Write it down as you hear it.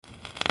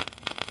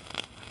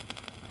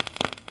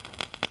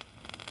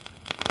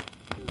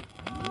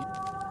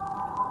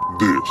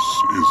This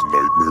is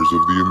Nightmares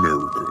of the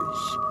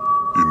Americas,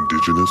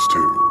 Indigenous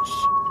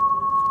Tales.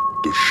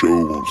 The show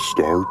will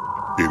start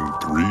in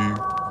 3,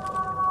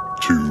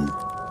 2,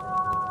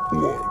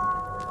 1.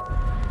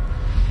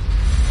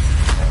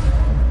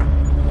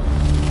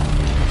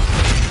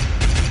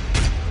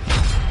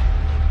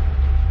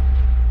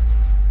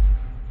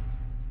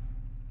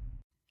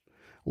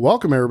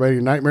 Welcome, everybody,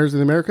 to Nightmares of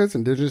the Americas,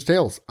 Indigenous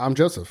Tales. I'm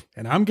Joseph.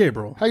 And I'm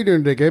Gabriel. How you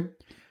doing today, Gabe?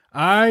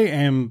 I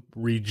am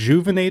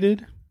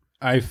rejuvenated.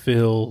 I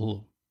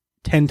feel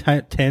 10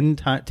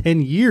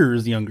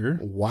 years younger.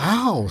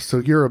 Wow, so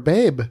you're a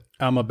babe.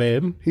 I'm a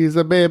babe. He's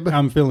a babe.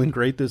 I'm feeling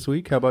great this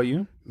week. How about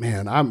you?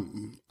 Man,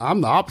 I'm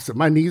the opposite.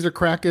 My knees are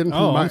cracking.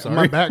 Oh, my, I'm sorry.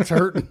 my back's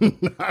hurting.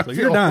 So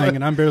you're dying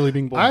and I'm barely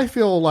being born. I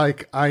feel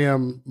like I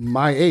am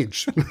my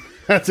age.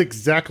 That's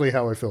exactly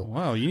how I feel.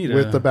 Wow, you need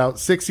With about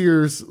 6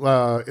 years in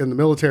the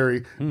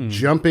military,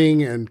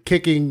 jumping and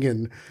kicking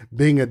and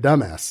being a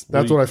dumbass.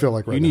 That's what I feel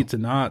like right now. You need to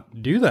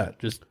not do that.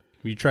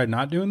 You tried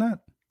not doing that?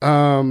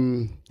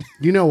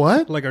 You know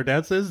what? Like our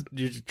dad says,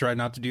 you should try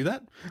not to do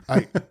that?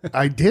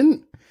 I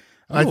didn't.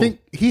 I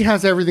think he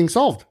has everything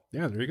solved.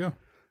 Yeah, there you go.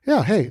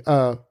 Yeah. Hey,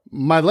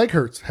 my leg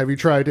hurts. Have you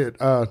tried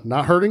it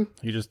not hurting?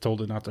 You just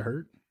told it not to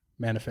hurt.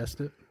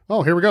 Manifest it.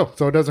 Oh, here we go.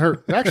 So it doesn't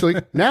hurt. Actually,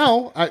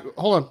 now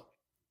hold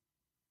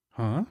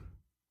Huh? on.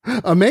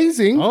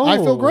 Amazing. Oh. I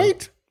feel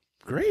great.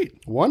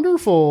 Great.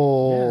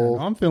 Wonderful.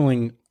 Yeah, I'm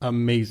feeling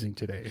amazing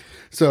today.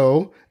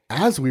 So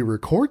as we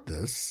record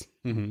this,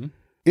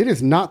 it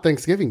is not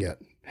Thanksgiving yet.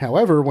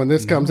 However, when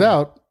this comes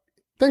out,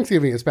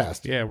 Thanksgiving is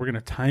past. Yeah, we're going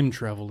to time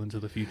travel into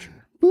the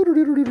future.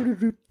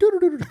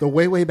 The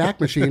way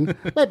back machine.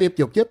 Well,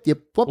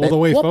 the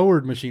way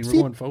forward machine. We're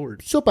going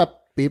forward.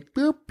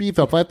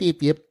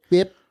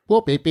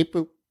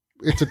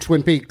 It's a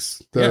Twin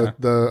Peaks.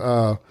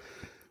 The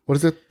what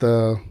is it?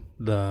 The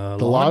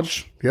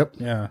lodge? Yep.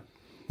 Yeah.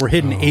 We're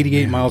hitting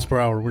 88 miles per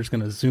hour. We're just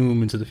going to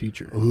zoom into the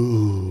future.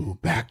 Ooh,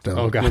 backed up.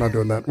 Oh, God. We're not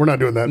doing that. We're not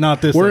doing that.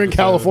 Not this We're in episode.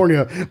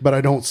 California, but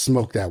I don't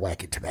smoke that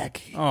wacky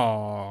tobacco.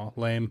 Oh,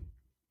 lame.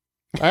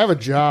 I have a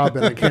job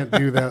and I can't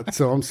do that.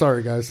 So I'm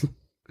sorry, guys.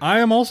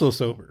 I am also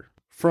sober.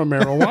 From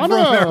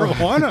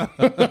marijuana.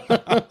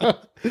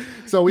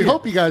 So we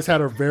hope you guys had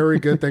a very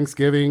good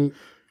Thanksgiving.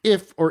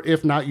 If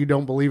not, you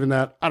don't believe in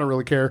that. I don't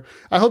really care.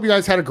 I hope you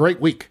guys had a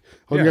great week.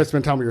 Hope you guys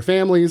spent time with your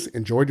families,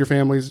 enjoyed your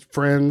families,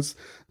 friends,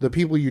 the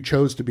people you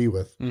chose to be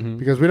with.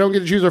 Because we don't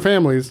get to choose our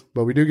families,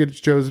 but we do get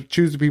to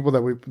choose the people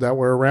that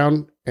we're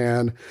around.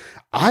 And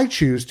I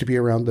choose to be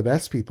around the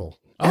best people.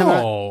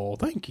 And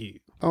thank you.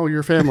 Oh,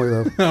 your family,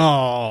 though.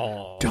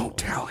 Oh. Don't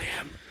tell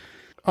him.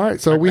 All right,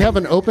 so we have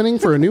an opening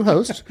for a new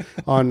host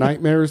on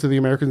Nightmares of the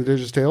American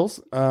Indigenous Tales.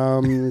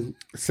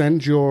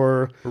 Send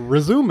your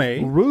resume.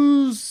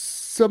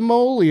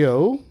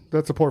 Rusamolio,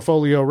 that's a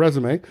portfolio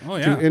resume,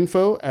 to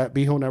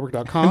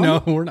info@bhonetwork.com.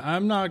 No,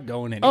 I'm not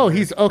going anywhere. Oh,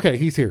 he's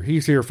here.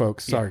 He's here,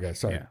 folks. Sorry, guys.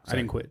 Sorry. I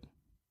didn't quit.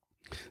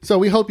 So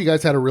we hope you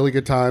guys had a really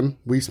good time.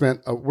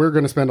 We're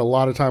going to spend a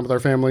lot of time with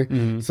our family,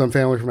 some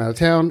family from out of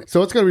town.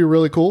 So it's going to be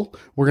really cool.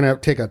 We're going to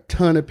take a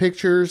ton of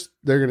pictures.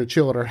 They're going to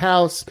chill at our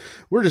house.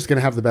 We're just going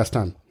to have the best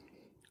time.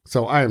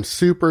 So I am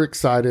super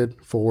excited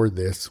for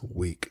this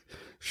week.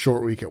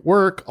 Short week at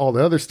work, all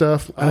the other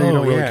stuff. I know you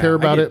don't really care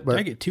about it, but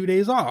I get 2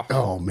 days off.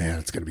 Oh man,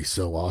 it's going to be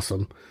so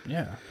awesome.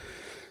 Yeah.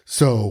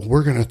 So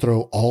we're going to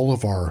throw all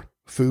of our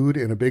food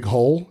in a big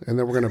hole, and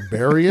then we're going to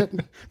bury it.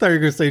 I thought you were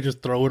going to say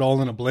just throw it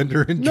all in a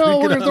blender and No,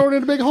 drink we're it going to up. throw it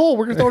in a big hole.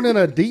 We're going to throw it in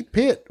a deep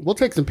pit. We'll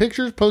take some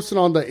pictures, post it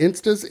on the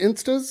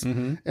Instas,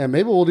 and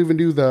maybe we'll even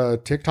do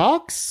the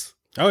TikToks.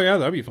 Oh, yeah,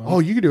 that'd be fun. Oh,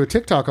 you can do a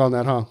TikTok on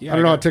that, huh? Yeah, I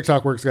don't know how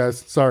TikTok works, guys.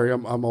 Sorry,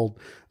 I'm old.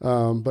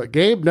 But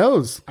Gabe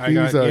knows.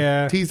 He's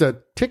a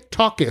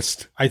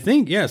TikTokist. I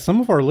think,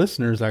 some of our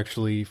listeners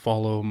actually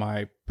follow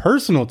my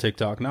personal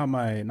TikTok, not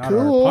our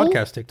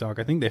podcast TikTok.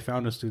 I think they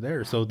found us through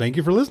there. So thank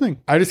you for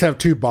listening. I just have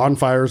 2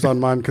 bonfires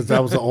on mine because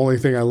that was the only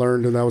thing I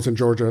learned, and that was in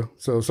Georgia.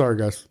 So sorry,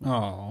 guys.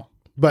 Oh,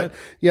 but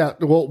yeah,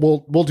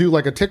 we'll do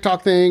like a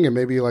TikTok thing and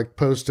maybe like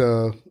post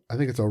I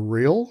think it's a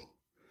reel.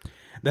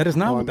 That is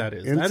not what that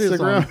is.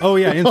 Instagram?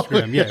 That is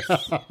Instagram. Yes.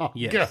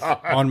 Yes.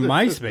 God. On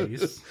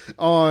MySpace.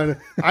 I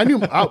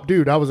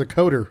was a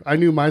coder. I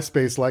knew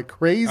MySpace like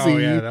crazy. Oh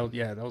yeah,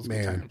 that was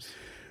good times.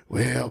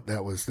 Well,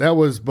 that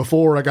was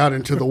before I got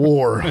into the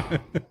war.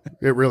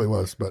 It really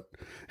was. But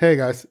hey,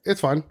 guys,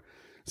 it's fun.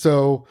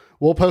 So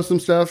we'll post some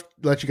stuff,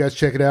 let you guys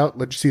check it out,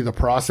 let you see the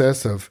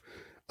process of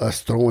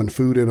us throwing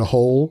food in a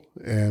hole,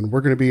 and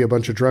we're going to be a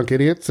bunch of drunk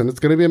idiots, and it's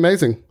going to be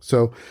amazing.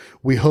 So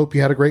we hope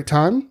you had a great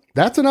time.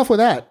 That's enough with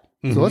that.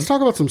 So let's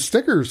talk about some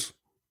stickers.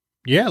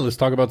 Yeah, let's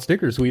talk about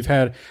stickers. We've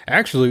had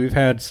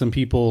some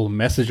people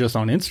message us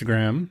on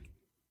Instagram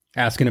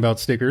asking about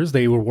stickers.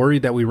 They were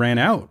worried that we ran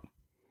out.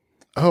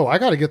 Oh, I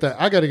got to get that.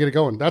 I got to get it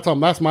going. That's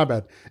my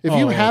bad. If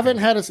you haven't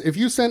had if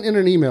you sent in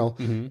an email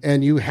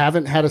and you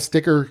haven't had a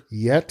sticker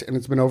yet, and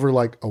it's been over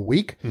like a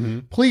week,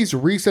 please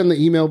resend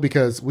the email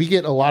because we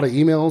get a lot of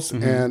emails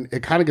and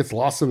it kind of gets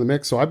lost in the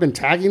mix. So I've been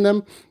tagging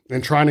them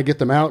and trying to get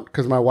them out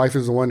because my wife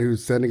is the one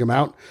who's sending them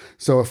out.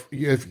 So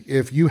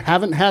if you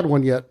haven't had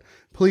one yet,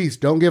 please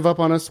don't give up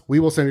on us.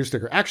 We will send you a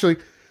sticker. Actually,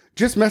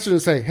 just message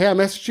and say, hey, I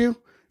messaged you,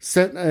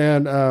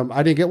 and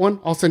I didn't get one.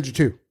 I'll send you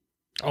 2.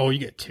 Oh, you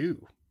get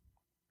 2.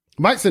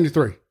 Might send you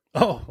 3.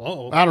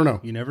 Oh, I don't know.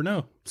 You never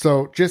know.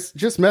 So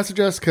just message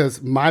us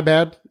because my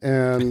bad,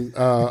 and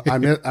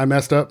I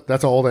messed up.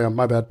 That's how old I am.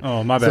 My bad.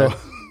 Oh, my bad. So,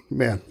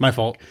 man, my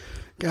fault.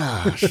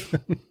 Gosh.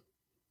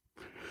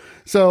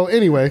 So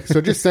anyway, so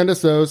just send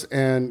us those,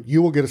 and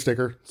you will get a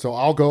sticker. So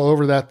I'll go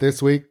over that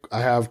this week. I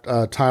have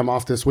time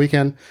off this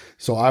weekend,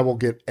 so I will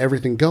get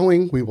everything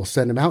going. We will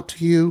send them out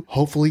to you.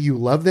 Hopefully, you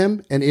love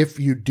them, and if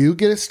you do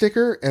get a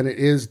sticker and it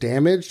is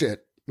damaged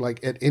at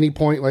any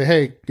point, like,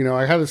 hey,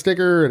 I had a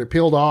sticker and it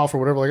peeled off or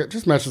whatever, like,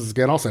 just message us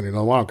again. I'll send you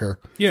another one. I don't care.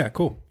 Yeah,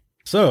 cool.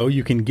 So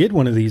you can get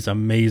one of these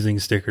amazing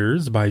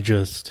stickers by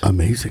just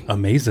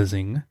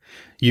amazing.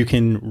 You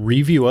can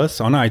review us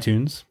on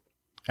iTunes,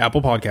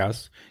 Apple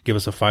Podcasts, give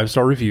us a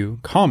 5-star review,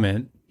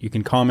 comment. You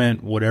can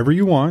comment whatever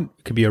you want.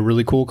 It could be a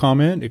really cool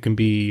comment. It can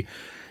be,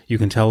 you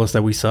can tell us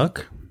that we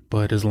suck,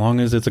 but as long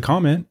as it's a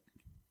comment,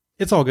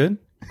 it's all good.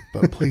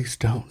 But please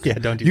don't. Yeah,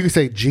 don't do You can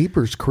say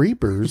Jeepers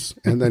Creepers,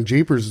 and then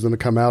Jeepers is going to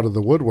come out of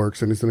the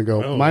woodworks, and he's going to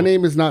go, my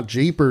name is not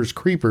Jeepers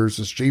Creepers,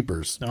 it's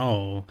Jeepers.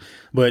 Oh,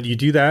 but you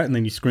do that, and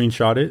then you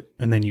screenshot it,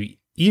 and then you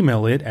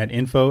email it at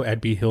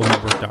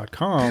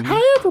info@bhillnetwork.com.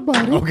 Hi,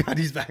 everybody. Oh, God,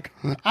 he's back.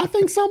 I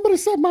think somebody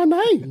said my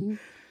name.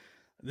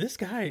 This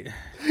guy.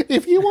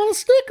 If you want a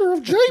sticker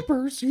of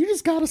Japers, you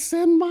just got to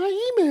send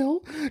my email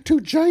to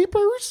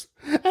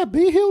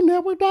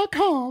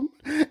japers@bhillnetwork.com.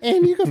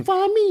 And you can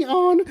find me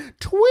on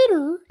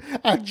Twitter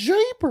at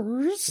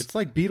Japers. It's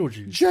like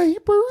Beetlejuice.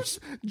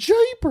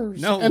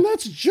 Japers. No. And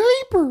that's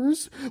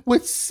Japers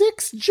with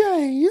 6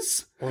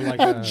 J's. Or like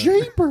at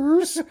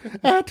Japers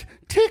at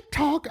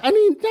TikTok. I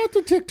mean, not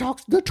the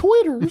TikToks, the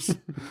Twitters.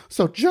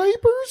 So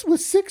Japers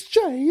with 6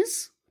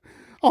 J's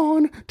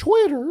on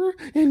Twitter,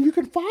 and you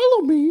can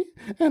follow me,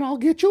 and I'll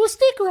get you a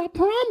sticker, I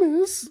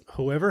promise.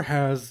 Whoever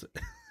has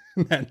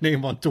that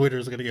name on Twitter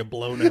is going to get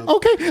blown up.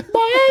 Okay,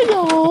 bye,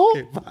 y'all.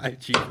 Okay, bye,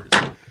 Jeepers.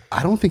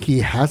 I don't think he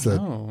has a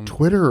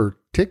Twitter or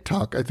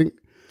TikTok. I think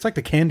it's like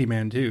the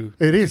Candyman, too.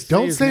 It is.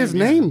 Don't say his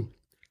name.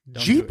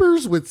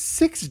 Jeepers with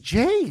 6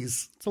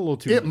 J's. It's a little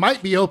too It much.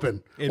 might be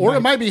open.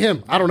 It might be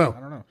him. I don't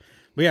know.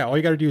 But yeah, all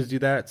you got to do is do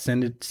that.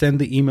 Send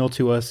the email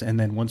to us, and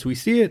then once we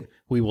see it,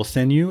 we will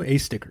send you a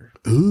sticker.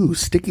 Ooh,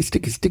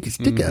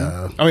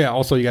 sticker. Oh yeah,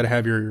 also you got to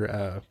have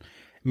your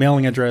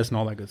mailing address and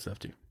all that good stuff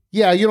too.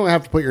 Yeah, you don't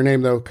have to put your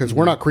name though, because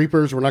we're not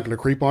creepers. We're not going to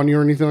creep on you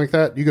or anything like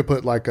that. You could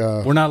put like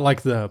we're not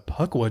like the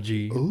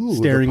Pukwudgie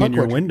staring in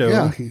your window.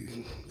 Yeah,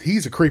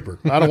 he's a creeper.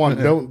 I don't want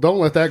don't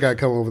let that guy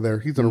come over there.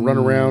 He's going to run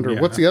around. Or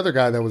what's the other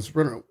guy that was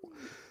running?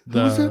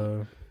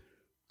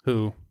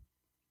 Who?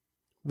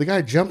 The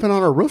guy jumping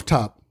on a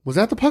rooftop. Was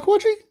that the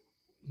Pukwudgie?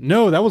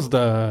 No, that was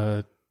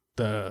the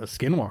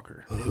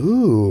Skinwalker.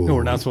 Ooh. No,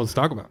 we're not supposed to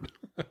talk about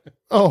it.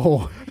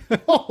 Oh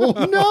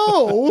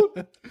no.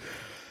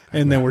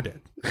 And then we're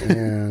dead.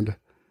 And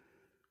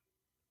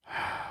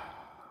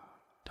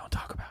don't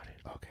talk about it.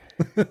 Okay.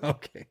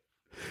 Okay.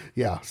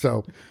 Yeah.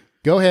 So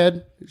go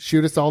ahead,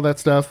 shoot us all that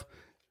stuff.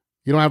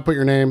 You don't have to put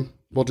your name.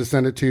 We'll just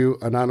send it to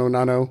a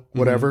 9090,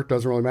 whatever.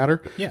 Doesn't really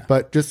matter. Yeah.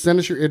 But just send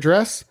us your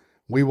address.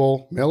 We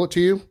will mail it to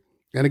you.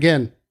 And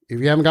again, if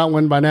you haven't got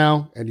one by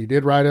now and you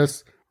did write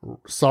us,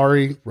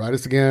 sorry, write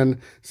us again.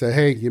 Say,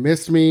 hey, you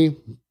missed me.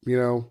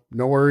 No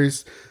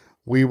worries.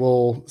 We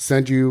will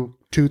send you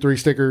 2-3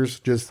 stickers.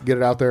 Just get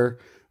it out there.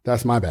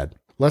 That's my bad.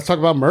 Let's talk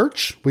about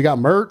merch. We got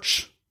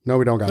merch. No,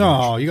 we don't got merch.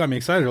 Oh, you got me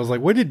excited. I was like,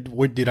 what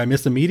did I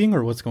miss a meeting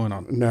or what's going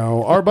on?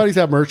 No, our buddies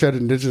have merch at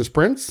Indigenous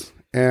Prints,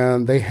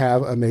 and they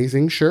have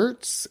amazing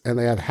shirts, and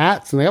they have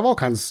hats, and they have all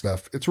kinds of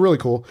stuff. It's really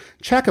cool.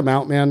 Check them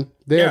out, man.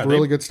 They have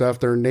really good stuff.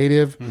 They're a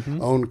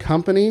native-owned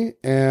company,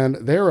 and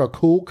they're a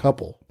cool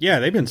couple. Yeah,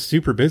 they've been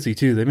super busy,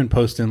 too. They've been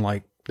posting,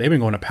 they've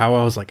been going to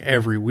powwows,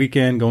 every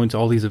weekend, going to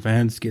all these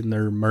events, getting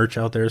their merch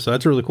out there. So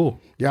that's really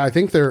cool. Yeah, I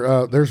think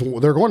they're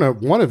going to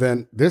one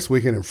event this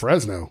weekend in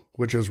Fresno,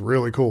 which is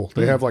really cool.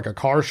 They have a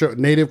car show,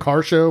 native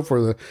car show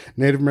for the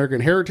Native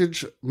American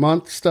Heritage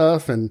Month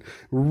stuff, and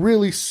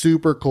really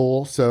super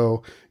cool.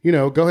 So,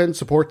 go ahead and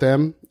support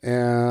them,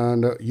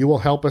 and you will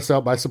help us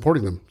out by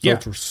supporting them. So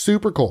it's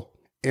super cool.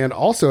 And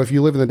also, if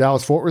you live in the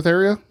Dallas-Fort Worth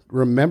area,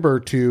 remember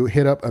to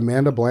hit up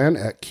Amanda Bland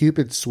at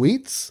Cupid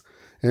Sweets.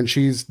 And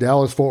she's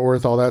Dallas-Fort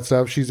Worth, all that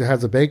stuff. She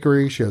has a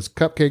bakery. She has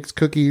cupcakes,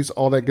 cookies,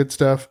 all that good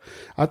stuff.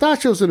 I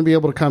thought she was going to be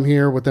able to come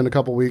here within a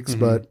couple weeks,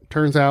 but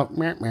turns out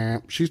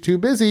she's too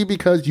busy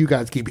because you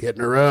guys keep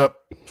hitting her up.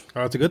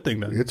 Oh, it's a good thing,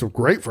 then. It's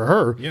great for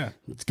her. Yeah.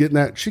 She's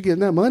getting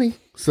that money.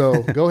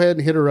 So go ahead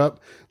and hit her up.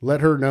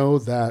 Let her know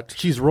that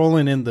she's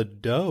rolling in the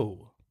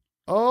dough.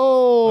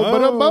 Oh.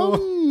 But a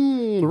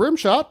boom. Rim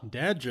shot.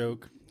 Dad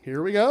joke.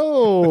 Here we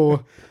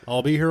go.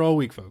 I'll be here all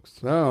week,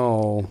 folks.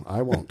 No,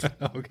 I won't.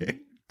 Okay.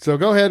 So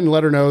go ahead and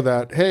let her know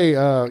that, hey,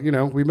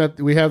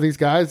 we have these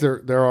guys.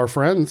 They're our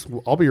friends.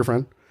 I'll be your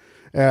friend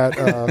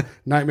at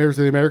Nightmares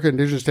of the American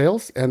Indigenous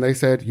Tales. And they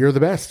said, you're the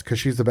best because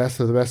she's the best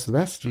of the best of the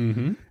best.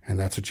 Mm-hmm. And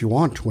that's what you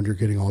want when you're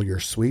getting all your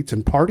sweets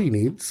and party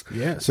needs.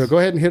 Yes. So go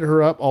ahead and hit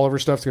her up. All of her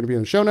stuff's going to be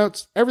in the show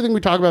notes. Everything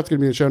we talk about is going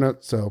to be in the show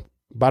notes. So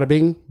bada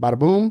bing, bada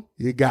boom,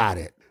 you got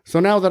it.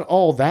 So now that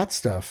all that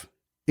stuff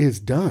is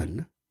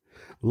done,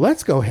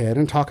 let's go ahead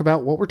and talk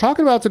about what we're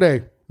talking about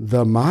today.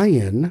 The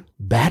Mayan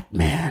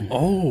Batman.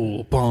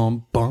 Oh,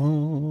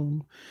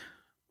 bum.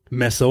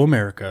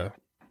 Mesoamerica.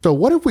 So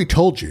what if we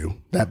told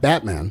you that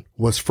Batman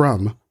was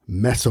from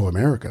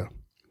Mesoamerica?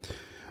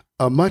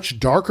 A much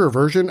darker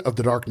version of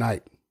the Dark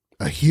Knight.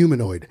 A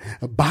humanoid,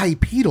 a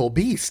bipedal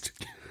beast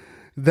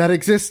that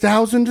exists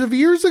thousands of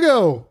years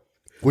ago.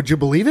 Would you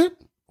believe it?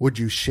 Would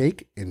you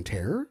shake in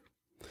terror?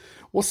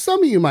 Well,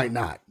 some of you might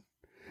not.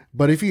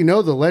 But if you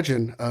know the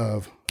legend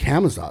of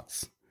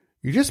Camazotz,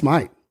 you just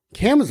might.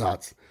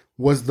 Camazotz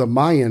was the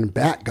Mayan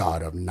bat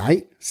god of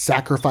night,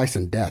 sacrifice,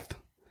 and death.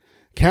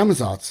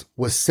 Camazotz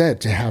was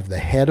said to have the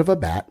head of a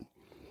bat,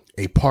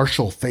 a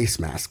partial face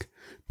mask,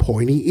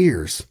 pointy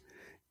ears,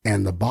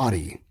 and the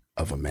body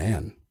of a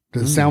man.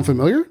 Does it sound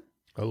familiar?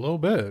 A little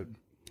bit.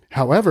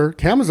 However,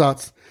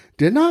 Camazotz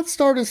did not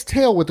start his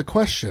tale with the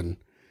question,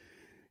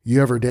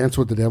 you ever dance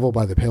with the devil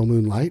by the pale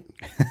moonlight?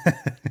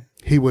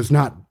 He was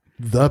not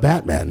the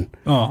Batman.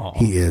 Oh.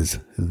 He is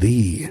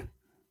the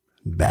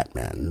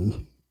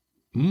Batman.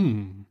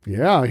 Mm.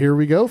 Yeah, here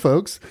we go,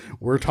 folks.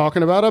 We're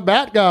talking about a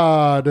bat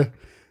god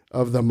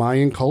of the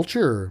Mayan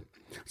culture.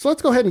 So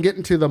let's go ahead and get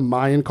into the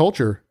Mayan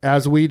culture.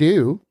 As we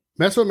do,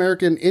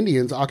 Mesoamerican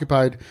Indians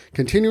occupied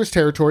continuous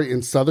territory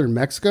in southern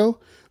Mexico,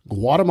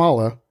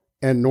 Guatemala,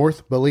 and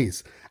North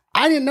Belize.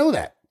 I didn't know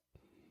that.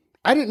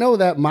 I didn't know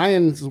that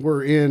Mayans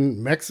were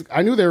in Mexico.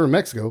 I knew they were in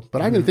Mexico,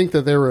 but I didn't think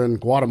that they were in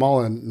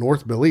Guatemala and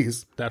North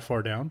Belize. That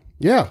far down?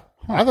 Yeah.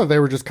 I thought they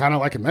were just kind of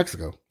like in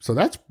Mexico. So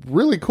that's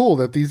really cool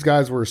that these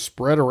guys were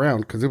spread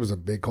around because it was a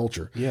big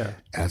culture. Yeah.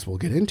 As we'll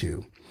get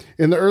into.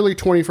 In the early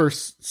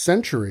 21st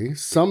century,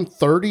 some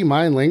 30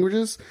 Mayan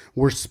languages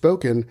were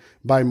spoken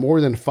by more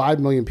than 5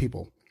 million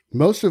people,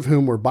 most of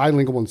whom were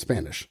bilingual in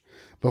Spanish.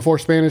 Before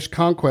Spanish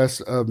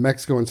conquest of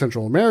Mexico and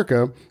Central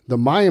America, the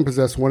Mayan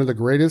possessed one of the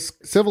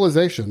greatest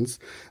civilizations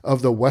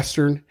of the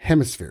Western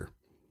Hemisphere.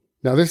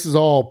 Now, this is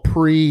all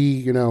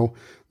pre,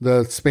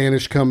 the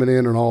Spanish coming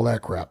in and all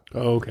that crap.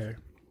 Oh, okay.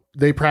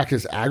 They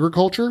practiced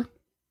agriculture,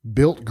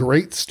 built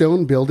great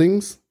stone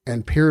buildings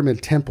and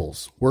pyramid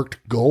temples,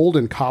 worked gold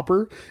and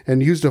copper,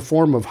 and used a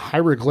form of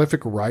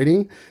hieroglyphic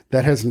writing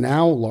that has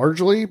now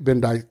largely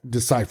been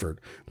deciphered.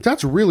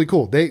 That's really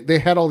cool. They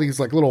had all these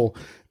like little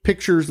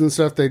pictures and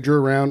stuff they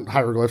drew around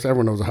hieroglyphs.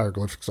 Everyone knows what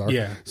hieroglyphics are.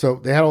 Yeah. So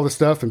they had all this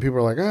stuff, and people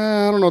are like,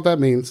 I don't know what that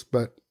means,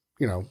 but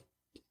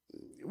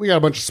we got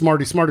a bunch of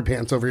smarty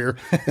pants over here,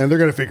 and they're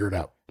going to figure it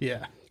out.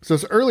 Yeah. So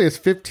as early as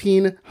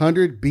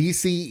 1500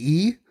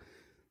 BCE,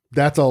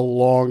 that's a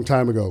long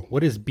time ago.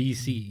 What is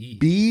BCE?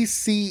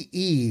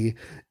 BCE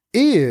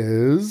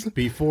is...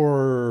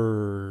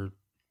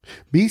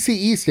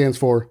 BCE stands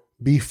for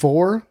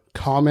Before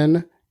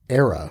Common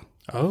Era.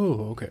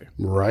 Oh, okay.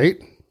 Right?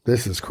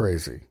 This is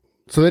crazy.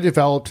 So they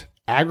developed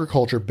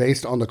agriculture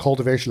based on the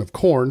cultivation of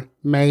corn,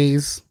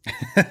 maize.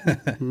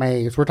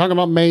 Maize. We're talking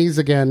about maize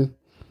again.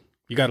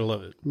 You got to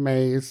love it.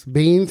 Maize,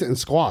 beans, and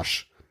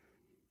squash.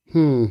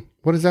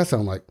 What does that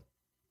sound like?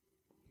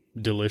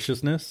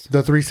 Deliciousness.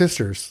 The Three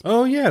Sisters.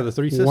 Oh, yeah, the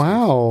Three Sisters.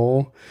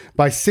 Wow.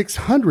 By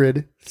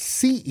 600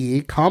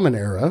 CE, Common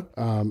Era,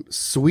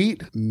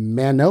 sweet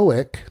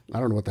manioc, I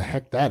don't know what the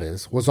heck that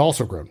is, was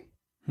also grown.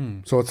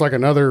 So it's like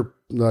another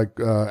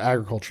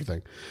agriculture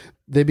thing.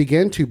 They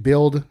began to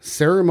build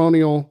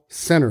ceremonial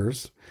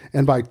centers,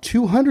 and by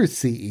 200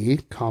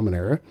 CE, Common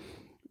Era,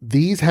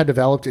 these had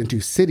developed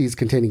into cities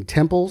containing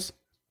temples,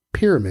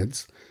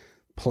 pyramids,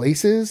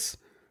 places,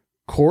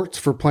 courts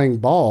for playing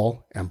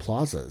ball, and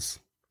plazas.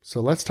 So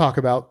let's talk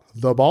about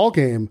the ball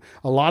game.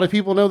 A lot of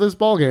people know this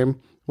ball game.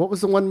 What was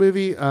the one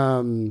movie?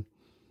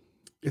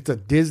 It's a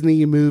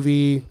Disney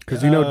movie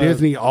because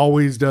Disney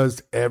always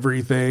does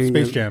everything.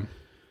 Space Jam.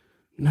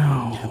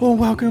 No. Well,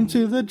 welcome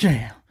to the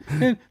jam.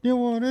 You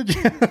want to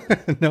jam?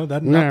 No,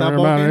 not that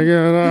ball game.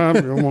 Get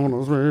up, you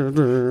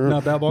wanna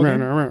Not that ball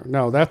game.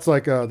 No, that's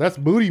like that's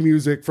booty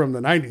music from the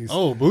 90s.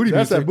 Oh, booty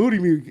that's music. That booty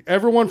music.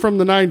 Everyone from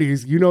the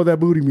 90s, you know that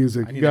booty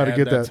music. You got to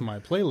get that to my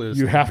playlist.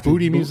 You have to.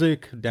 Booty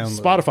music download.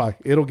 Spotify,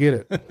 it'll get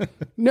it.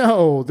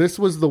 No, this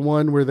was the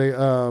one where they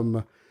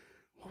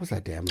what was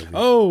that damn movie?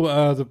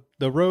 Oh,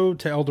 the Road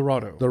to El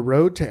Dorado. The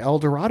Road to El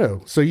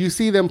Dorado. So you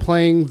see them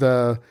playing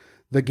the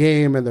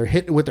game and they're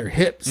hitting with their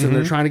hips and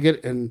they're trying to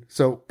get, and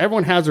so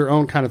everyone has their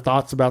own kind of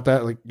thoughts about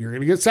that. Like, you're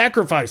going to get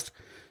sacrificed.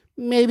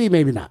 Maybe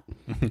not.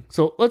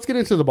 So let's get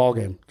into the ball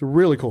game. It's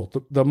really cool.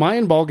 The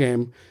Mayan ball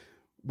game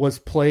was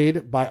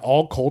played by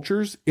all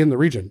cultures in the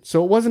region.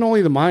 So it wasn't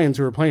only the Mayans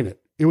who were playing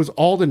it. It was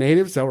all the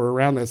natives that were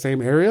around that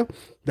same area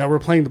that were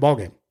playing the ball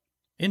game.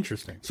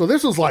 Interesting. So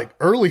this was like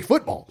early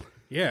football.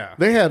 Yeah.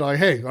 They had like,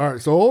 hey, all right,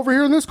 so over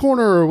here in this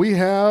corner, we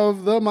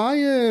have the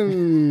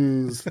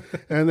Mayans.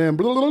 And then,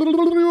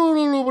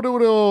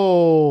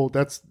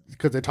 that's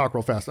because they talk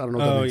real fast. I don't know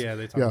what that means. Yeah,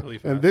 they talk really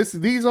fast.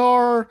 And these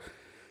are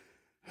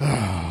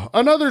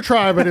another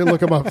tribe. I didn't look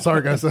them up.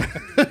 Sorry, guys.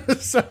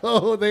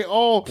 So they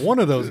all... One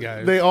of those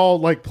guys. They all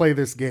like play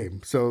this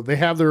game. So they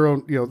have their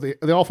own,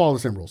 they all follow the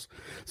same rules.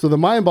 So the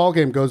Mayan ball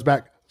game goes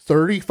back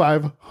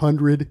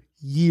 3,500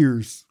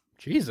 years.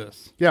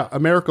 Jesus. Yeah.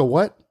 America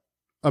what?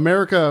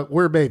 America,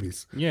 we're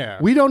babies. Yeah.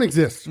 We don't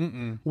exist.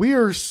 We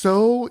are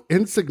so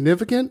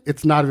insignificant,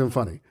 it's not even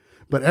funny.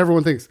 But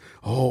everyone thinks,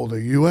 oh, the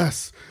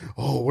U.S.,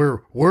 oh,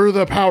 we're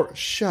the power.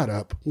 Shut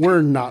up.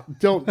 We're not.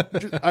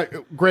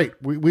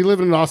 Great. We live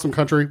in an awesome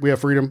country. We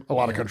have freedom. A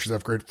lot of countries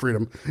have great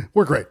freedom.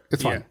 We're great.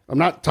 It's fine. Yeah. I'm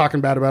not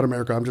talking bad about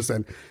America. I'm just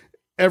saying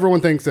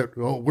everyone thinks that,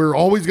 oh, we're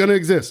always going to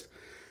exist.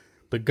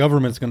 The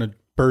government's going to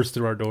burst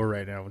through our door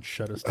right now and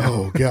shut us down.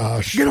 Oh,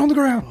 gosh. Get on the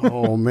ground.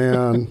 Oh,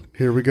 man.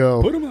 Here we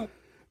go. Put them up.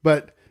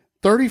 But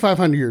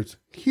 3,500 years,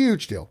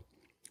 huge deal.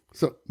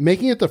 So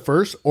making it the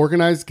first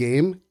organized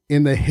game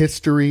in the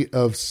history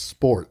of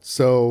sports.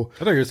 So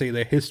I thought you were going to say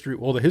the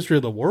history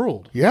of the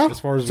world. yeah.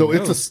 As far as so we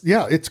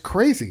know. it's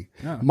crazy.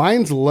 Yeah.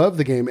 Mayans loved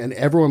the game and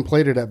everyone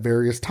played it at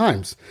various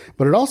times.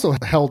 But it also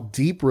held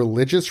deep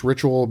religious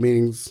ritual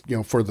meanings,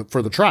 for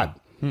the tribe.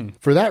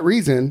 For that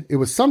reason, it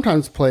was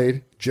sometimes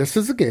played just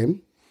as a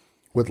game,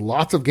 with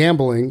lots of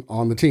gambling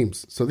on the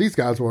teams. So these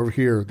guys were over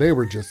here. They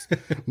were just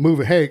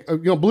moving. Hey,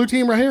 blue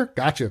team right here.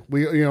 Gotcha.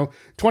 We,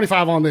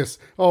 25 on this.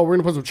 Oh, we're going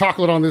to put some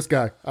chocolate on this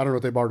guy. I don't know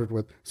what they bartered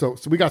with. So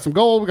we got some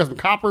gold. We got some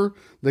copper.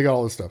 They got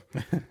all this stuff.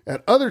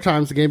 At other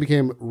times, the game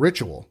became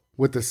ritual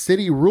with the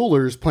city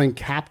rulers playing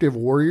captive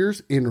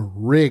warriors in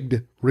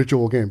rigged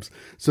ritual games.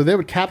 So they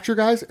would capture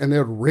guys and they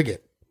would rig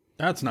it.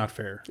 That's not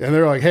fair. And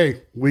they're like,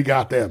 hey, we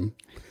got them.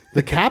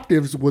 The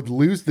captives would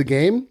lose the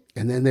game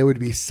and then they would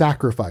be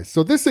sacrificed.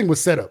 So this thing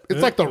was set up.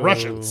 It's like the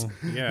Russians.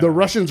 Yeah. The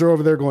Russians are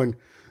over there going,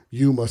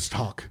 you must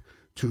talk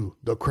to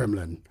the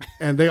Kremlin.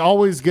 And they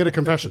always get a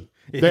confession.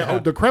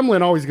 The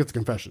Kremlin always gets a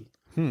confession.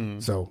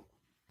 So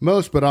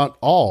most, but not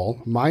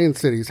all, Mayan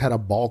cities had a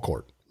ball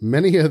court.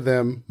 Many of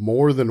them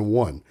more than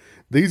one.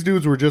 These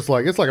dudes were just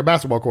like, it's like a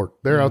basketball court.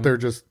 They're out there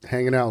just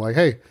hanging out like,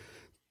 hey,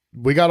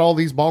 we got all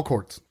these ball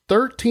courts.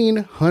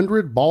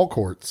 1,300 ball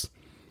courts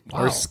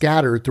are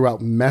scattered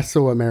throughout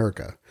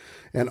Mesoamerica.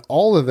 And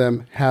all of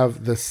them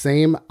have the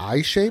same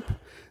eye shape.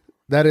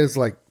 That is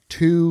like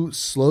two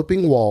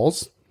sloping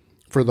walls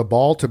for the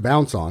ball to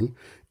bounce on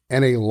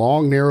and a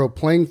long, narrow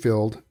playing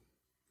field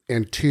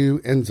and two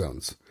end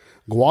zones.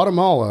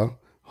 Guatemala,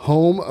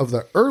 home of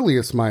the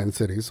earliest Mayan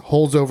cities,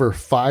 holds over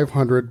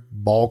 500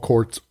 ball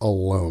courts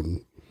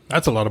alone.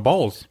 That's a lot of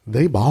balls.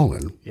 They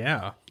ballin'.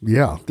 Yeah.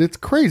 Yeah, it's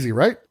crazy,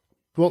 right?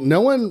 Well,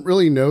 no one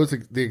really knows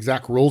the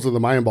exact rules of the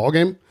Mayan ball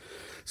game.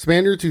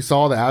 Spaniards who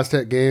saw the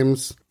Aztec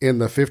games in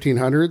the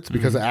 1500s,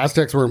 because the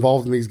Aztecs were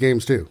involved in these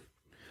games too.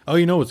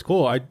 Oh, what's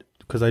cool?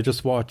 Because I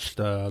just watched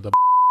the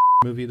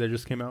movie that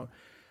just came out.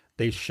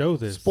 They show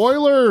this.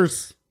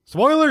 Spoilers!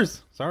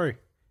 Sorry.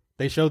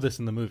 They show this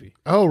in the movie.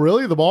 Oh,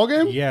 really? The ball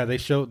game? Yeah,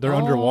 they're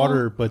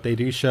underwater, but they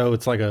do show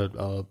it's like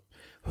a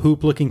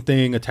hoop-looking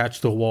thing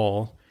attached to a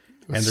wall.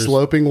 And there's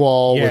sloping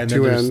wall with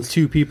two ends. There's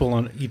two people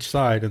on each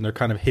side, and they're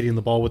kind of hitting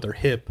the ball with their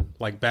hip,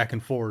 like back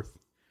and forth.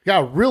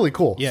 Yeah, really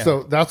cool. Yeah.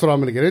 So that's what I'm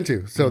going to get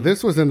into. So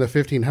this was in the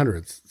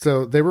 1500s.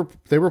 So they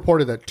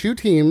reported that two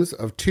teams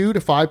of 2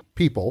 to 5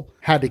 people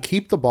had to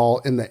keep the ball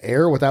in the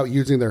air without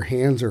using their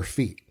hands or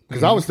feet.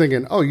 Because I was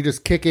thinking, oh, you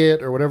just kick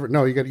it or whatever.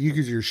 No, you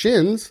use your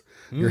shins,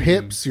 your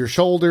hips, your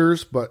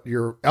shoulders, but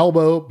your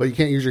elbow, but you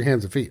can't use your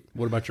hands and feet.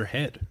 What about your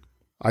head?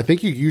 I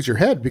think you use your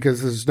head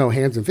because there's no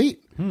hands and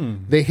feet.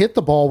 They hit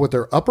the ball with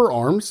their upper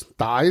arms,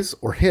 thighs,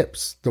 or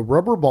hips. The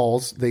rubber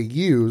balls they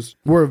used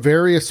were of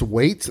various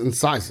weights and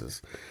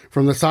sizes,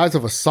 from the size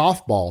of a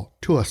softball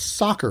to a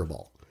soccer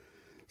ball.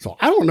 So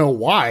I don't know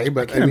why,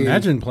 but I mean,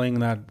 imagine playing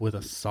that with a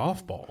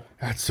softball.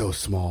 That's so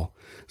small.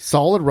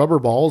 Solid rubber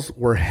balls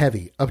were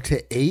heavy, up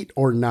to 8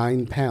 or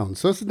 9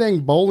 pounds. So it's a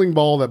dang bowling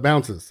ball that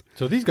bounces.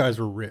 So these guys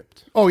were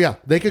ripped. Oh, yeah.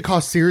 They could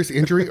cause serious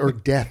injury or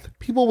death.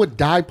 People would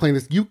die playing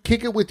this. You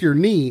kick it with your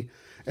knee,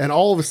 and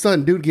all of a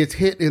sudden, dude gets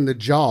hit in the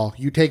jaw.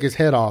 You take his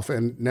head off,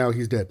 and now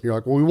he's dead. You're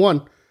like, well, we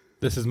won.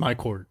 This is my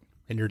court,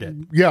 and you're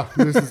dead. Yeah.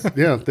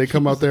 They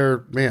come out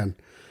there, man.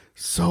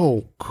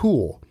 So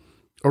cool.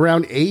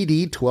 Around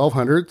AD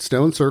 1200,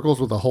 stone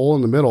circles with a hole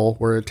in the middle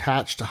were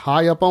attached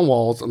high up on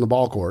walls on the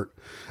ball court,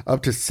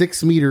 up to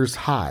 6 meters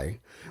high.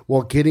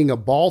 While getting a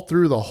ball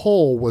through the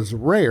hole was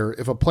rare.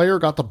 If a player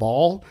got the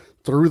ball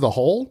through the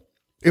hole,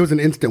 it was an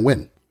instant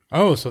win.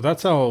 Oh, so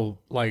that's how,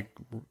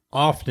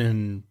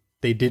 often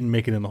they didn't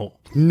make it in the hole.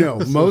 No,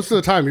 most of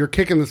the time you're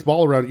kicking this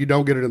ball around, you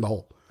don't get it in the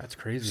hole. That's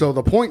crazy. So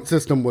the point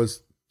system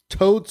was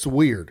totes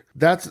weird.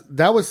 That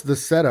was the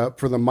setup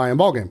for the Mayan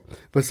ball game.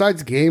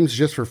 Besides games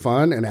just for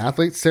fun and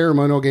athletes,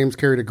 ceremonial games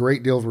carried a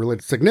great deal of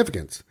religious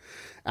significance,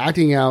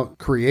 acting out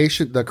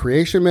the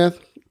creation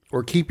myth,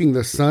 or keeping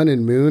the sun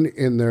and moon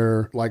in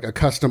their like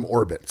accustomed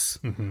orbits.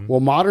 Well,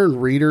 modern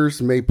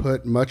readers may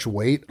put much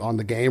weight on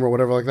the game or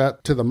whatever like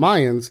that. To the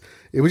Mayans,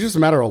 it was just a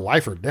matter of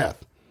life or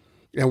death.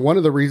 And one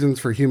of the reasons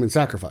for human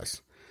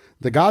sacrifice.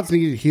 The gods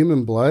needed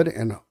human blood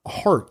and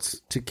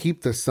hearts to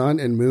keep the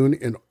sun and moon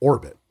in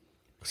orbit.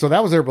 So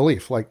that was their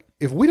belief. Like,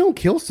 if we don't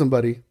kill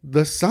somebody,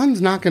 the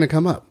sun's not going to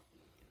come up.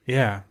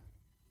 Yeah.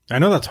 I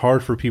know that's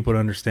hard for people to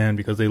understand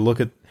because they look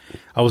at,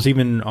 I was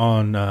even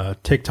on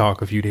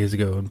TikTok a few days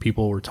ago and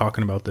people were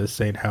talking about this,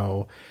 saying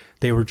how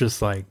they were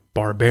just like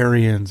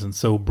barbarians and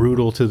so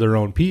brutal to their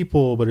own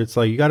people. But it's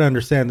like, you got to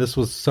understand this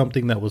was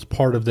something that was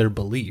part of their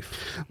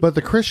belief. But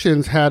the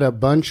Christians had a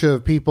bunch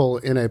of people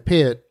in a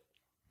pit,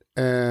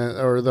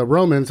 or the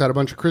Romans had a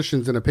bunch of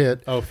Christians in a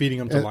pit. Oh, feeding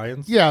them to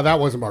lions? Yeah, that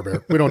wasn't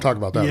barbaric. We don't talk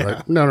about that, Yeah.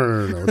 right?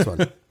 No, it's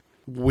fine.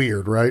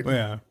 Weird, right?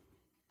 Yeah.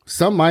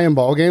 Some Mayan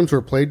ball games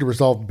were played to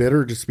resolve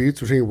bitter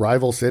disputes between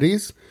rival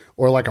cities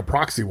or like a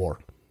proxy war.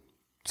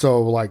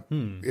 So like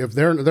if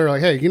they're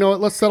like, hey, you know what?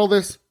 Let's settle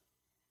this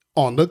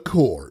on the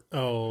court.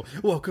 Oh,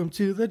 welcome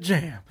to the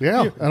jam.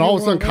 Yeah. And all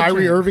of a sudden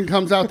Kyrie Irving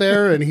comes out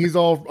there and he's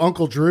all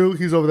Uncle Drew.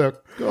 He's over there.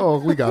 Oh,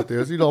 we got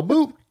this. He's all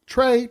boop.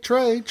 Trey,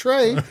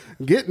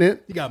 getting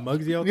it. You got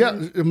Muggsy out there?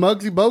 Yeah,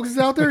 Muggsy Bogues is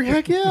out there.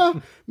 Heck yeah.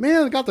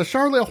 Man, got the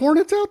Charlotte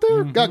Hornets out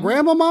there. Got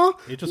Grandmama.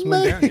 It just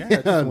went down. Yeah,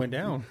 it just went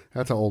down.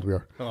 That's how old we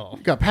are. Oh.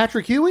 Got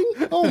Patrick Ewing.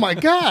 Oh my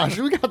gosh.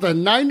 We got the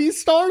 90s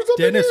stars up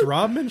Dennis in there.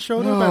 Rodman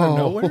showed up out of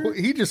nowhere.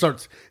 He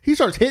starts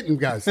hitting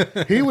guys.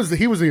 He was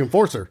the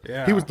enforcer.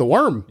 Yeah. He was the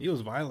worm. He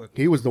was violent.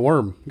 He was the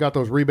worm. Got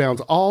those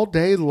rebounds all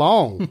day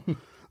long.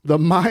 The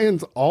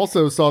Mayans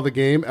also saw the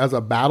game as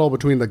a battle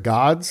between the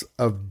gods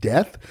of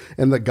death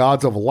and the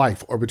gods of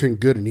life, or between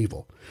good and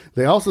evil.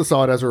 They also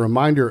saw it as a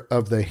reminder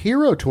of the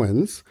hero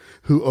twins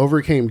who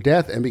overcame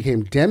death and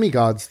became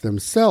demigods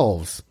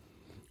themselves.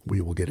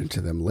 We will get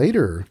into them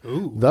later.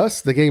 Ooh. Thus,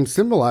 the game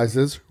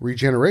symbolizes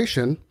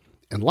regeneration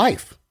and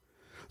life.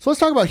 So let's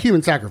talk about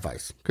human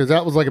sacrifice, because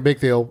that was like a big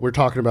deal. We were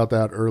talking about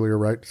that earlier,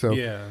 right? So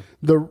Yeah.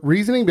 the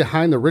reasoning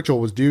behind the ritual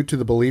was due to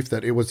the belief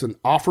that it was an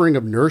offering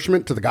of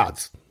nourishment to the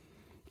gods.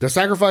 The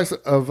sacrifice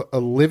of a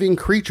living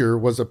creature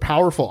was a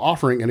powerful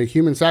offering, and a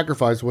human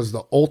sacrifice was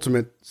the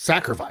ultimate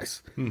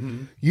sacrifice.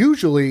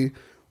 Usually,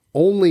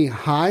 only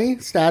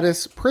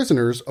high-status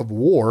prisoners of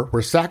war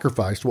were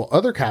sacrificed, while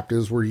other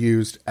captives were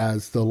used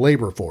as the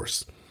labor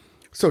force.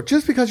 So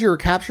just because you were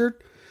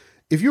captured,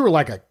 if you were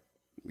like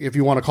if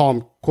you want to call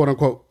them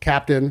quote-unquote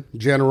captain,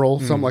 general,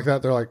 something like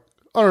that, they're like,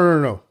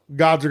 oh, no.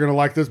 Gods are going to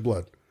like this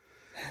blood.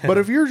 But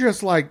if you're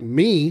just like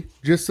me,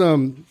 just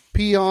some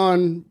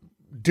peon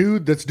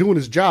dude that's doing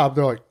his job,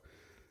 they're like,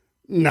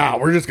 nah,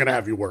 we're just gonna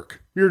have you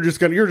work. You're just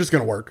gonna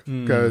work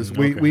because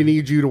we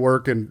need you to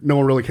work, and no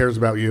one really cares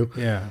about you.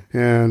 Yeah.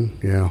 And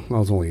yeah, I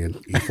was only in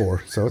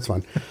E4, so it's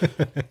fine.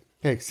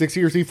 Hey, 6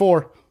 years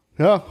E4.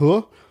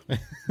 Huh?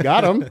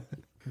 Got him.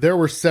 There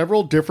were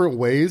several different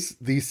ways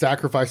these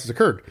sacrifices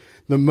occurred.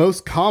 The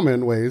most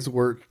common ways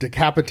were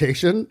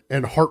decapitation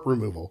and heart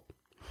removal.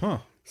 Huh.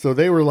 So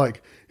they were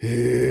like, rip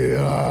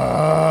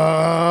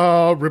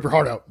your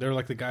heart out. They're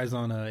like the guys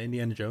on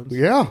Indiana Jones.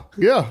 Yeah.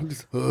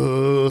 Just,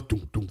 Malacca.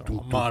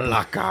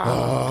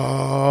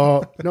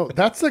 no,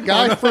 that's the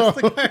guy from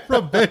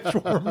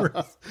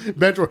Benchwarmers.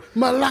 Benchwarmers.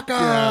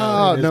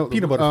 Malacca. No,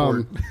 peanut butter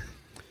fort.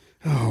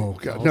 Oh,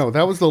 God. No,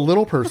 that was the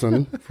little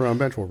person from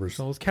Benchwarmers.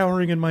 I was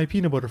cowering in my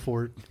peanut butter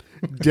fort.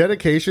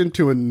 Dedication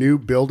to a new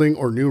building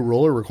or new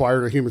ruler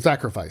required a human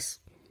sacrifice.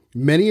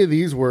 Many of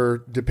these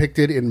were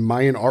depicted in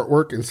Mayan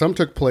artwork, and some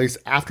took place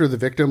after the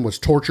victim was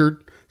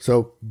tortured.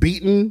 So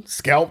beaten,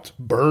 scalped,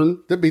 burned.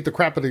 They beat the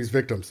crap out of these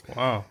victims.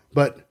 Wow.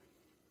 But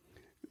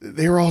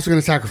they were also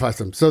going to sacrifice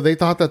them. So they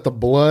thought that the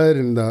blood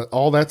and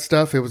all that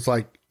stuff, it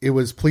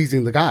was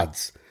pleasing the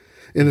gods.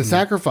 In the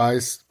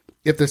sacrifice,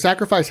 if the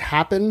sacrifice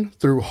happened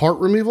through heart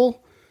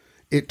removal,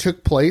 it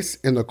took place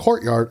in the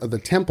courtyard of the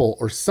temple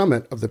or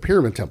summit of the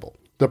pyramid temple.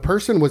 The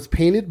person was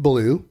painted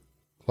blue,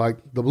 like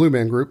the Blue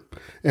Man Group,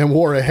 and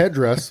wore a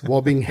headdress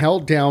while being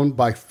held down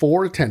by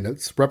 4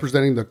 attendants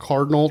representing the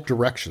cardinal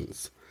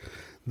directions.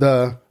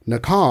 The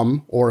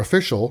Nakam, or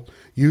official,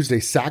 used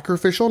a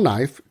sacrificial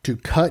knife to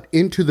cut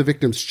into the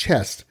victim's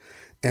chest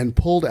and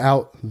pulled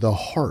out the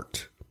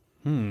heart.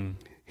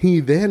 He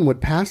then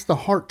would pass the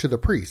heart to the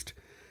priest,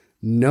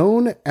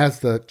 known as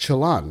the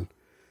Chilan,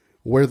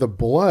 where the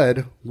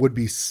blood would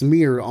be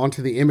smeared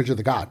onto the image of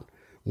the god.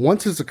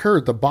 Once this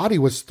occurred, the body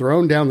was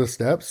thrown down the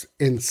steps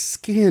and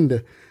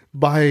skinned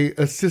by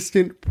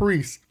assistant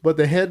priests, but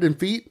the head and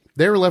feet,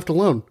 they were left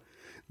alone.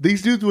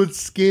 These dudes would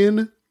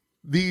skin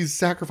these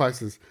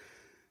sacrifices.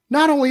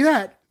 Not only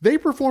that, they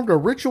performed a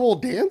ritual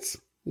dance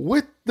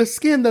with the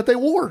skin that they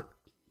wore.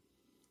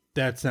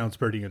 That sounds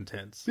pretty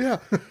intense. Yeah.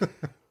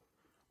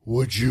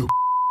 Would you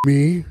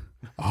me?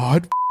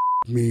 I'd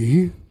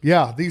me.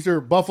 Yeah, these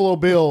are Buffalo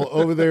Bill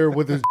over there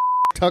with his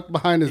tucked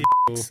behind his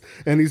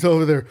and he's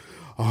over there.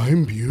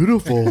 I'm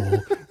beautiful.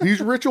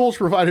 These rituals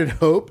provided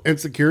hope and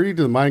security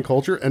to the Mayan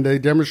culture, and they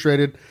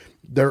demonstrated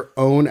their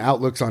own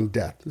outlooks on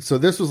death. So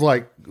this was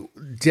like,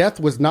 death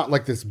was not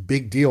like this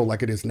big deal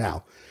like it is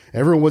now.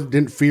 Everyone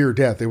didn't fear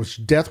death.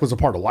 Death was a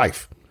part of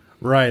life.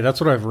 Right. That's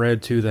what I've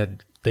read too,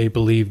 that they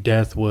believe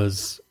death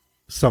was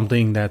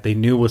something that they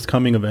knew was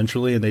coming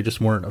eventually and they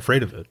just weren't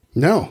afraid of it.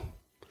 No.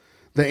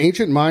 The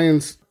ancient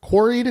Mayans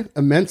quarried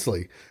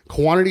immensely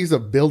quantities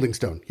of building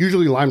stone,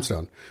 usually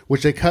limestone,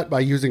 which they cut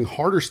by using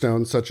harder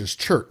stones such as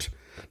chert.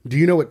 Do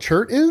you know what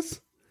chert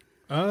is?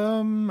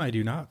 I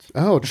do not.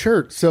 Oh,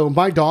 chert. So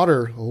my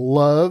daughter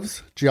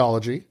loves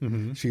geology.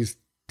 Mm-hmm. She's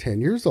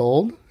 10 years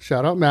old.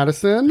 Shout out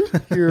Madison.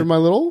 You're my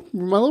little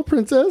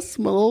princess,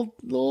 my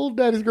little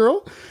daddy's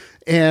girl.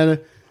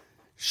 And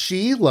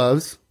she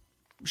loves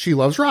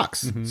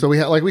rocks. Mm-hmm. So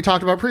we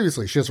talked about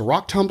previously, she has a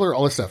rock tumbler,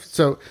 all this stuff.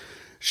 So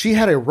she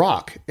had a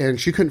rock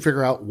and she couldn't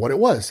figure out what it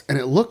was. And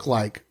it looked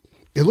like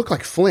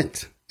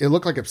flint. It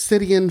looked like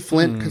obsidian,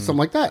 flint, something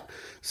like that.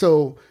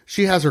 So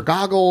she has her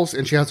goggles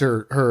and she has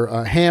her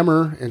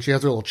hammer and she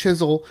has her little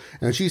chisel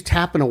and she's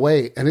tapping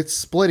away and it's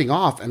splitting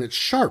off and it's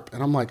sharp.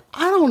 And I'm like,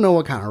 I don't know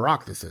what kind of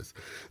rock this is.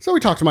 So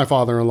we talked to my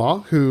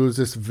father-in-law, who's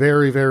this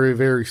very, very,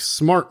 very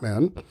smart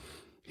man.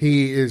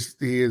 He is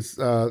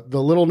the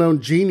little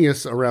known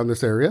genius around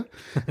this area.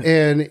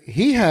 And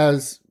he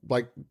has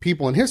like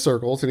people in his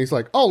circles and he's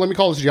like, oh, let me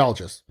call this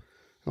geologist.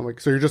 I'm like,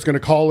 so you're just going to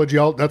call a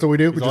geologist? That's what we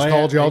do? We just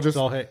call a geologist?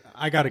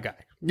 I got a guy.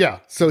 Yeah.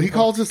 So he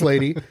calls this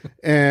lady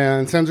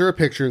and sends her a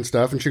picture and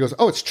stuff. And she goes,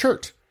 oh, it's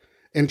chert.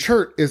 And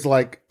chert is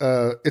like,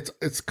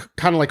 it's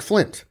kind of like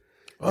flint.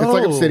 It's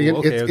like obsidian.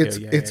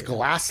 It's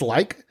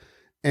glass-like.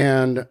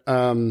 And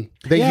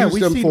they use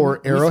them for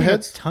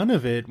arrowheads. We seen a ton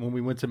of it when we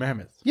went to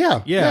Mammoth.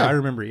 Yeah. I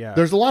remember. Yeah.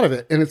 There's a lot of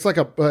it. And it's like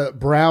a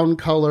brown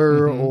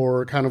color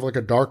or kind of like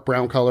a dark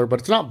brown color, but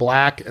it's not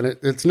black and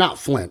it's not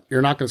flint.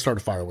 You're not going to start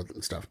a fire with it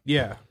and stuff.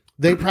 Yeah.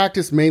 They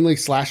practice mainly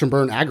slash and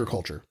burn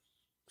agriculture.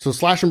 So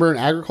slash and burn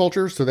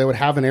agriculture. So they would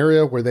have an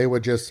area where they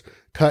would just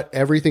cut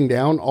everything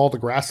down, all the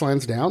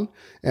grasslands down,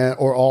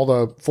 or all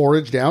the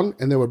forage down,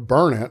 and they would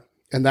burn it.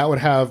 And that would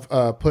have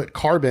put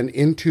carbon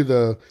into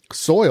the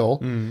soil,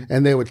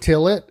 and they would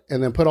till it,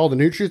 and then put all the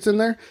nutrients in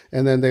there,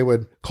 and then they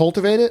would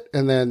cultivate it,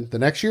 and then the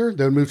next year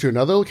they would move to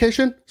another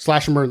location,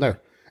 slash and burn there,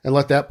 and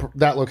let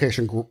that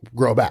location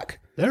grow back.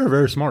 They were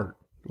very smart.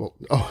 Well,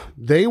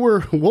 they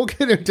were. We'll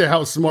get into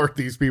how smart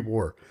these people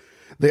were.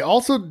 They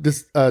also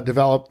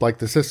developed like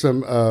the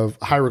system of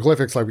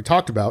hieroglyphics, like we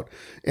talked about,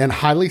 and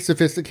highly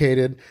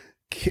sophisticated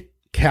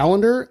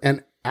calendar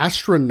and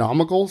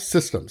astronomical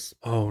systems.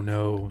 Oh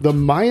no. The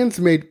Mayans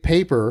made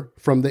paper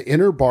from the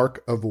inner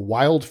bark of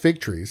wild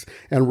fig trees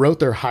and wrote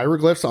their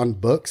hieroglyphs on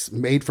books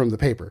made from the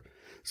paper.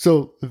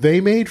 So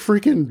they made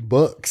freaking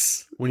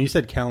books. When you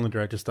said calendar,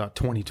 I just thought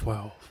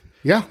 2012.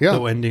 Yeah.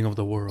 The ending of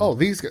the world. Oh,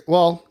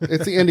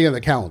 it's the ending of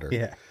the calendar.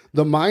 Yeah.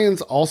 The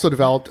Mayans also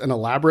developed an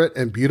elaborate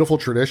and beautiful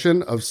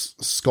tradition of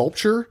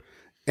sculpture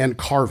and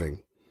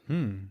carving.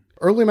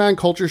 Early Mayan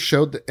culture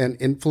showed and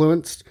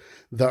influenced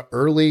the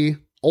early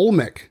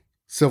Olmec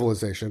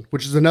civilization,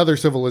 which is another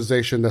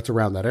civilization that's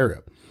around that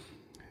area.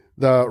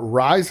 The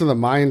rise of the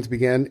Mayans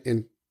began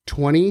in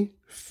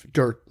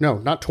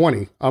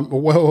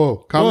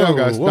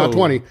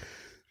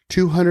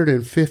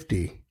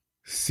 250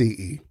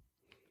 CE.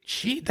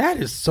 Gee, that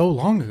is so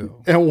long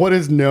ago. And what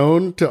is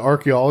known to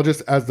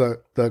archaeologists as the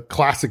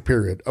classic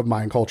period of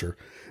Mayan culture.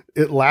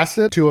 It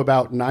lasted to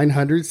about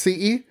 900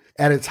 CE.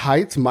 At its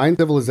heights, Mayan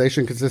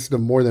civilization consisted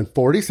of more than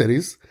 40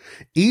 cities,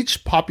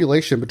 each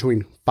population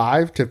between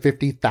 5 to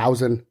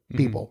 50,000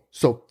 people.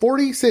 So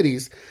 40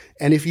 cities,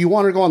 and if you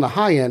want to go on the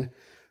high end,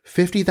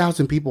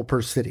 50,000 people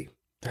per city.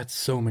 That's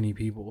so many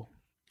people.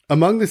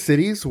 Among the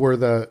cities were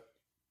the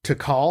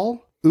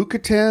Tikal,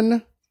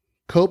 Yucatan,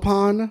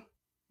 Copan,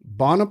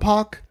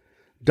 Bonaparte,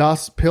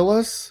 Das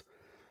Pilas,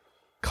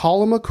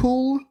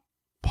 Kalamakul,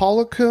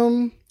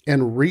 Polycum,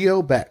 and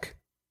Rio Bec.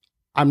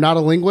 I'm not a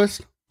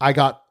linguist. I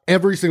got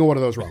every single one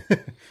of those wrong.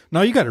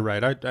 No, you got it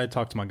right. I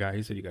talked to my guy.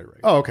 He said you got it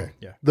right. Oh, okay.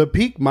 Yeah. The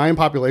peak Mayan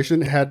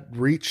population had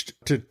reached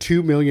to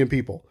 2 million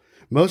people,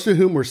 most of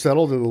whom were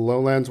settled in the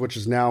lowlands, which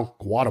is now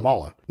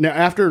Guatemala. Now,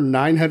 after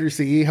 900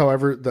 CE,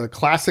 however, the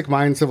classic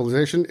Mayan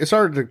civilization, it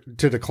started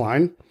to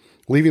decline,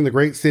 leaving the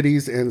great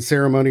cities and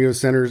ceremonial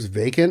centers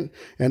vacant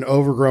and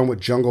overgrown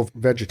with jungle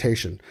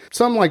vegetation.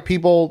 Some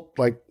people,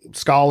 like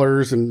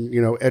scholars and,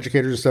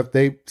 educators and stuff,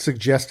 they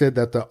suggested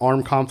that the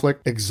armed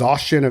conflict,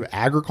 exhaustion of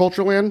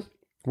agricultural land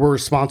were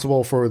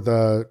responsible for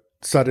the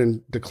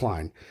sudden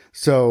decline.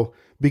 So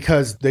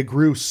because they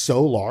grew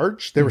so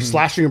large, they were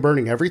slashing and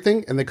burning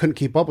everything and they couldn't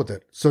keep up with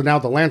it. So now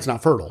the land's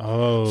not fertile.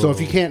 Oh. So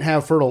if you can't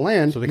have fertile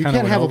land, you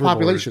can't have a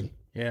population.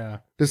 Yeah.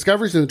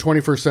 Discoveries in the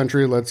 21st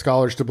century led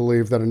scholars to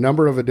believe that a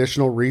number of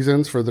additional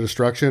reasons for the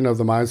destruction of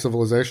the Mayan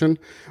civilization.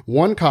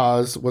 One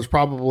cause was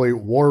probably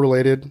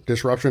war-related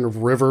disruption of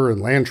river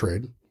and land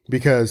trade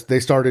because they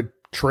started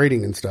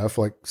trading and stuff.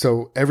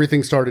 So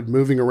everything started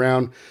moving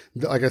around.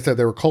 Like I said,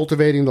 they were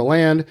cultivating the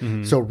land.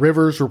 So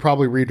rivers were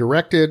probably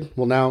redirected.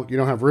 Well, now you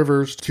don't have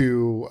rivers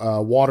to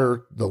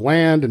water the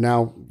land, and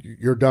now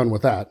you're done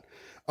with that.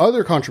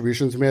 Other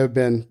contributions may have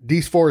been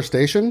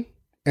deforestation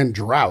and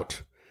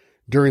drought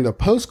during the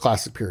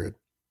post-classic period,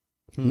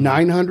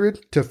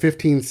 900 to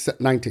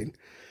 1519.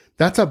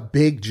 That's a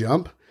big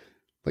jump.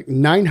 Like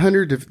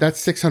 900, that's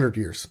 600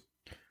 years.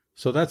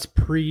 So that's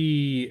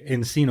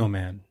pre-Encino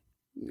Man.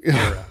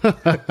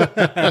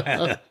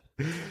 The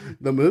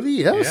movie,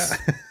 yes.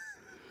 Yeah.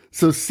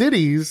 So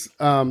cities,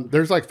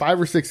 there's like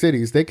 5 or 6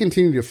 cities. They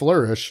continue to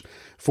flourish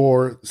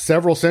for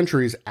several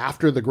centuries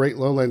after the great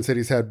lowland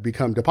cities had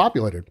become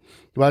depopulated.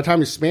 By the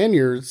time the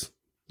Spaniards,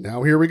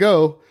 now here we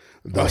go,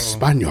 the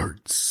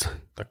Spaniards.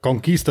 The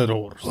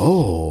conquistadors.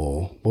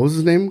 Oh, what was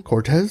his name?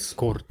 Cortez?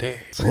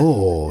 Cortés.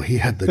 Oh, he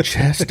had the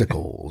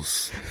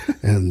chesticles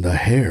and the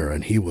hair,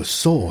 and he was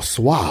so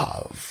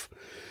suave.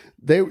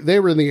 They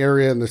were in the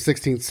area in the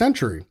 16th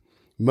century.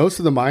 Most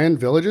of the Mayan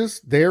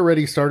villages, they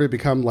already started to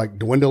become like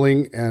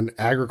dwindling, and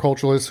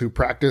agriculturalists who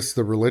practiced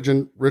the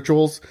religion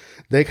rituals,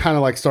 they kind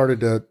of like started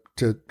to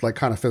like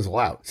kind of fizzle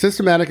out.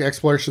 Systematic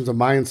explorations of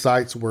Mayan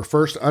sites were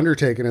first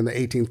undertaken in the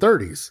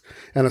 1830s,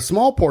 and a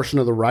small portion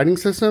of the writing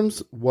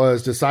systems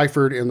was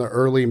deciphered in the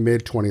early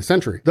mid-20th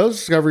century. Those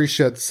discoveries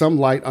shed some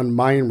light on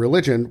Mayan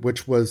religion,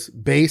 which was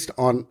based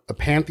on a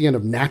pantheon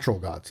of natural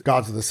gods.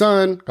 Gods of the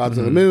sun, gods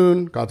of the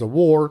moon, gods of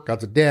war,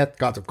 gods of death,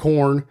 gods of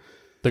corn.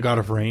 The god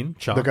of rain.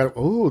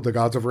 The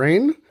gods of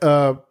rain.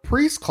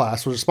 Priest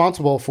class was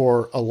responsible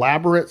for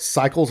elaborate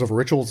cycles of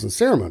rituals and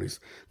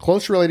ceremonies,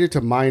 closely related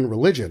to Mayan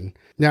religion.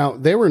 Now,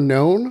 they were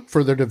known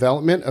for their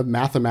development of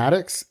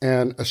mathematics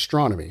and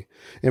astronomy.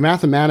 In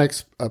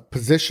mathematics,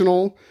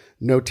 positional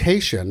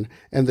notation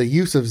and the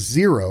use of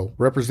zero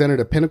represented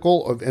a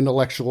pinnacle of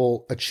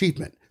intellectual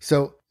achievement.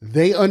 So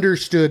they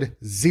understood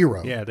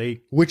zero,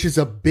 which is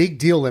a big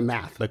deal in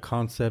math. The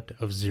concept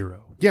of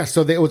zero. Yeah,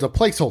 so it was a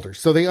placeholder.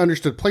 So they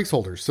understood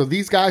placeholders. So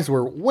these guys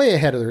were way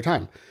ahead of their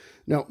time.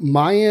 Now,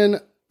 Mayan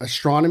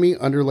astronomy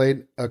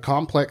underlaid a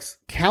complex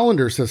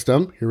calendar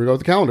system. Here we go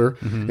with the calendar,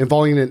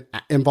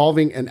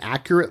 involving an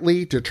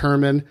accurately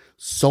determined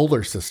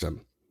solar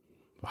system.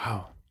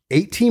 Wow.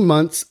 18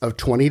 months of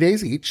 20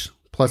 days each,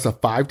 plus a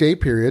 5-day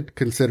period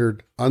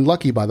considered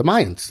unlucky by the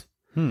Mayans.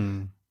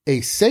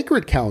 A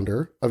sacred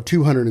calendar of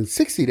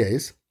 260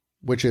 days,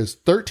 which is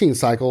 13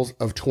 cycles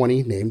of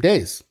 20 named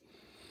days,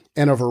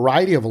 and a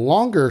variety of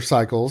longer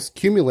cycles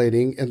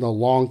accumulating in the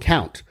long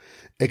count,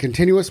 a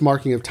continuous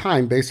marking of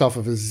time based off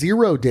of a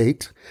zero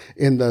date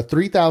in the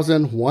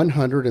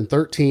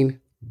 3113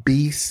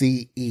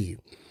 BCE.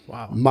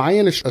 Wow.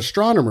 Mayan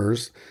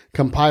astronomers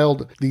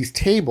compiled these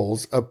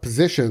tables of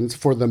positions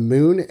for the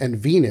moon and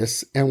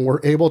Venus and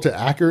were able to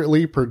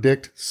accurately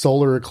predict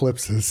solar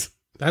eclipses.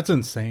 That's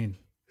insane.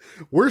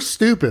 We're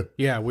stupid.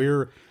 Yeah,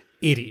 we're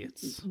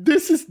idiots.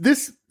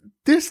 This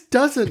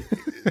doesn't,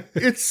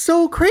 it's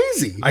so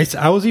crazy.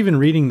 I was even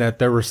reading that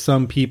there were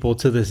some people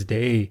to this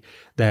day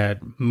that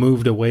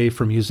moved away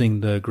from using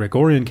the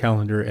Gregorian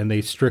calendar and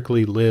they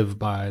strictly live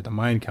by the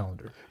Mayan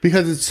calendar.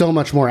 Because it's so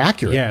much more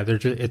accurate. Yeah,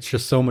 it's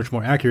just so much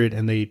more accurate,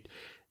 and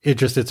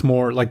it's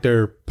more like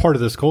they're part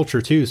of this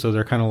culture too, so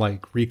they're kind of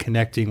like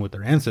reconnecting with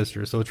their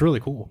ancestors. So it's really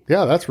cool.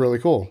 Yeah, that's really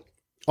cool.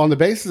 On the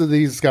basis of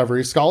these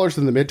discoveries, scholars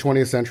in the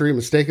mid-20th century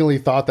mistakenly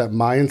thought that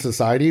Mayan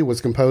society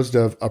was composed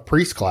of a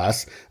priest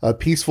class of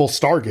peaceful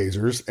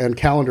stargazers and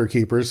calendar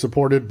keepers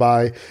supported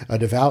by a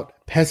devout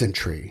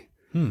peasantry.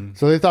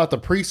 So they thought the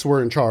priests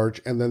were in charge,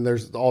 and then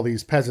there's all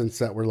these peasants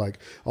that were like,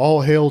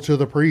 all hail to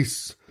the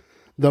priests.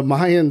 The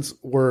Mayans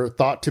were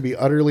thought to be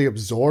utterly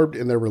absorbed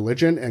in their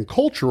religion and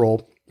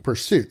cultural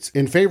pursuits,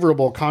 in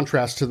favorable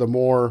contrast to the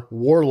more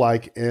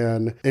warlike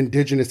and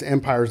indigenous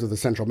empires of the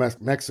central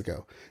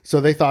Mexico.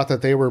 So they thought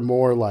that they were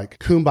more like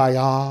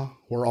kumbaya.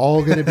 We're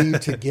all going to be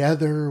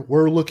together.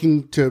 We're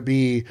looking to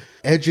be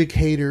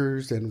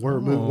educators, and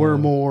we're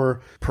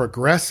more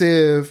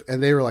progressive.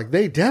 And they were like,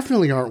 they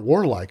definitely aren't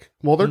warlike.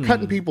 Well, they're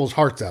cutting people's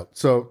hearts out,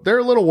 so they're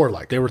a little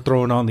warlike. They were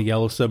throwing on the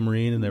yellow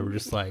submarine, and they were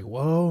just like,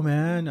 "Whoa,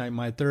 man!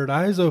 My third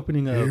eye's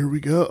opening up." Here we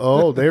go.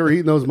 Oh, they were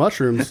eating those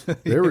mushrooms.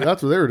 That's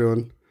what they were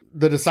doing.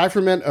 The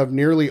decipherment of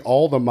nearly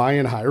all the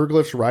Mayan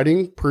hieroglyphs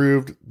writing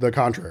proved the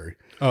contrary.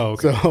 Oh,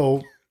 okay.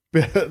 So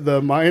the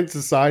Mayan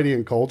society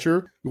and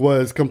culture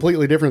was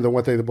completely different than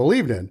what they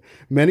believed in.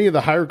 Many of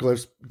the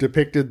hieroglyphs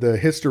depicted the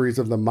histories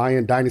of the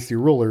Mayan dynasty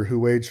ruler who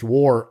waged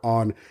war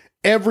on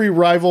every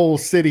rival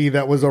city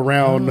that was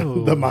around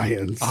the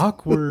Mayans.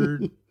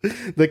 Awkward.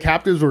 The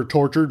captives were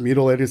tortured,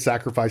 mutilated,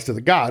 sacrificed to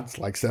the gods,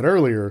 like said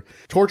earlier.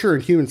 Torture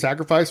and human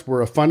sacrifice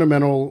were a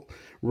fundamental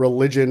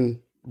religion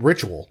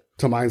ritual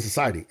to Mayan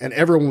society, and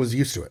everyone was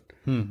used to it.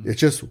 It's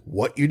just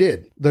what you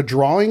did. The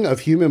drawing of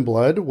human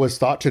blood was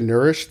thought to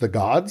nourish the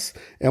gods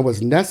and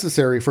was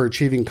necessary for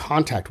achieving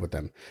contact with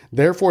them.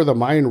 Therefore, the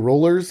Mayan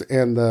rulers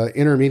and the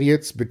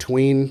intermediates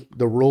between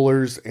the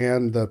rulers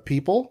and the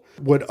people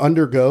would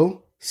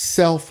undergo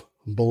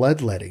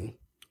self-bloodletting.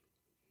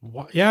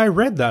 Yeah, I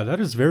read that. That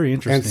is very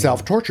interesting. And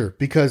self-torture,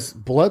 because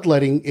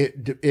bloodletting,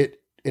 it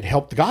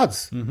helped the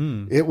gods.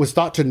 It was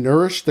thought to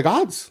nourish the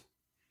gods.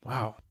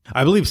 Wow.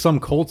 I believe some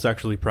cults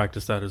actually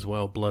practice that as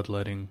well,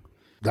 bloodletting.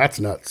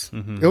 That's nuts.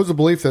 It was a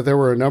belief that there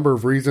were a number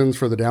of reasons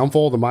for the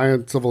downfall of the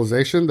Mayan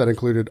civilization that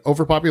included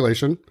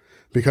overpopulation,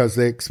 because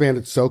they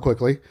expanded so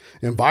quickly,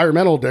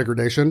 environmental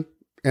degradation,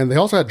 and they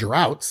also had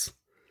droughts.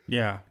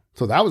 Yeah.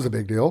 So that was a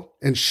big deal.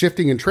 And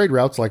shifting in trade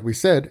routes, like we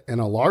said,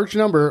 and a large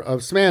number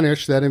of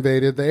Spanish that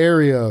invaded the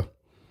area.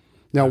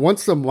 Now,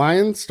 once the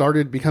Mayans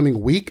started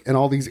becoming weak and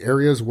all these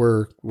areas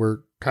were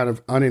kind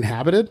of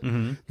uninhabited,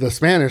 the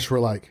Spanish were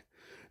like,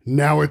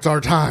 now it's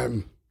our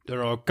time.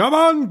 They're all, come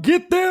on,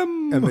 get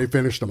them. And they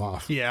finished them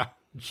off. Yeah.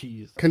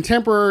 Jeez.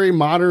 Contemporary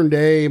modern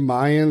day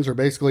Mayans are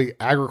basically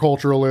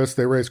agriculturalists.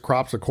 They raise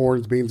crops of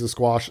corn, beans, and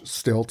squash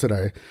still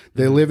today.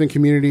 They live in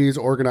communities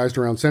organized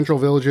around central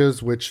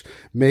villages, which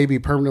may be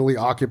permanently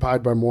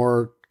occupied by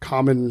more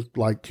common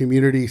like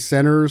community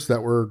centers that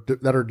are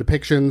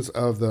depictions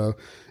of the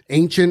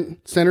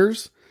ancient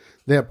centers.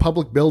 They have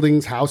public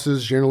buildings,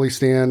 houses generally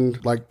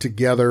stand like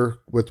together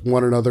with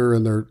one another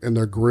in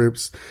their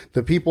groups.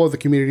 The people of the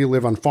community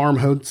live on farm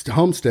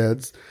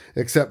homesteads,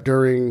 except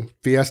during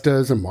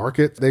fiestas and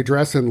markets. They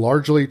dress in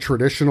largely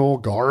traditional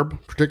garb,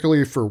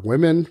 particularly for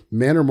women.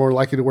 Men are more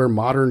likely to wear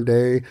modern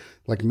day,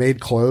 like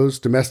made clothes,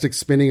 domestic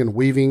spinning and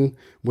weaving,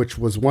 which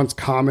was once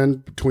common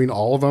between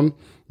all of them.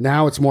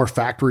 Now it's more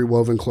factory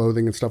woven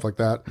clothing and stuff like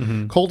that.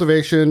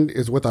 Cultivation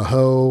is with a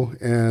hoe,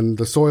 and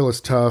the soil is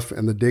tough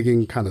and the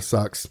digging kind of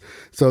sucks.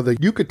 So the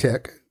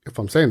Yucatec, if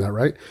I'm saying that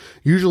right,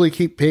 usually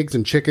keep pigs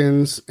and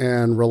chickens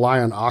and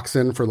rely on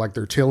oxen for like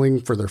their tilling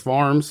for their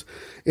farms.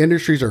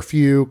 Industries are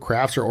few.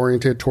 Crafts are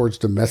oriented towards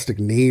domestic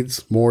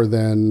needs more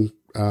than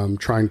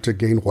trying to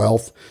gain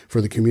wealth for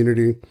the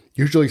community.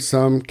 Usually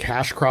some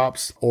cash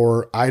crops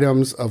or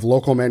items of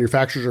local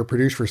manufacturers are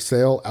produced for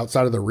sale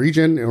outside of the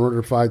region in order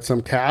to provide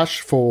some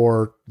cash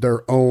for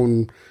their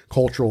own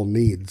cultural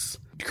needs.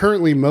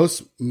 Currently,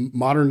 most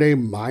modern day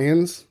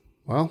Mayans,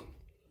 well,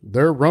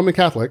 they're Roman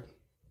Catholic,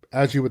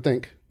 as you would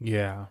think.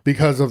 Yeah.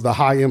 Because of the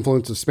high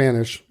influence of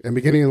Spanish. And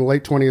beginning in the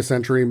late 20th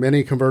century,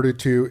 many converted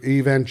to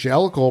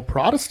evangelical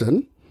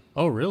Protestant.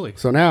 Oh, really?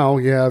 So now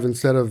you have,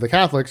 instead of the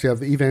Catholics, you have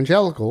the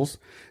evangelicals,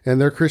 and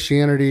their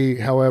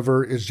Christianity,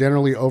 however, is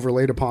generally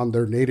overlaid upon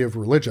their native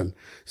religion.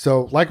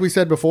 So like we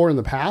said before in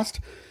the past,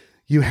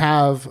 you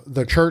have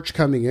the church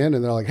coming in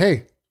and they're like,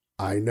 hey,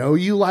 I know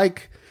you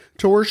like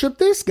to worship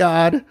this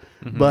God,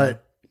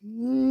 but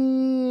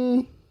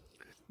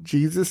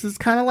Jesus is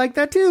kind of like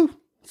that too.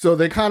 So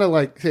they kind of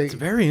like, it's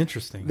very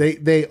interesting.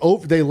 They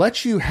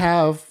let you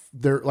have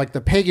their, like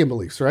the pagan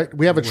beliefs, right?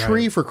 We have a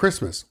tree for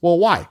Christmas. Well,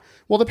 why?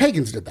 Well, the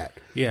pagans did that.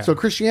 Yeah. So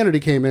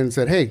Christianity came in and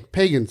said, hey,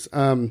 pagans,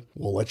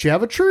 we'll let you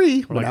have a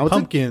tree. Or like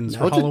pumpkins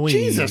for Halloween.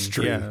 It's a Jesus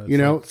tree,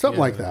 something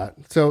like that.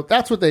 So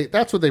that's what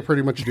they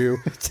pretty much do.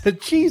 It's a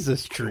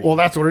Jesus tree. Well,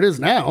 that's what it is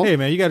now. Hey,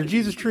 man, you got a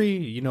Jesus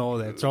tree?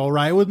 That's all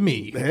right with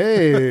me.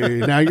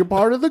 Hey, now you're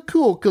part of the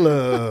cool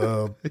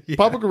club.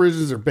 Public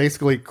religions are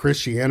basically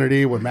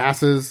Christianity with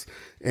masses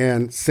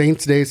and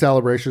Saints' Day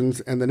celebrations,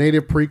 and the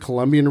native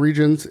pre-Columbian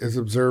regions is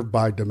observed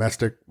by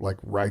domestic like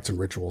rites and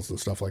rituals and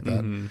stuff like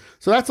that.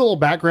 So that's a little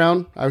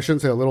background. I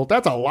shouldn't say a little.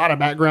 That's a lot of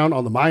background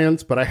on the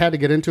Mayans, but I had to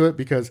get into it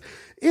because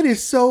it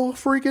is so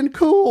freaking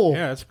cool.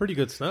 Yeah, it's pretty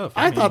good stuff.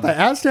 I thought the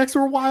Aztecs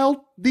were wild.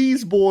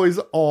 These boys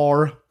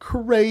are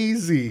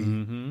crazy.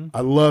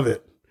 I love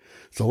it.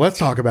 So let's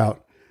talk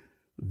about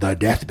the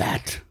Death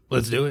Bat.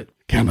 Let's do it.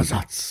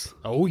 Camazotz.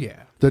 Oh,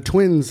 yeah. The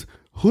twins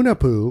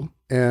Hunahpu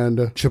and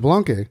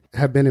Xbalanque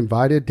have been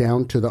invited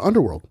down to the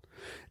underworld,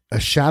 a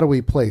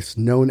shadowy place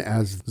known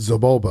as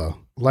Zoboba.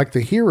 Like the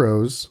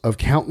heroes of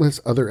countless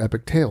other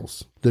epic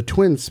tales, the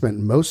twins spent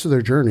most of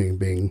their journey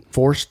being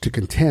forced to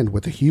contend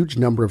with a huge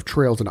number of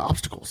trails and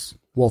obstacles.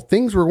 Well,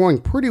 things were going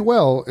pretty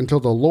well until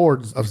the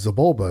lords of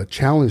Zoboba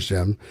challenged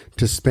them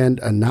to spend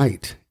a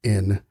night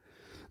in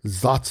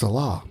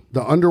Zatzala,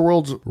 the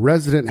underworld's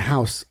resident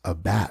house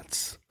of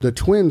bats. The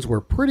twins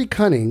were pretty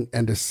cunning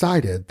and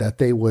decided that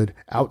they would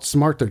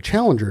outsmart their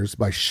challengers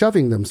by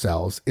shoving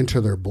themselves into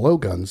their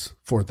blowguns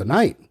for the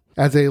night.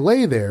 As they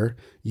lay there,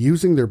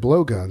 using their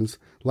blowguns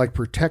like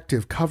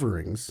protective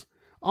coverings,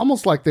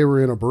 almost like they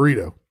were in a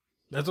burrito.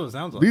 That's what it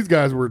sounds like. These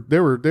guys were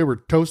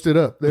toasted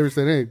up. They were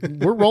saying, hey,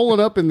 we're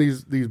rolling up in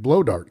these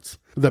blow darts.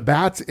 The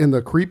bats in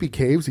the creepy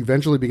caves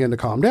eventually began to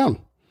calm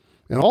down.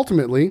 And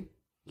ultimately,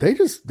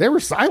 they were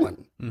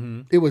silent.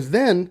 It was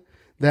then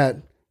that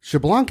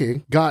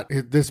Xbalanque got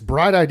this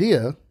bright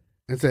idea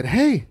and said,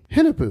 hey,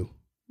 Hunahpu,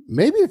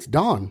 maybe it's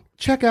dawn.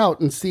 Check out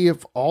and see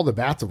if all the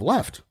bats have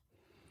left.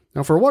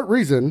 Now, for what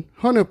reason,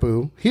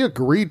 Hunahpu, he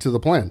agreed to the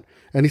plan,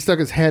 and he stuck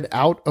his head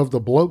out of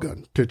the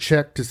blowgun to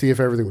check to see if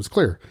everything was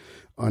clear.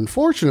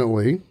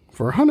 Unfortunately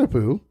for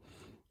Hunahpu,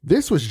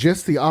 this was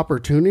just the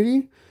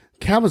opportunity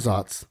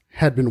Camazotz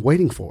had been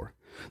waiting for.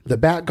 The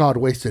bat god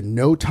wasted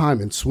no time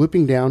in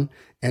swooping down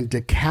and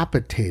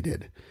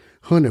decapitated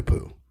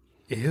Hunahpu.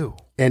 Ew.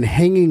 And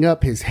hanging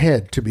up his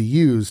head to be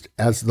used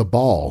as the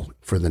ball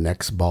for the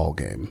next ball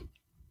game.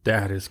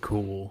 That is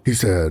cool. He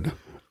said,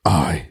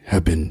 I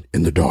have been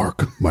in the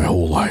dark my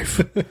whole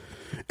life,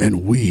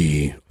 and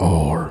we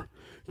are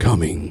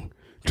coming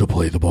to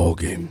play the ball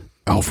game.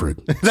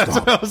 Alfred, That's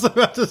stop. what I was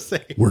about to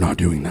say. We're not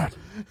doing that.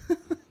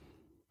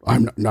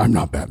 I'm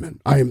not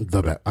Batman. I'm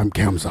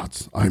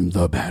Camazotz. I'm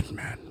the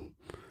Batman.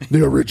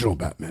 The original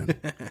Batman.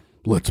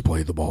 Let's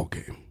play the ball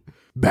game.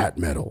 bat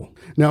metal.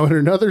 Now, in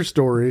another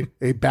story,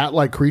 a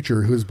bat-like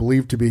creature who is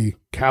believed to be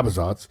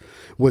Camazotz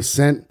was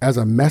sent as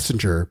a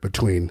messenger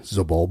between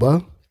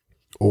Xibalba,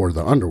 or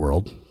the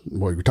underworld,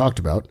 what we talked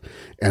about,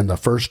 and the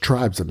first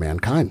tribes of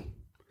mankind.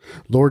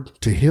 Lord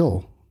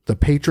Tehil, the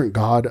patron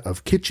god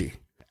of Kitchi,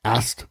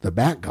 asked the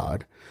bat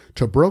god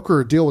to broker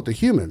a deal with the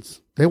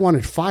humans. They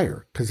wanted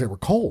fire because they were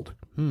cold.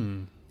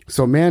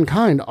 So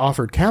mankind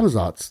offered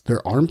Camazotz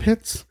their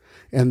armpits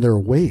and their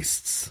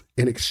waists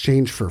in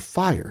exchange for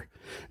fire.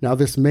 Now,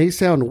 this may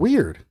sound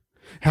weird.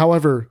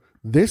 However,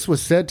 this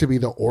was said to be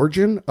the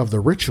origin of the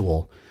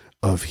ritual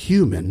of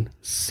human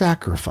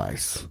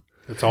sacrifice.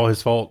 It's all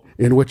his fault.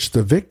 In which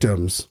the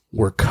victims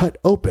were cut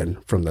open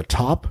from the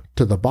top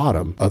to the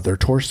bottom of their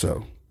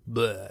torso.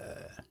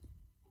 Bleh.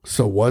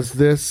 So was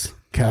this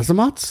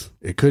Camazotz?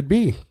 It could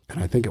be,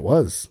 and I think it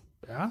was.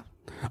 Yeah?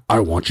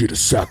 I want you to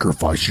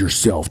sacrifice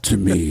yourself to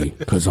me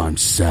because I'm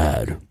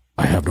sad.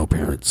 I have no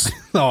parents.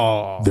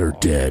 Oh, They're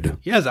dead.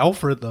 he has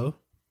Alfred though.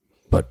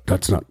 But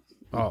that's not...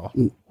 Oh,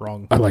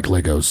 wrong. I like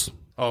Legos.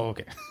 Oh,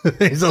 okay.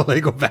 He's a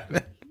Lego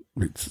Batman.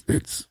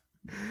 It's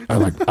I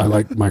like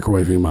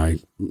microwaving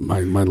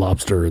my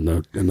lobster in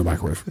the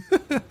microwave.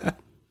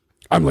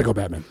 I'm Lego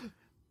Batman.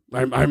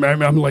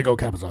 I'm Lego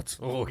Camazotz.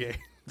 Oh, okay.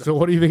 So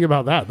what do you think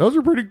about that? Those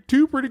are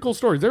two pretty cool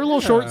stories. They're a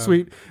little short and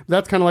sweet.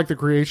 That's kind of like the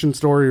creation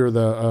story or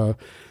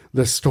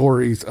the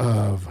stories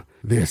of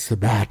this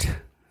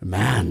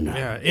Batman.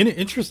 Yeah, and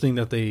interesting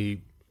that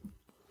they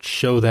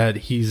show that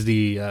he's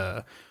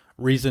the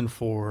reason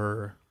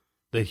for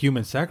the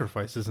human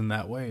sacrifices in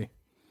that way.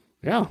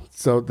 Yeah.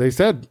 So they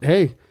said,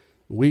 hey,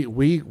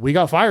 we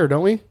got fire,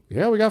 don't we?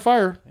 Yeah, we got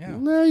fire. Yeah.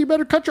 Nah, you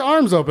better cut your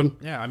arms open.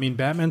 Yeah, I mean,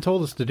 Batman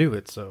told us to do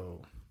it,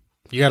 so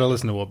you got to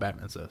listen to what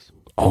Batman says.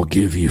 I'll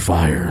give you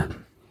fire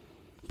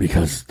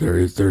because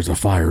there's a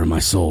fire in my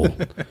soul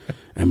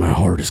and my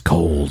heart is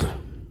cold.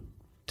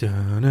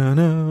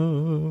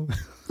 Da-na-na.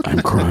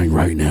 I'm crying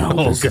right now.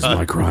 Oh, This is God.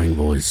 my crying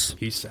voice.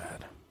 He's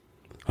sad.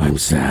 I'm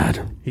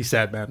sad. He's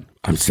sad, man.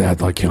 I'm sad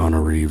like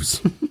Keanu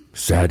Reeves.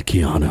 Sad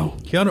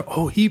Keanu.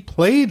 Keanu, he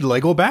played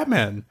Lego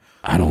Batman.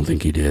 I don't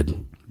think he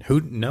did.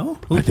 Who? No?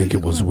 I think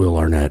it was Will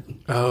Arnett.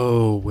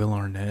 Oh, Will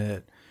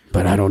Arnett.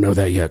 But I don't know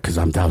that yet because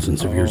I'm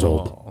thousands of years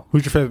old. Oh.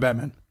 Who's your favorite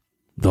Batman?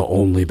 The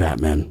only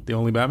Batman. The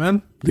only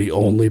Batman? The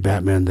only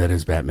Batman that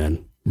is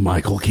Batman.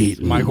 Michael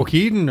Keaton. Michael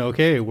Keaton.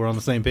 Okay, we're on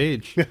the same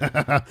page.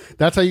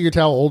 That's how you can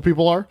tell how old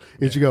people are.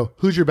 Is you go,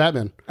 who's your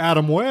Batman?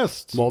 Adam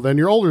West. Well, then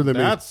you're older than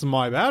me. That's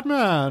my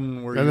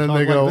Batman. And then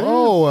they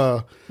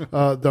go,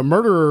 the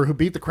murderer who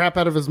beat the crap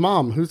out of his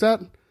mom. Who's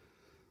that?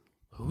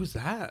 Who's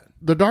that?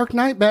 The Dark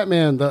Knight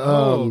Batman.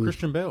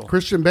 Christian Bale.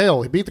 Christian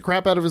Bale. He beat the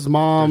crap out of his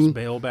mom. There's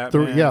Bale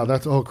Batman.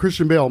 That's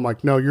Christian Bale. I'm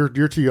like, no, you're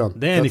too young.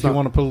 Then if you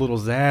want to put a little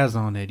zazz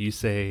on it, you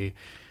say,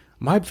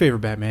 my favorite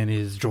Batman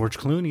is George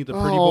Clooney, the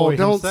pretty boy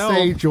don't himself.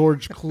 say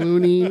George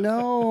Clooney.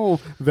 No,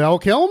 Val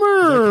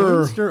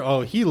Kilmer.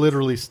 Oh, he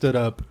literally stood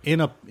up in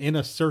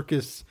a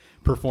circus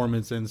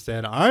performance and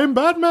said, I'm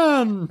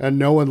Batman. And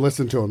no one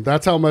listened to him.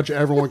 That's how much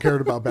everyone cared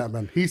about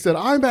Batman. He said,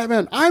 I'm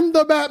Batman. I'm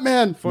the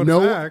Batman. Fun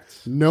fact.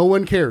 No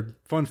one cared.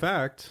 Fun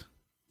fact.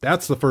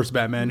 That's the first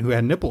Batman who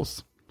had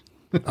nipples.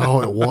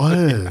 Oh, it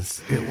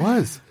was. It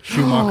was.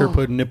 Schumacher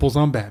put nipples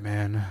on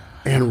Batman.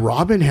 And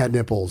Robin had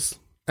nipples.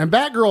 And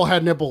Batgirl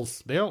had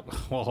nipples. Well,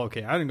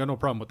 okay, I didn't got no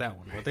problem with that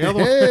one. But the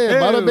other Hey,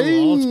 one, bada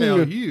bing. I'll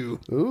tell you.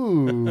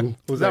 Ooh.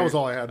 That was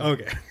all I had.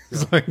 Okay,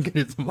 so I can get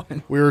into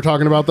mine. We were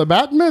talking about the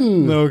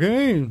Batman.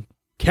 Okay.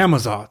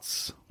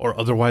 Camazotz, or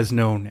otherwise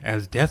known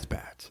as Death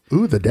Bat.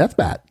 Ooh, the Death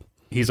Bat.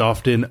 He's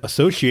often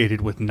associated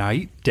with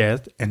night,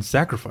 death, and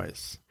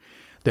sacrifice.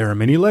 There are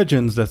many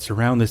legends that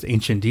surround this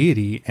ancient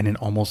deity, and in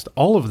almost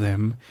all of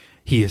them,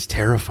 he is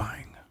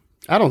terrifying.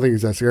 I don't think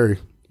he's that scary.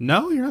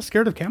 No, you're not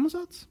scared of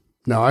Camazotz?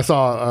 No, I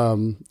saw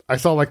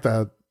like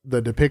the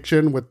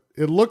depiction with,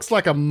 it looks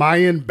like a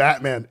Mayan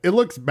Batman. It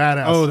looks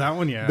badass. Oh, that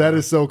one, yeah. That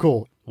is so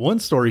cool. One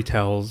story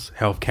tells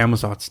how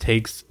Camazotz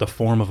takes the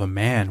form of a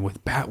man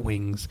with bat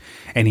wings,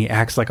 and he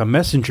acts like a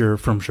messenger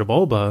from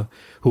Xibalba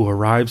who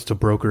arrives to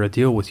broker a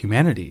deal with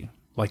humanity,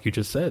 like you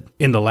just said.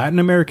 In the Latin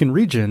American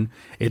region,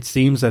 it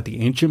seems that the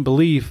ancient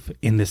belief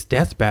in this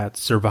death bat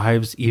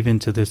survives even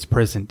to this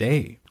present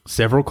day.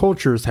 Several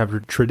cultures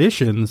have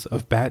traditions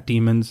of bat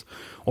demons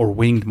or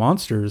winged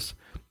monsters.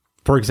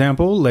 For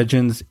example,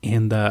 legends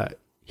in the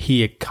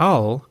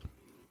Hikal,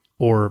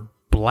 or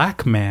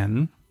Black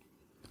Man,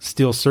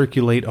 still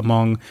circulate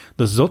among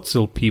the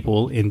Tzotzil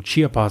people in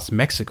Chiapas,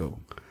 Mexico.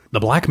 The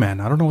Black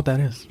Man, I don't know what that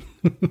is.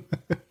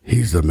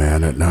 He's the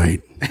man at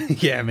night.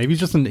 Yeah, maybe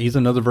he's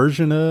another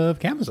version of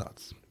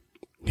Camazotz.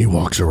 He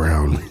walks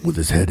around with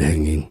his head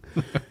hanging,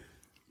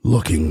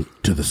 looking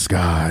to the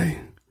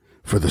sky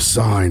for the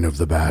sign of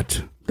the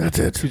bat. That's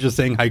it. You're just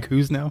saying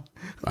haikus now?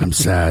 I'm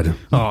sad.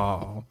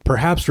 Oh,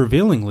 perhaps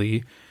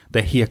revealingly,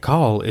 the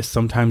Hikal is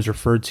sometimes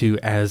referred to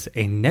as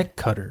a neck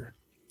cutter.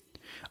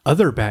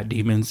 Other bat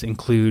demons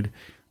include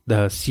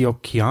the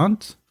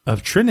Siociant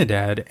of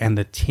Trinidad and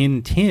the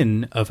Tin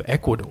Tin of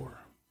Ecuador.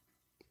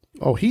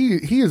 Oh,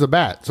 he is a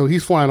bat, so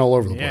he's flying all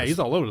over the place. Yeah, he's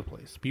all over the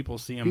place. People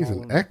see him. He's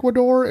in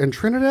Ecuador and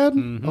Trinidad.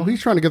 Mm-hmm. Oh,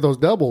 he's trying to get those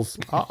doubles.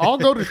 I'll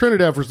go to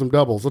Trinidad for some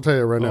doubles. I'll tell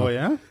you right now. Oh,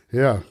 yeah?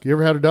 Yeah. You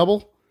ever had a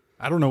double?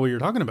 I don't know what you're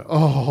talking about.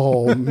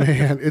 Oh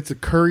man, it's a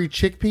curry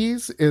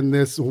chickpeas in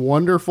this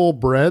wonderful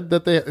bread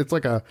that it's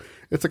like a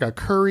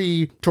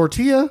curry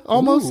tortilla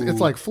almost. Ooh. It's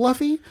like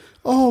fluffy.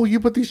 Oh, you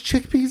put these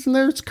chickpeas in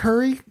there. It's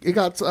curry. It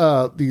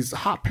got these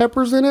hot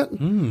peppers in it.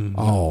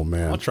 Oh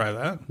man, I'll try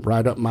that.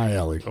 Right up my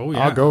alley. Oh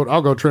yeah,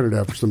 I'll go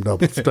Trinidad for some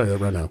doubles. I'll tell you that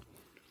right now.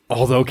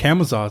 Although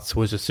Camazotz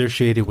was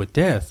associated with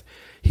death,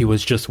 he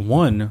was just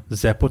one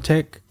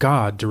Zapotec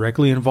god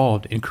directly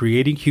involved in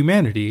creating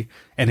humanity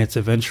and its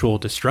eventual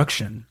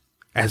destruction.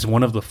 As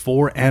one of the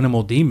 4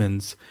 animal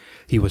demons,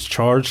 he was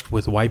charged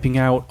with wiping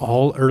out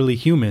all early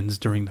humans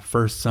during the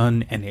first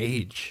sun and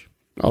age.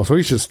 Oh, so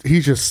he's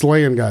just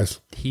slaying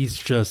guys. He's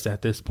just,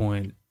 at this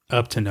point,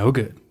 up to no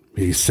good.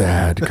 He's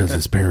sad because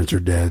his parents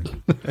are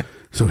dead.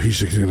 So he's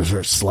just going to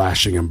start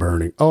slashing and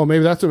burning. Oh,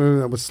 maybe that's a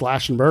movie that was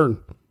slash and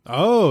burn.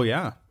 Oh,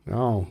 yeah.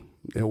 Oh,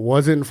 it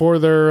wasn't for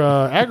their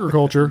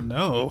agriculture.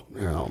 No.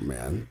 Oh,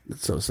 man.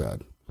 It's so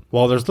sad.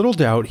 While there's little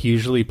doubt he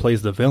usually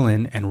plays the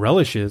villain and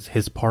relishes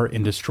his part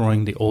in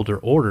destroying the older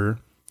order,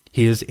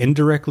 he is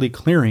indirectly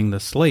clearing the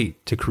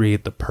slate to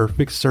create the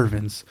perfect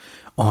servants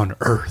on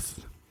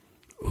Earth.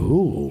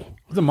 Ooh.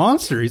 He's a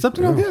monster. He's up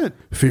to no good.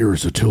 Fear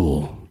is a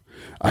tool.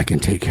 I can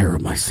take care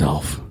of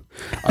myself.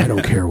 I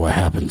don't care what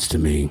happens to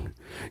me.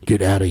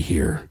 Get out of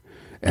here.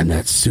 And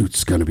that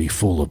suit's going to be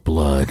full of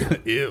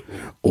blood. Ew.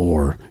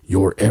 Or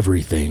you're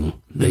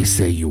everything they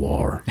say you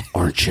are,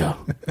 aren't you?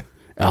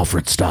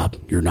 Alfred, stop.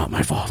 You're not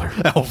my father.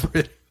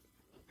 Alfred.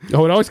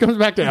 Oh, it always comes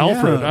back to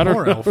Alfred. Yeah, I don't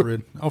poor know.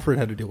 Alfred. Alfred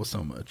had to deal with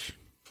so much.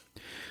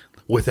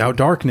 Without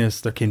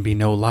darkness, there can be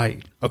no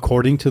light.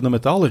 According to the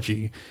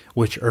mythology,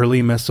 which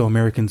early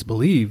Mesoamericans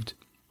believed,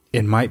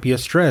 it might be a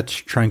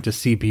stretch trying to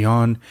see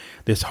beyond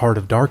this heart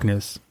of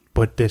darkness,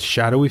 but this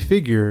shadowy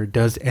figure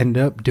does end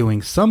up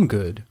doing some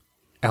good,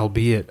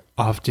 albeit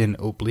often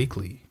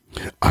obliquely.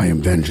 I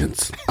am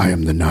vengeance. I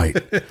am the night.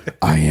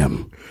 I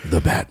am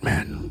the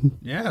Batman.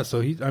 Yeah,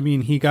 so he's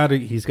got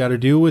to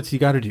do what he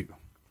got to do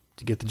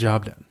to get the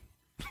job done.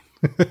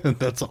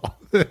 That's all.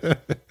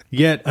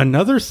 Yet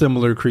another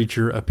similar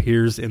creature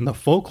appears in the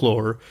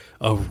folklore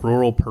of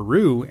rural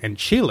Peru and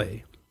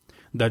Chile.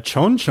 The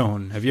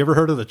chonchon. Have you ever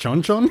heard of the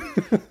chonchon?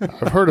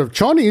 I've heard of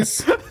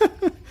chonies.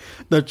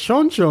 The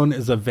chonchon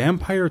is a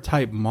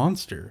vampire-type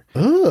monster.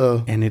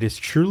 And it is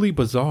truly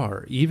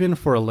bizarre, even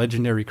for a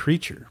legendary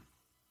creature.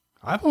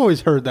 I've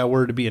always heard that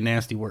word to be a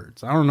nasty word.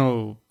 So I don't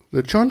know.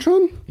 The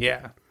chonchon?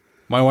 Yeah.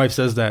 My wife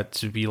says that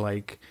to be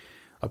like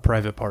a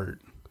private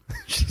part.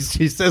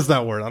 She says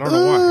that word. I don't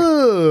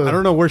know why. I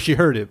don't know where she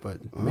heard it, but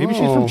maybe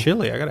she's from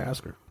Chile. I got to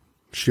ask her.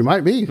 She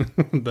might be.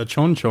 The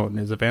chonchon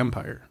is a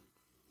vampire.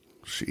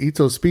 She eats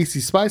those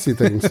spicy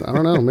things. I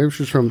don't know. Maybe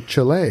she's from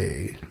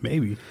Chile.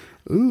 Maybe.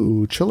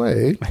 Ooh,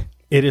 Chile.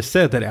 It is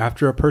said that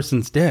after a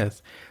person's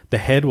death, the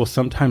head will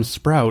sometimes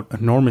sprout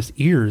enormous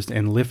ears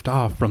and lift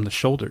off from the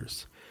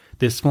shoulders.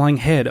 This flying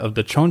head of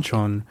the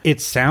chonchon,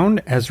 its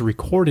sound as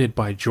recorded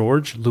by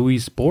George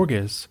Luis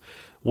Borges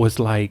was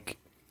like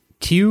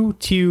tew,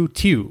 tew,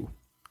 tew.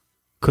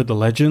 Could the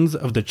legends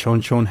of the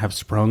chonchon have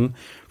sprung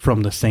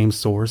from the same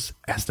source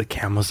as the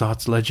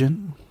Camazotz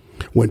legend?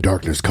 When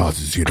darkness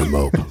causes you to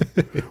mope,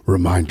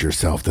 remind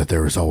yourself that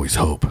there is always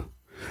hope.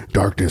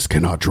 Darkness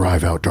cannot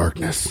drive out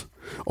darkness.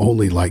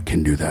 Only light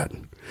can do that.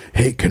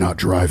 Hate cannot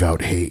drive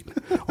out hate.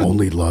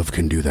 Only love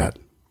can do that.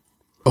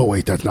 Oh,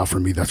 wait, that's not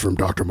from me. That's from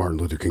Dr. Martin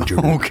Luther King Jr.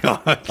 Oh,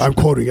 God. I'm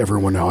quoting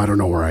everyone now. I don't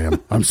know where I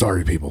am. I'm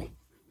sorry, people.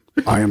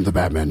 I am the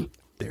Batman.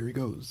 There he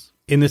goes.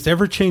 In this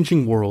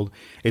ever-changing world,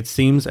 it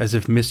seems as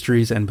if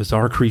mysteries and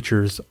bizarre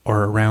creatures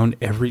are around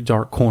every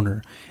dark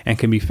corner and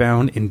can be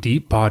found in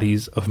deep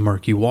bodies of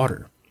murky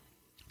water.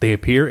 They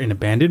appear in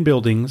abandoned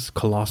buildings,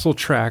 colossal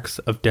tracts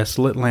of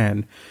desolate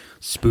land,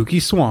 spooky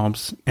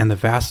swamps, and the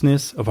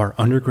vastness of our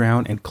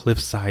underground and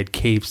cliffside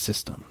cave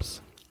systems.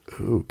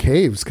 Ooh,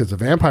 caves, because of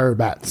vampire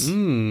bats.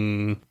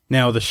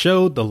 Now, the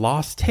show The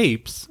Lost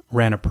Tapes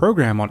ran a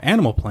program on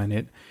Animal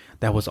Planet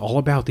that was all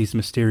about these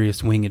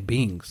mysterious winged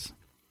beings.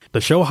 The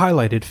show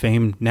highlighted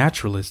famed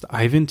naturalist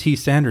Ivan T.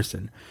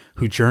 Sanderson,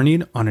 who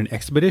journeyed on an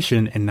expedition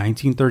in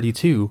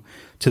 1932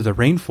 to the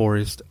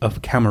rainforest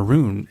of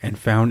Cameroon and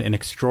found an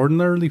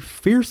extraordinarily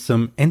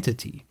fearsome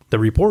entity. The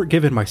report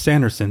given by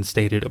Sanderson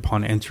stated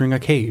upon entering a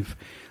cave,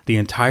 the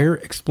entire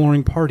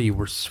exploring party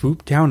were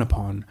swooped down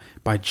upon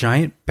by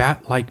giant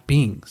bat-like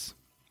beings.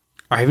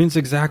 Ivan's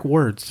exact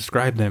words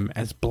described them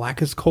as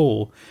black as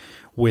coal,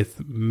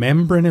 with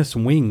membranous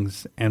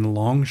wings and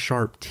long,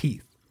 sharp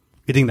teeth.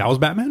 You think that was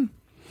Batman?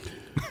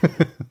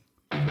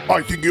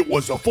 I think it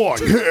was a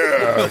flying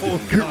head.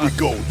 Here we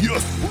go.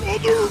 Yes,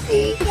 brother.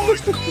 Oh my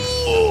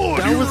God.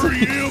 Here I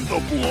am, the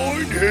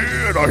flying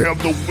head. I have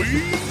the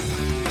wings,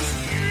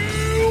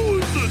 you,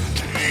 and the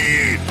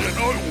teeth, and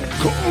I will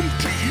come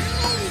to you,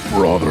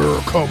 brother.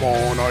 Come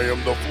on, I am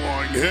the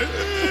flying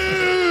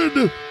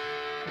head.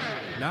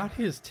 Not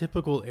his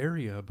typical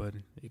area, but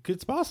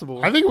it's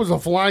possible. I think it was a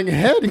flying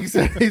head. He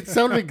said it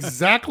sounded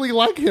exactly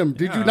like him.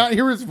 Did you not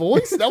hear his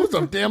voice? That was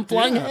a damn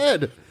flying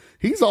head.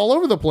 He's all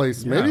over the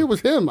place. Maybe it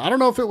was him. I don't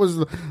know if it was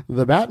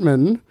the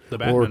Batman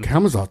or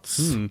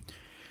Camazotz.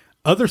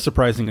 Other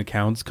surprising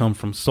accounts come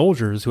from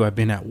soldiers who have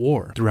been at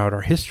war throughout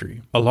our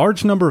history. A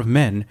large number of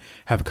men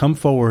have come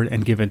forward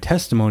and given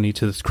testimony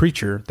to this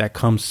creature that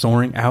comes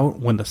soaring out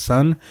when the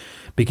sun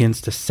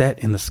begins to set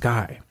in the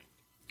sky.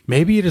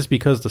 Maybe it is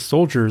because the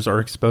soldiers are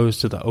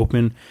exposed to the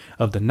open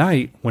of the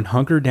night when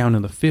hunkered down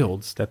in the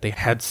fields that they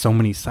had so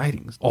many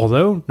sightings.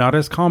 Although not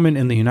as common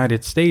in the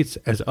United States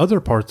as other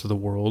parts of the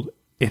world,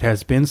 it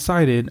has been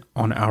sighted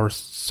on our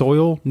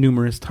soil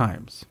numerous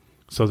times.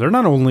 So they're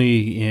not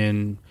only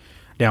in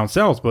down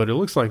south, but it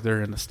looks like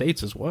they're in the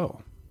States as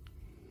well.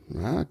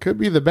 It could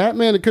be the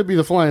Batman. It could be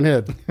the flying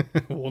head.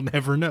 We'll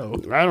never know.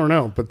 I don't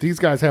know, but these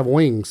guys have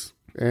wings.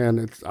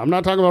 And I'm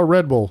not talking about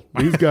Red Bull.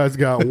 These guys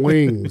got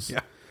wings.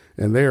 Yeah.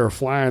 And they are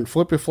flying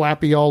flippy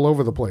flappy all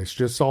over the place,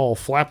 just all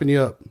flapping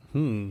you up.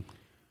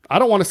 I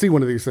don't want to see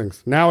one of these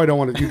things. Now I don't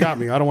want to. You got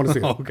me. I don't want to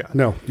see it. Oh, God.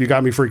 No, you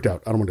got me freaked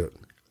out. I don't want to do it.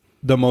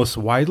 The most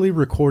widely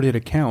recorded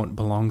account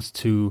belongs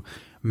to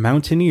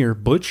mountaineer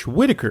Butch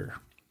Whitaker.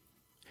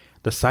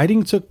 The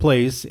sighting took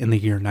place in the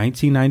year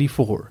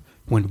 1994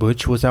 when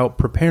Butch was out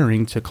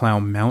preparing to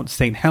climb Mount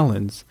St.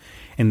 Helens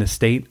in the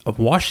state of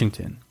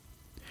Washington.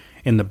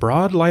 In the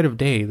broad light of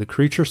day, the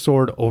creature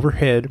soared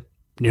overhead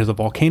near the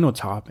volcano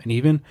top, and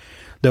even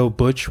though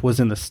Butch was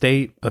in the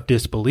state of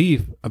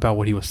disbelief about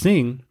what he was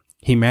seeing,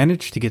 he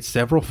managed to get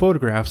several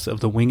photographs of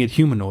the winged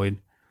humanoid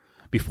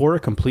before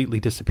it completely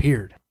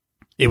disappeared.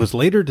 It was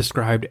later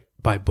described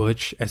by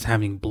Butch as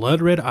having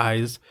blood-red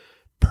eyes,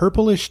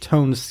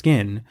 purplish-toned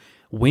skin,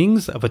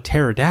 wings of a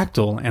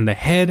pterodactyl, and the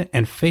head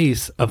and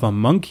face of a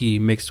monkey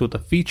mixed with the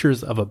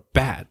features of a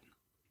bat.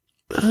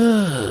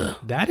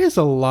 That is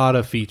a lot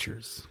of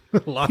features.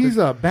 He's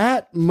a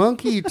bat,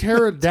 monkey,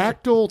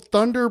 pterodactyl,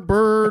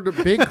 thunderbird,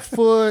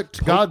 Bigfoot,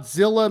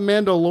 Godzilla,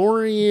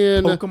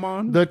 Mandalorian,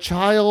 Pokemon, the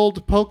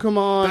child,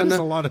 Pokemon. That is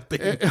a lot of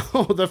things.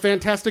 The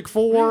Fantastic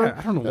Four. Yeah,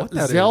 I don't know what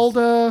that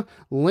Zelda,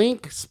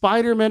 Link,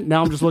 Spider-Man.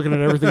 Now I'm just looking at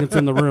everything that's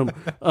in the room.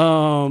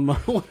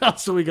 What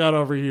else do we got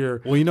over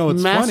here? Well, you know,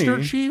 it's Master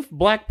funny. Chief,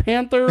 Black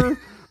Panther,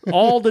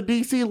 all the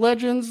DC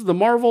legends, the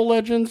Marvel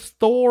legends,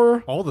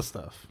 Thor, all the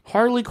stuff.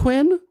 Harley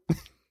Quinn.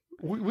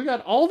 We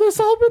got all this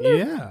up in there?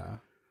 Yeah.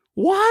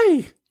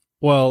 Why?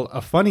 Well,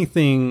 a funny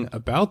thing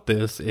about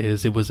this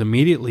is it was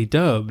immediately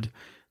dubbed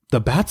the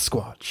Bat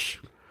Squatch.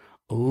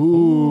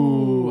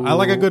 Ooh. I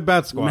like a good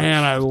Bat Squatch.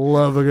 Man, I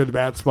love a good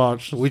Bat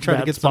Squatch. We tried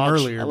to get some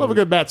earlier. I love a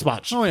good Bat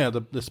Squatch. Oh, yeah,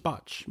 the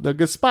Spotch. The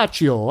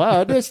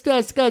Gazpacho. This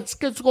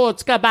Gazpacho.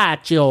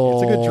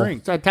 It's a good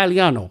drink. It's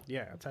Italiano.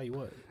 Yeah, I'll tell you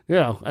what.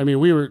 Yeah, I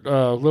mean, we were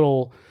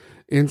little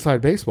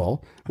inside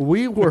baseball.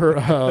 We were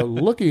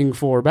looking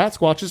for Bat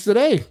Squatches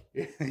today.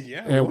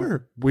 Yeah,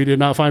 and we did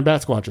not find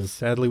Bat Squatches.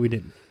 Sadly, we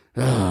didn't.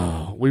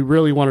 We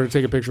really wanted to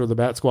take a picture of the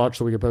Bat Squatch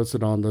so we could post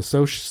it on the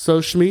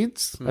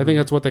Sochmeets. I think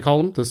that's what they call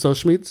them, the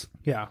Sochmeets.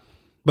 Yeah,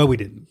 but we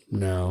didn't.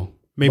 No.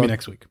 Maybe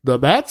next week. The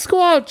Bat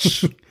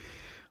Squatch.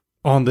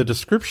 On the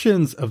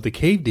descriptions of the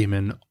cave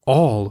demon,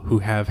 all who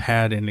have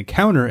had an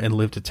encounter and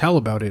lived to tell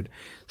about it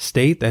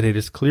state that it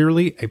is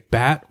clearly a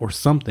bat or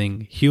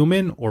something,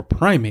 human or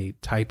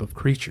primate type of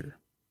creature.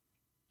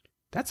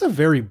 That's a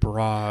very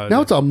broad...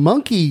 Now it's a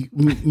monkey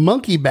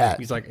bat.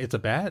 He's like, it's a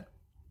bat,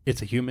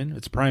 it's a human,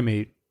 it's a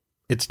primate,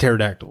 it's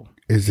pterodactyl.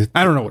 Is it?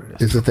 I don't know what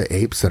it is. Is it the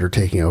apes that are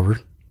taking over?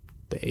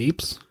 The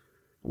apes?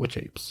 Which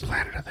apes?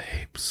 Planet of the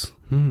Apes.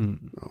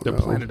 The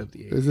Planet of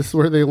the Apes. Is this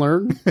where they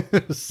learn?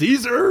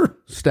 Caesar!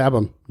 Stab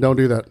him. Don't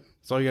do that.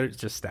 So you gotta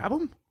just stab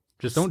him?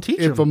 Just don't teach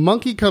If him. a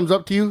monkey comes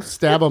up to you,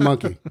 stab a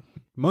monkey.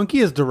 Monkey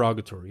is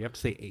derogatory. You have to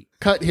say ape.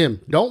 Cut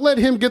him. Don't let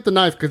him get the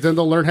knife because then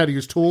they'll learn how to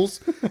use tools,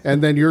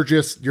 and then you're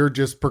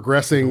just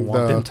progressing.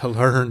 Want them to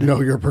learn.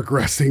 No, you're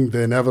progressing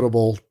the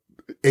inevitable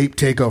ape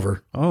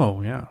takeover.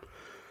 Oh yeah.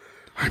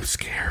 I'm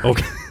scared.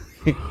 Okay.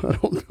 I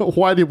don't know.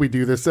 Why did we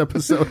do this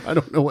episode? I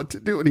don't know what to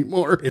do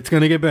anymore. It's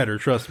going to get better,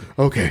 trust me.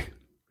 Okay.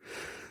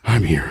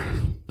 I'm here.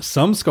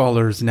 Some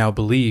scholars now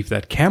believe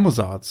that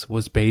Camazotz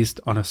was based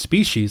on a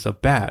species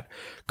of bat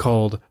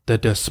called the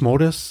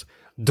Desmodus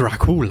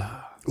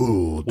dracula.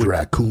 Ooh,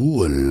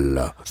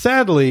 Dracula.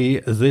 Sadly,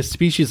 this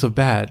species of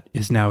bat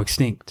is now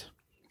extinct.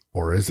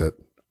 Or is it?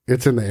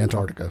 It's in the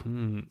Antarctica.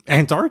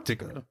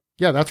 Antarctica?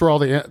 Yeah, that's where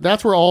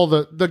all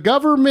the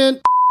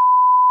government...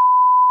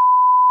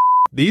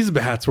 These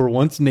bats were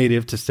once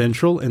native to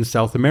Central and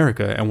South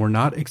America and were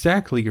not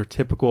exactly your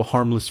typical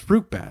harmless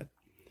fruit bat.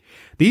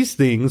 These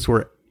things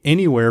were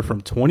anywhere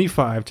from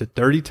 25 to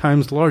 30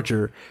 times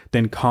larger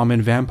than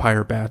common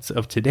vampire bats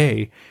of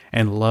today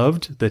and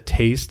loved the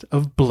taste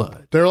of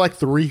blood. They're like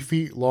 3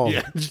 feet long.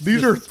 Yeah,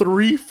 These are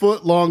 3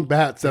 foot long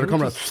bats that are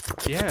coming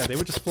out. Yeah, they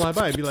would just fly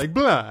by and be like,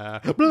 blah,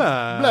 blah,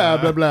 Blah,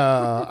 blah,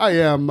 blah. I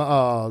am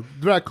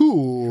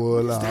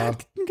Dracula.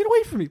 Dad, get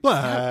away from me.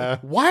 Blah.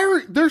 Why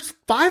are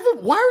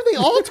they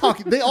all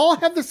talking? They all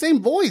have the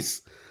same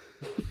voice.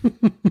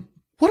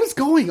 What is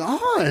going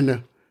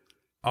on?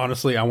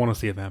 Honestly, I want to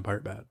see a vampire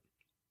bat.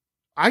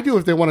 I do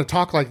if they want to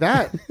talk like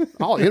that.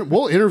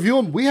 We'll interview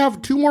them. We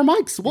have 2 more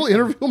mics. We'll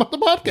interview them on the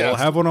podcast. We'll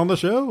have one on the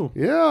show.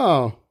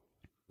 Yeah.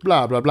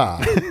 Blah, blah,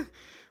 blah.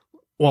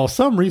 While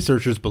some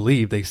researchers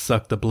believe they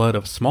sucked the blood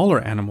of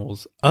smaller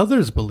animals,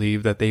 others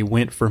believe that they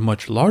went for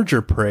much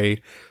larger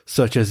prey,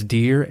 such as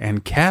deer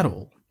and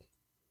cattle.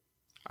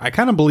 I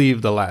kind of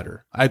believe the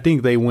latter. I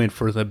think they went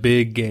for the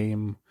big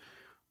game.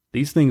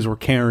 These things were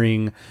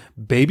carrying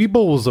baby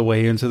bulls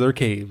away into their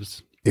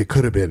caves. It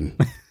could have been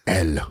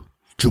El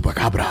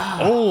Chupacabra.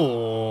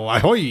 Oh,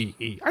 ahoy!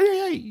 Ay, ay,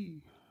 ay.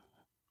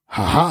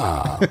 Ha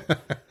ha.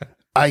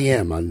 I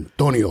am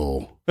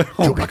Antonio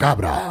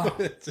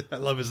Chupacabra. I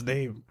love his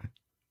name.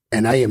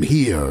 And I am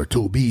here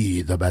to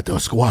be the Battle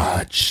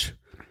Squatch.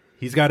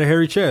 He's got a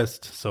hairy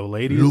chest, so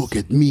ladies... Look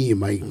at me,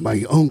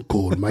 my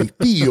uncle, my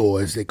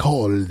tío, as they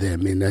call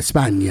them in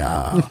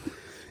España,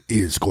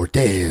 is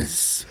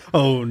Cortez.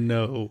 Oh,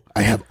 no.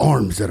 I have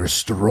arms that are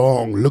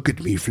strong. Look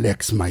at me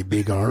flex my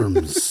big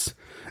arms.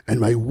 And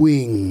my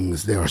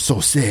wings, they are so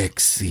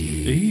sexy.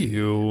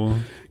 Ew.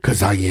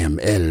 Because I am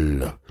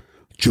El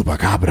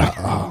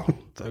Chupacabra.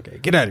 It's okay.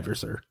 Get out of here,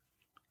 sir.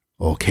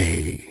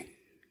 Okay.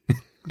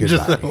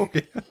 Just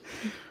okay.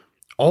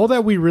 All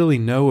that we really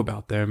know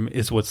about them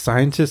is what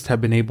scientists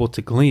have been able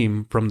to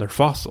glean from their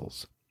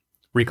fossils.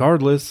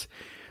 Regardless,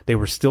 they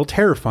were still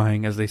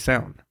terrifying as they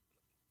sound.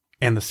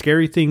 And the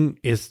scary thing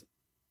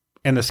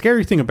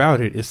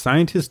about it is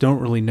scientists don't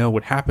really know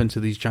what happened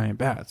to these giant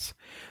bats.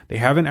 They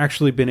haven't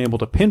actually been able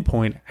to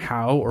pinpoint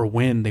how or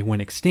when they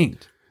went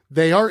extinct.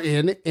 They are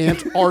in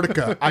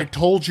Antarctica. I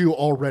told you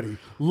already.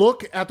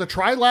 Look at the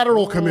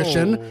Trilateral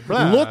Commission.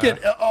 Blah. Look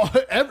at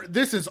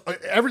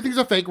everything's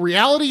a fake.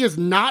 Reality is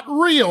not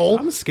real.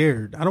 I'm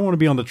scared. I don't want to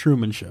be on the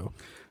Truman Show.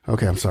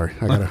 Okay, I'm sorry.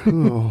 I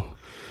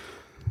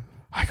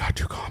got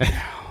to calm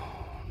down.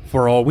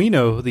 For all we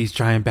know, these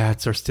giant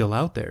bats are still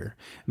out there,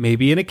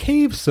 maybe in a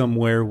cave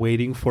somewhere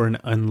waiting for an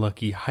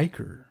unlucky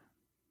hiker.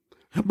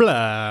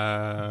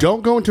 Blah.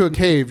 Don't go into a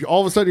cave.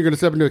 All of a sudden, you're going to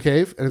step into a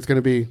cave, and it's going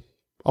to be...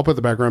 I'll put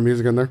the background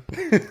music in there.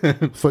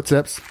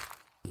 Footsteps.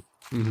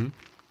 Mm-hmm. And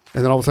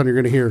then all of a sudden,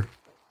 you're going to hear...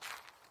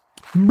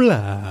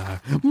 Blah.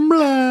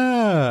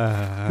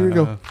 Blah. Here you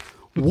go.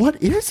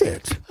 What is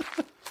it?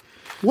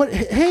 What?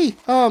 Hey,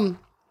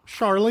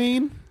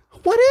 Charlene?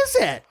 What is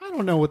it? I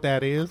don't know what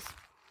that is.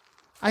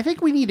 I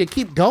think we need to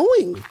keep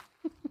going.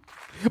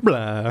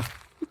 Blah.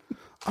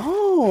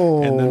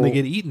 Oh. And then they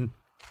get eaten.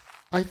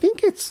 I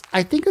think it's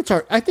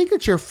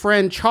your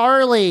friend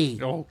Charlie.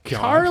 Oh, God.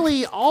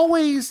 Charlie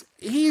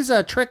he's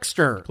a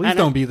trickster. Please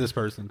don't be this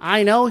person.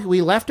 I know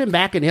we left him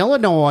back in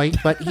Illinois,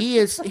 but he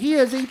is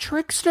a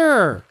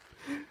trickster.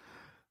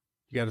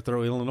 You got to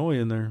throw Illinois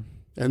in there.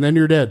 And then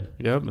you're dead.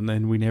 Yep, and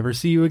then we never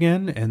see you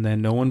again, and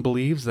then no one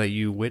believes that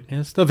you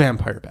witnessed a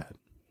vampire bat.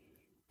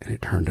 And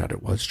it turned out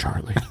it was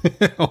Charlie.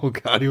 Oh,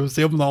 God, it was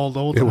him the whole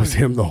time. It was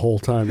him the whole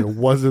time. It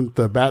wasn't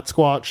the bat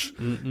squatch.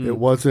 Mm-mm. It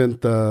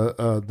wasn't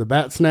the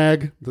bat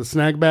snag, the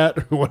snag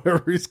bat,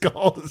 whatever he's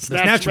called. The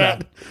snatch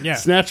bat. Yeah.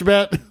 Snatch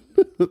bat.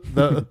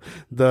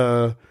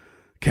 the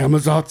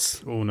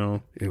Camazotz. Oh,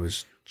 no. It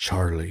was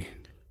Charlie.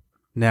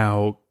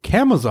 Now,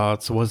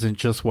 Camazotz wasn't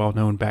just well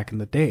known back in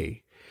the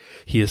day.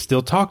 He is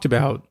still talked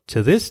about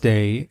to this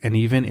day and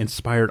even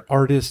inspired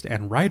artists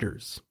and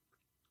writers.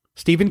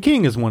 Stephen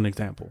King is one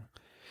example.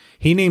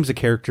 He names a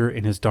character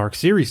in his Dark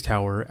Series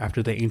tower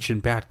after the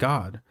ancient bat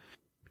god,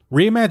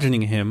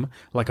 reimagining him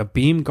like a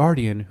beam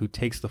guardian who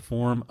takes the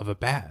form of a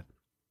bat.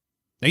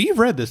 Now, you've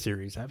read this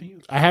series, haven't you?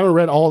 I haven't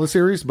read all the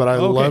series, but I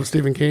love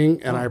Stephen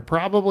King, and I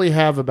probably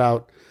have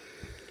about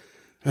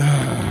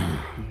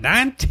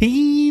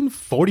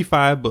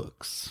 1945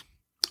 books.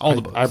 All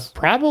the books. I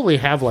probably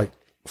have like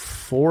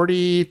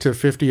 40 to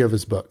 50 of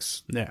his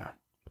books. Yeah.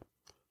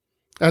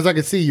 As I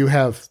can see, you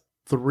have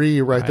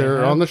 3 right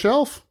there on the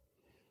shelf.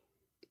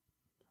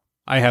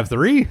 I have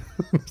 3.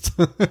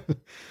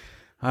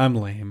 I'm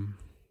lame.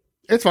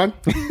 It's fine.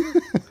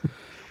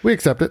 We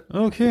accept it.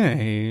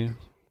 Okay.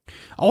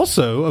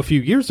 Also, a few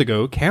years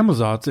ago,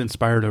 Camazotz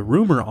inspired a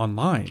rumor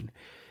online.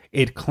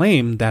 It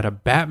claimed that a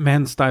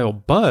Batman-style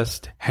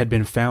bust had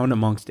been found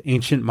amongst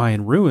ancient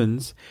Mayan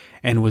ruins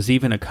and was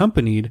even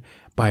accompanied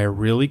by a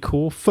really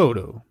cool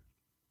photo.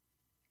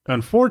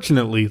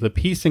 Unfortunately, the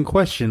piece in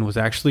question was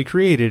actually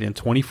created in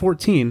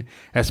 2014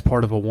 as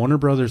part of a Warner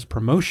Brothers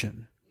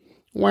promotion.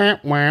 Wah,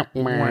 wah,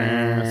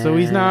 wah. So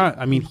he's not.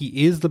 I mean,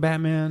 he is the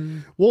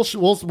Batman.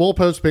 We'll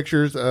post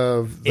pictures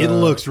of. It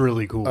looks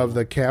really cool of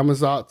the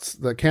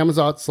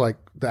Camazotz, like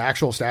the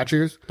actual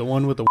statues. The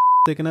one with the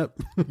sticking up.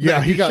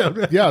 Yeah, he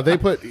got. Yeah,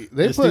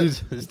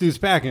 this dude's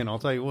packing. I'll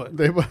tell you what.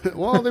 They put a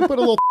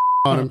little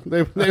on him.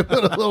 They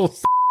put a little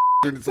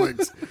in his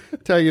legs.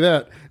 Tell you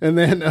that. And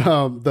then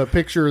the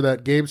picture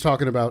that Gabe's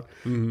talking about,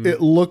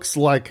 it looks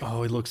like.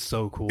 Oh, it looks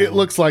so cool. It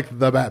looks like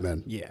the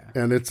Batman. Yeah,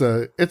 and it's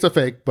a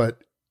fake, but.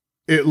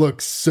 It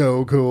looks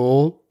so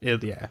cool.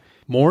 Yeah.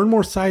 More and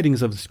more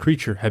sightings of this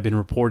creature have been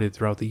reported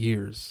throughout the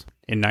years.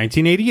 In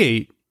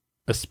 1988,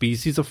 a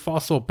species of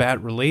fossil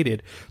bat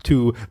related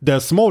to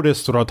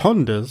Desmodus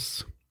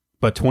rotundus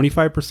but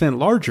 25%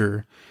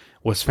 larger,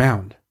 was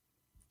found.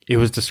 It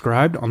was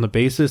described on the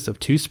basis of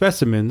 2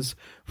 specimens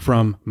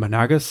from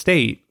Managua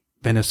State,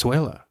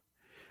 Venezuela.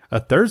 A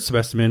third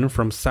specimen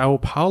from Sao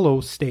Paulo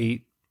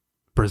State,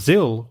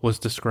 Brazil, was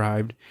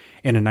described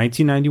in a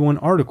 1991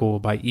 article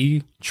by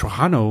E.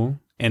 Trajano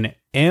and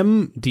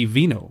M.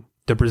 Divino.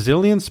 The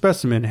Brazilian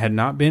specimen had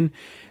not been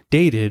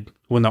dated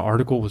when the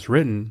article was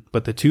written,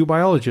 but the 2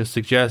 biologists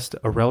suggest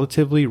a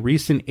relatively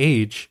recent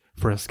age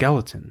for a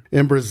skeleton.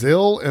 In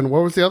Brazil, and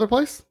what was the other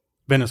place?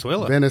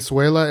 Venezuela.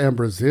 Venezuela and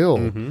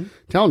Brazil.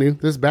 Telling you,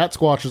 this bat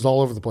squatch is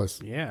all over the place.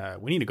 Yeah,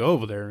 we need to go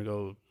over there and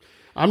go.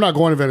 I'm not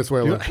going to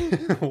Venezuela.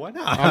 Why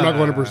not? I'm not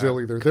going to Brazil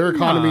either. Their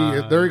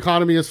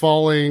economy is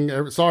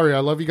falling. Sorry, I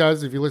love you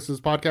guys. If you listen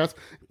to this podcast,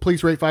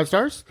 please rate 5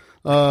 stars.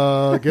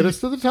 Get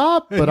us to the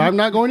top. But I'm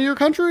not going to your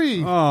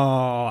country.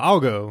 Oh, I'll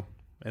go,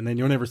 and then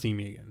you'll never see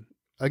me again.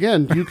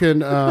 Again, you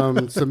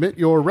can submit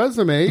your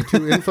resume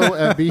to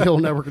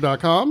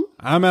info@bhillnetwork.com.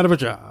 I'm out of a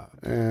job.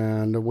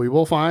 And we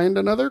will find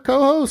another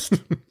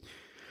co-host.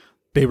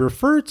 They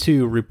refer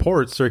to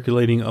reports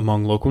circulating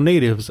among local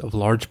natives of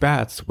large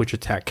bats which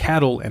attack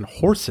cattle and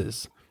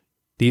horses.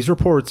 These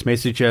reports may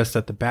suggest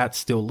that the bat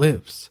still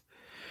lives.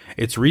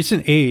 Its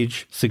recent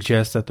age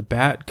suggests that the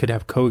bat could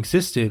have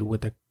coexisted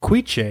with the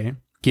quiche,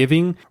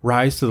 giving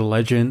rise to the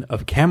legend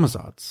of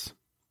Camazotz.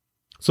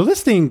 So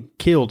this thing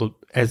killed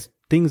as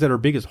things that are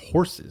big as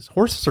horses.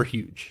 Horses are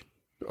huge.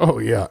 Oh,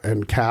 yeah.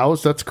 And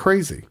cows, that's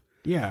crazy.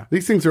 Yeah.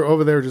 These things are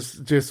over there.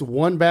 Just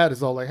one bat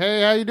is all like,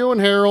 hey, how you doing,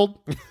 Harold?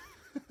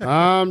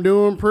 I'm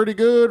doing pretty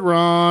good,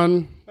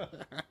 Ron.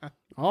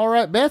 All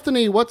right,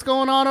 Bethany, what's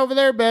going on over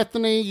there,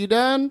 Bethany? You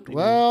done?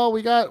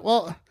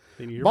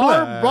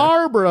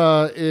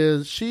 Barbara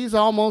she's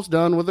almost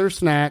done with her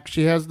snack.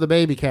 She has the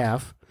baby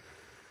calf.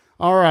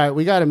 All right,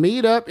 we got to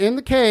meet up in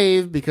the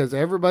cave because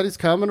everybody's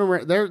coming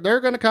around.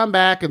 They're going to come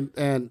back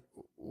and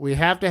we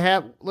have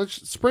to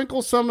let's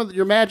sprinkle some of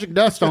your magic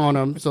dust on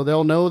them so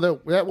they'll know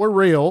that we're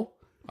real.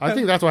 I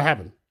think that's what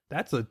happened.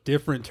 That's a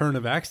different turn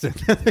of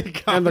accent.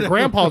 And the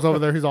grandpa's over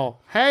there. He's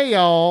all, hey,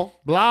 y'all,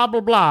 blah,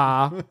 blah,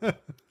 blah,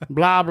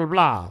 blah, blah,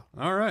 blah.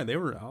 All right.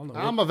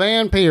 I'm a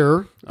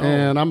vampire,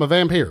 and I'm a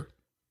vampire.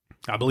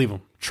 I believe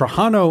him.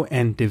 Trajano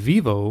and De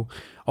Vivo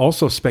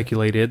also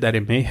speculated that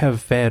it may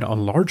have fed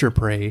on larger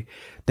prey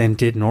than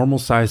did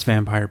normal-sized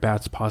vampire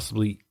bats,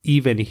 possibly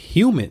even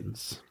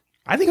humans.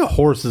 I think a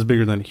horse is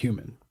bigger than a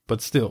human,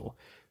 but still,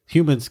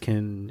 humans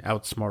can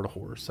outsmart a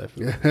horse, I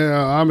feel.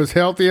 Yeah, I'm as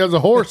healthy as a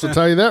horse, I'll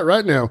tell you that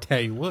right now.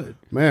 Tell you what.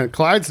 Man,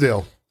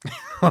 Clydesdale.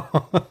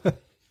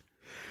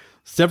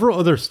 Several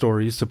other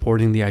stories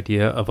supporting the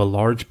idea of a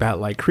large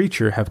bat-like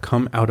creature have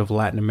come out of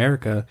Latin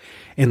America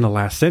in the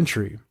last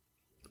century.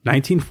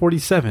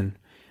 1947,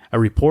 a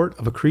report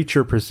of a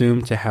creature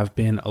presumed to have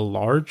been a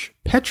large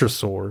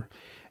petrosaur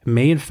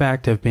may in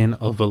fact have been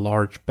of a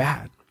large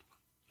bat.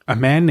 A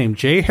man named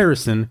J.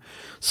 Harrison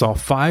saw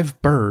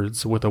 5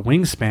 birds with a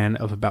wingspan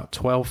of about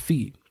 12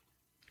 feet.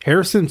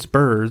 Harrison's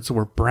birds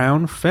were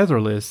brown,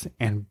 featherless,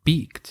 and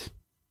beaked.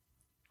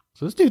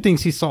 So this dude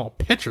thinks he saw a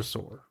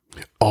petrosaur.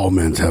 All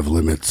men have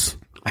limits.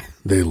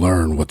 They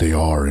learn what they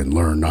are and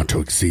learn not to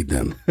exceed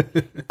them.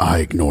 I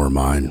ignore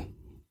mine.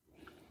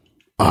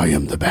 I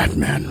am the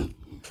Batman.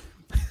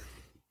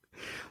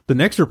 The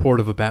next report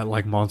of a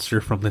bat-like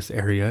monster from this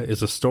area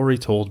is a story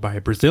told by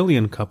a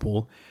Brazilian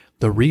couple,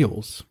 the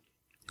Reals.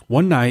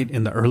 One night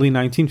in the early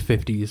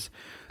 1950s,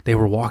 they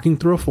were walking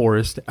through a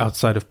forest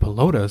outside of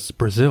Pelotas,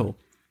 Brazil,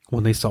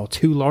 when they saw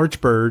 2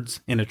 large birds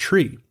in a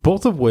tree,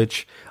 both of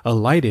which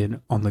alighted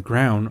on the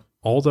ground,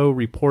 although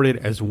reported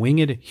as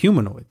winged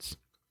humanoids.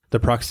 The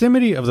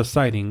proximity of the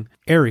sighting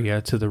area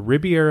to the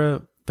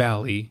Ribeira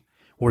Valley,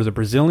 where the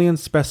Brazilian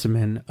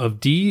specimen of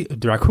D.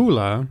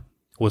 Dracula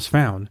was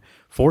found,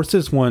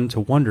 forces one to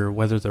wonder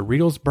whether the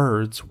Reals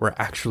birds were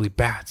actually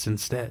bats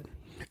instead.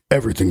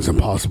 Everything's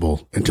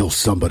impossible until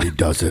somebody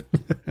does it.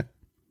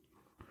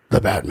 The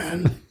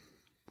Batman.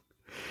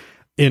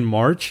 In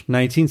March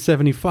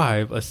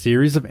 1975, a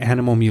series of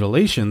animal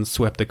mutilations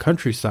swept the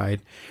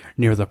countryside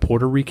near the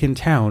Puerto Rican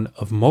town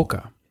of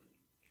Moca.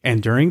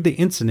 And during the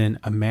incident,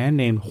 a man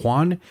named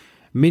Juan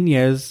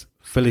Minez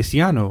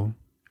Feliciano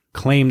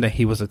claimed that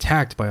he was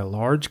attacked by a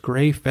large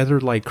gray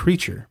feather-like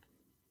creature.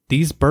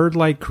 These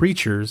bird-like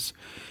creatures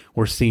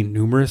were seen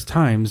numerous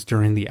times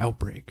during the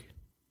outbreak.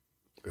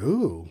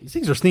 Ooh. These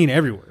things are seen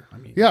everywhere. I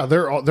mean, yeah,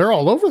 they're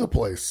all over the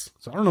place.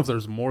 So I don't know if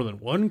there's more than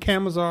one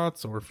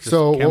Camazotz or if just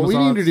So Camazotz. What we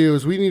need to do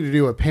is we need to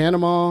do a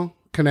Panama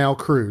Canal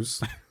cruise.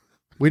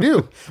 We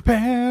do.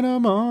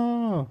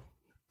 Panama.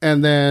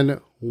 And then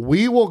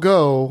we will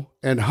go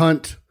and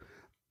hunt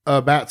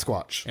a bat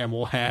squatch. And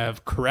we'll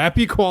have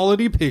crappy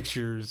quality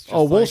pictures.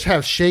 We'll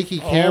have shaky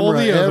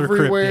camera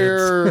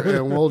everywhere.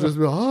 And we'll just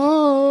be,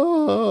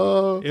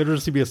 It'll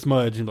just be a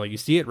smudge and like, you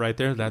see it right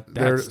there?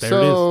 There it is.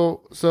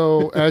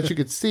 So as you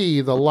can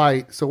see, the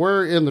light. So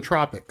we're in the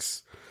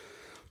tropics.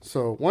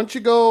 So once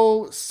you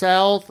go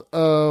south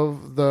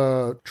of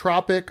the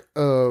Tropic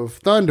of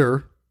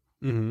Thunder,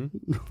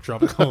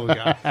 Tropical.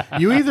 God.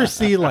 You either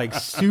see like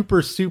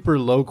super, super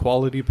low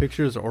quality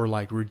pictures or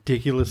like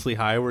ridiculously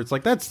high where it's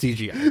like, that's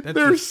CGI.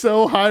 They're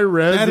so high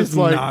res. That it's is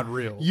like not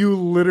real. You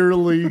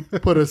literally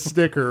put a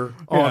sticker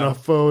on a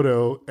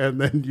photo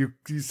and then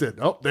you said,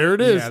 oh, there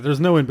it is. Yeah, there's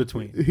no in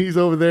between. He's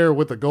over there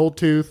with a gold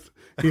tooth.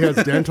 He has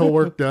dental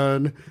work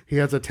done. He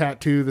has a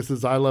tattoo that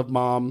says "I love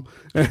mom."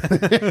 He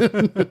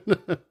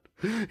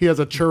has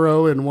a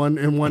churro in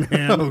one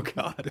hand. Oh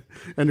God!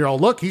 And you're all,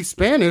 look, he's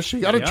Spanish.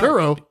 He got a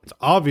churro. It's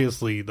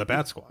obviously the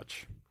Bat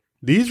Squatch.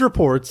 These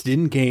reports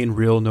didn't gain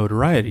real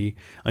notoriety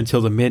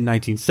until the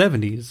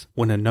mid-1970s,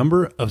 when a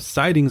number of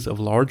sightings of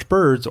large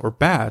birds or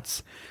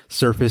bats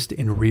surfaced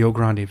in Rio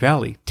Grande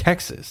Valley,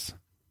 Texas.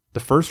 The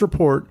first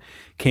report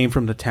came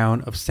from the town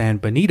of San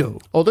Benito.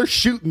 Oh, they're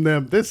shooting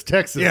them. This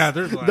Texas. Yeah,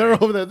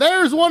 they're over there.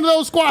 There's one of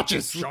those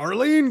squatches.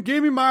 Charlene,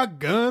 give me my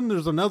gun.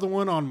 There's another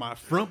one on my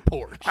front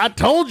porch. I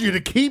told you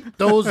to keep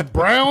those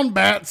brown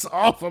bats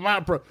off of my...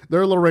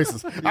 They're a little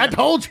racist. I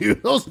told you,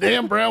 those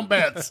damn brown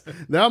bats.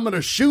 Now I'm going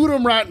to shoot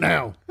them right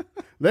now.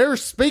 They're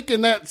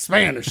speaking that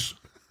Spanish.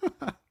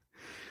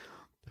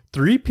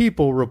 Three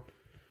people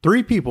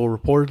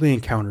reportedly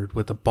encountered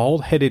with a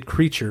bald-headed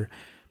creature,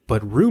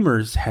 but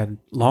rumors had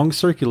long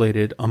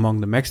circulated among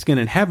the Mexican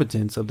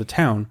inhabitants of the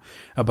town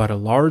about a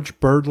large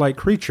bird-like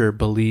creature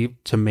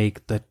believed to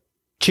make the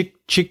chick,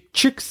 chick,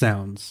 chick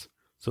sounds.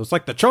 So it's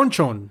like the chon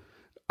chon.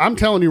 I'm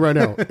telling you right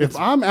now, if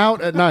I'm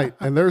out at night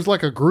and there's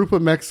like a group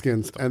of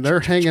Mexicans and they're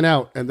hanging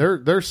out and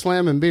they're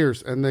slamming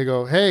beers and they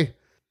go, hey,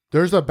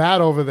 there's a bat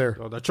over there.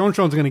 So the chon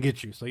chon's going to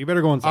get you, so you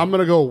better go inside. I'm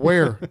going to go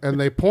where? And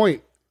they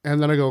point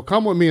and then I go,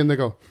 come with me. And they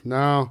go,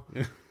 no.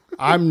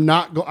 I'm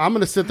not I'm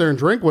going to sit there and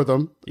drink with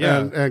them.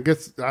 Yeah. And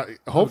get,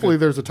 hopefully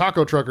there's a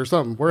taco truck or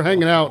something. We're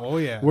hanging out. Oh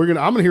yeah. I'm going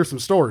to hear some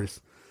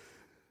stories,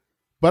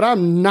 but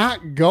I'm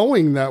not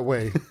going that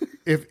way.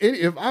 if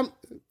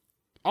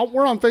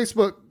we're on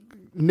Facebook,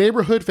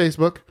 neighborhood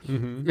Facebook,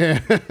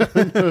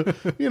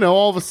 and,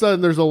 all of a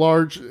sudden there's a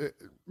large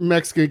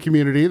Mexican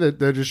community that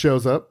just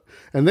shows up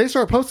and they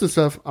start posting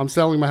stuff. I'm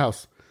selling my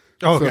house.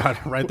 Oh so, God.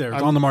 Right there.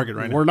 It's on the market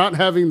right now. We're not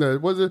having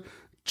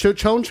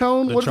chon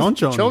chon? The chon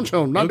chon. Chon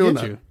chon. Not doing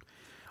that. You.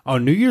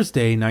 On New Year's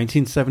Day,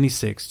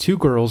 1976, two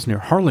girls near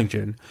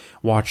Harlingen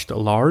watched a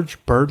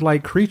large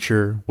bird-like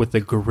creature with a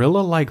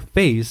gorilla-like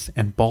face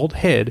and bald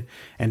head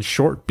and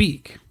short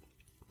beak.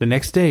 The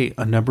next day,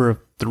 a number of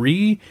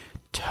 3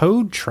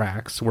 toad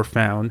tracks were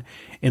found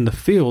in the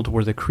field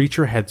where the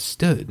creature had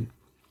stood.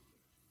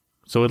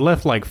 So it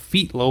left like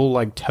feet low,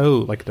 like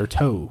their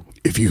toe.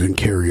 If you can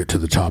carry it to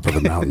the top of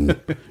the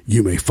mountain,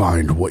 you may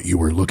find what you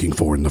were looking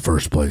for in the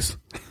first place.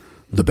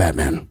 The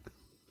Batman.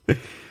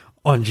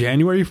 On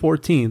January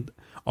 14th,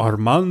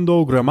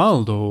 Armando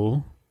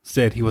Grimaldo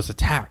said he was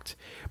attacked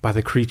by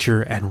the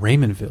creature at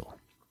Raymondville.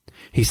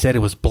 He said it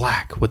was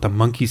black with a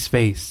monkey's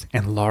face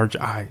and large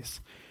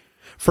eyes.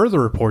 Further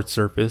reports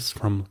surfaced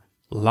from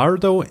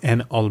Lardo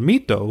and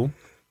Olmito,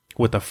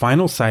 with a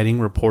final sighting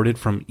reported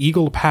from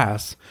Eagle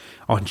Pass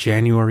on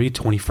January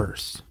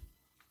 21st.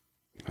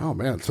 Oh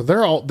man, so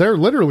they're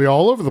literally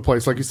all over the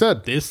place, like you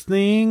said. This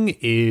thing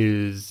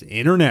is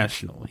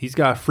international. He's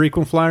got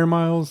frequent flyer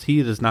miles.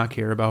 He does not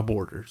care about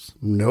borders.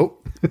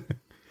 Nope.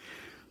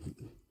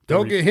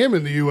 Don't get him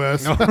in the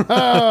U.S.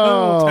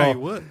 I'll tell you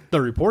what.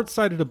 The reports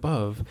cited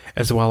above,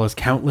 as well as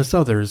countless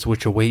others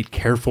which await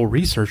careful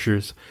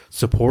researchers,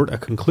 support a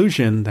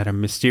conclusion that a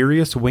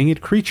mysterious winged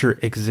creature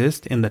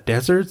exists in the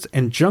deserts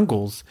and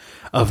jungles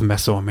of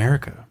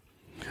Mesoamerica.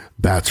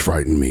 Bats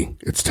frighten me.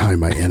 It's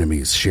time my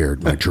enemies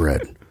shared my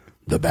dread.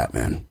 The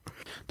Batman.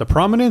 The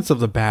prominence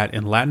of the bat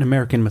in Latin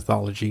American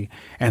mythology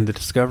and the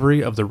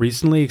discovery of the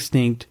recently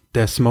extinct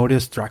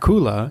Desmodus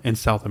Dracula in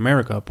South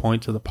America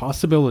point to the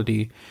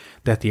possibility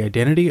that the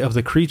identity of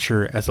the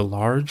creature as a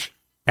large,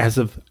 as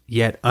of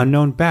yet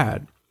unknown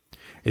bat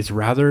is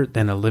rather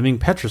than a living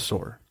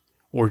petrosaur,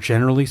 or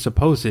generally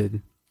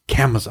supposed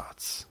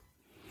Camazotz.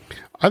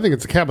 I think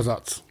it's a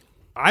Camazotz.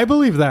 I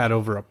believe that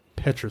over a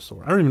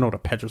petrosaur. I don't even know what a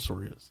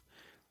petrosaur is.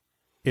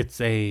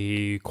 It's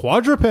a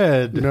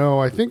quadruped. No,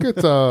 I think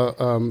it's a...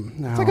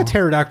 It's like a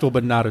pterodactyl,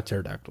 but not a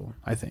pterodactyl,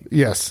 I think.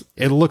 Yes.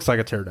 It looks like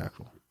a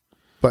pterodactyl.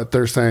 But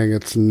they're saying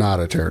it's not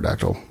a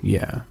pterodactyl.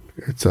 Yeah.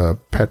 It's a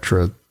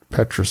petrosaur.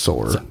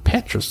 It's a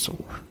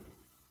petrosaur.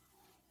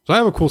 So I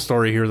have a cool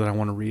story here that I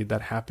want to read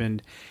that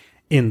happened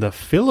in the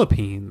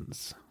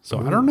Philippines.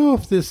 So I don't know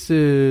if this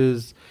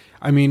is...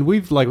 I mean,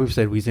 we've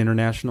said, he's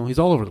international. He's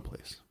all over the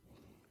place.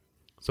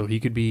 So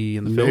he could be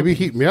in the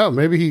Philippines.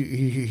 Maybe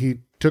he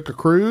took a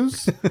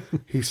cruise.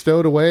 He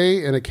stowed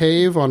away in a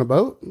cave on a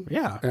boat.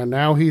 Yeah. And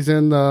now he's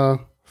in the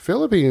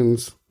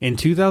Philippines. In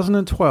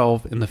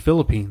 2012, in the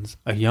Philippines,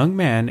 a young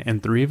man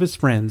and 3 of his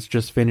friends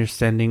just finished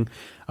sending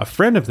a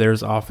friend of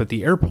theirs off at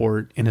the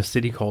airport in a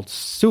city called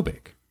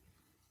Subic.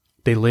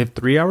 They lived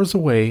 3 hours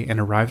away and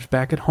arrived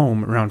back at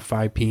home around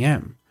 5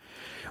 p.m.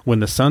 When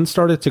the sun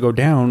started to go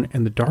down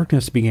and the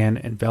darkness began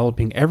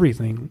enveloping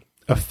everything,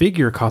 a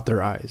figure caught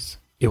their eyes.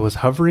 It was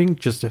hovering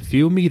just a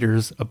few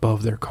meters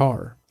above their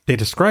car. They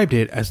described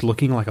it as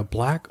looking like a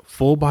black,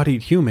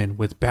 full-bodied human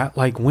with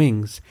bat-like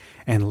wings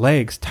and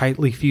legs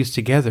tightly fused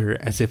together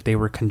as if they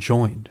were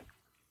conjoined.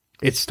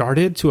 It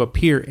started to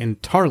appear in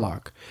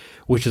Tarlac,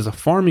 which is a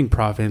farming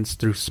province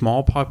through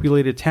small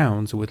populated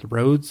towns with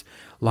roads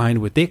lined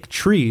with thick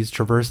trees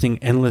traversing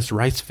endless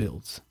rice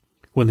fields.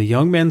 When the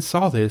young men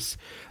saw this,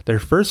 their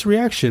first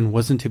reaction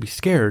wasn't to be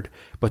scared,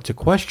 but to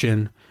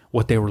question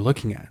what they were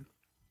looking at.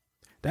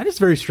 That is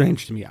very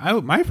strange to me.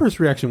 My first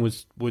reaction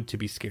would to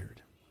be scared.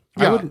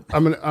 Yeah,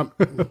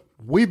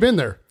 we've been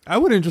there. I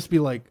wouldn't just be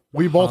like,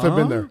 we both have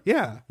been there.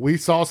 Yeah. We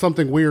saw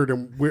something weird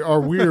and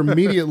we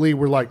immediately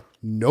were like,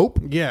 nope.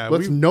 Yeah.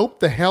 Let's nope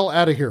the hell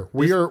out of here.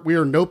 We are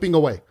noping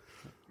away.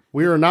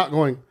 We are not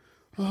going,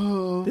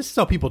 this is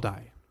how people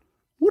die.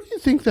 What do you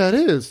think that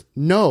is?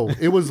 No,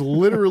 it was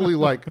literally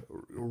like,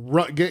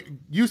 run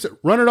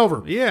it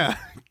over. Yeah.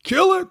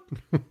 Kill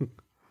it.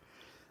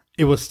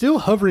 It was still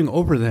hovering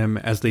over them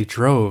as they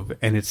drove,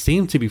 and it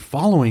seemed to be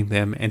following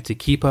them and to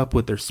keep up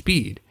with their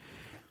speed.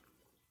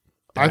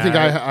 I think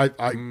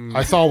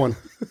I saw one.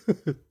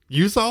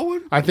 You saw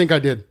one? I think I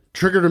did.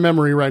 Triggered a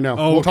memory right now.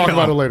 We'll talk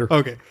about it later.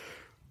 Okay.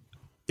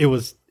 It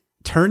was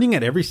turning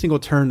at every single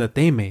turn that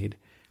they made,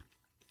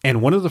 and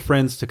one of the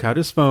friends took out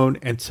his phone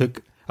and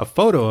took a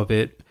photo of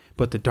it,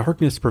 but the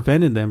darkness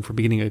prevented them from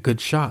getting a good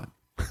shot.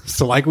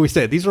 So like we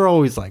said, these are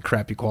always like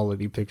crappy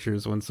quality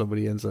pictures when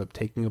somebody ends up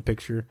taking a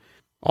picture.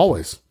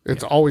 Always.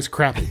 It's always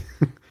crappy.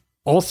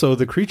 Also,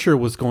 the creature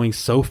was going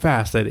so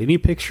fast that any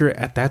picture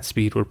at that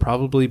speed would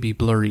probably be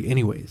blurry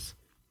anyways.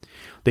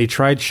 They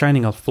tried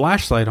shining a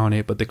flashlight on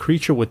it, but the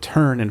creature would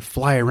turn and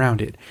fly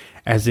around it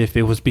as if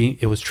it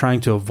was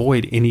trying to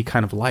avoid any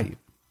kind of light.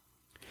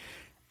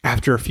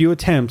 After a few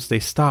attempts, they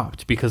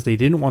stopped because they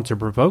didn't want to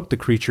provoke the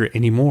creature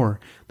any more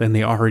than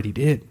they already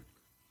did.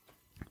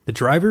 The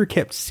driver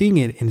kept seeing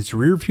it in his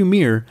rearview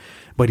mirror,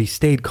 but he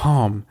stayed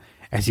calm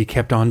as he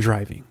kept on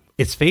driving.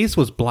 Its face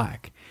was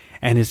black,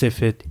 and as if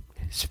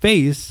his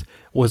face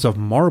was of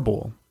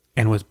marble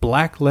and was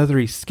black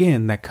leathery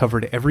skin that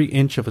covered every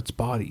inch of its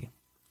body.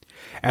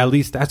 At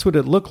least that's what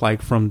it looked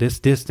like from this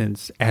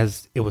distance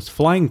as it was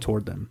flying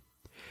toward them.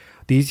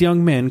 These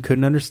young men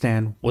couldn't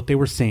understand what they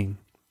were seeing,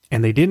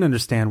 and they didn't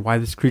understand why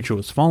this creature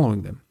was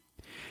following them.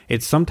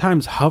 It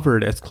sometimes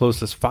hovered as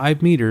close as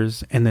 5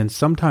 meters and then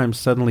sometimes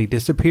suddenly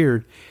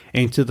disappeared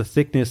into the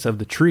thickness of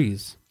the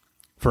trees.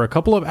 For a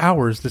couple of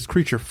hours, this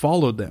creature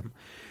followed them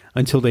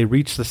until they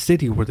reached the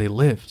city where they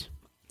lived.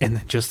 And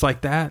then just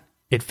like that,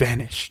 it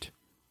vanished.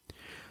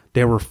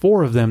 There were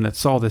 4 of them that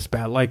saw this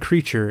bat-like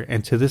creature,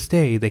 and to this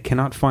day, they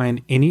cannot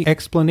find any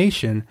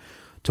explanation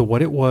to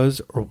what it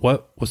was or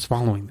what was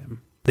following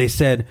them. They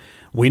said,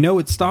 "We know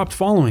it stopped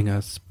following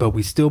us, but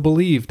we still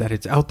believe that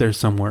it's out there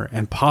somewhere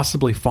and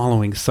possibly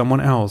following someone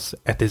else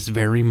at this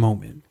very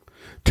moment."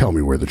 Tell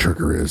me where the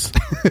trigger is.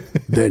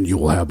 Then you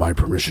will have my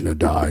permission to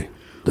die.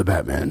 The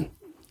Batman.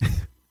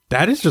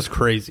 That is just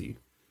crazy.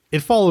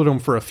 It followed them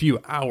for a few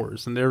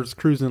hours, and they were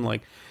cruising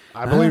like,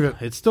 I believe it.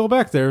 It's still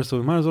back there, so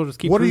we might as well just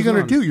keep What are you cruising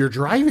going to on. do? You're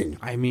driving.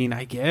 I mean,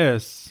 I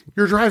guess.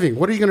 You're driving.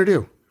 What are you going to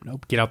do?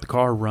 Nope. Get out the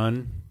car,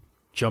 run,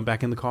 jump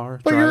back in the car,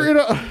 But drive, you're in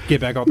a...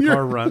 get back out the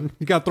car, run.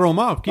 You got to throw him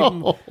off.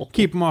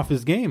 Keep him off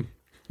his game.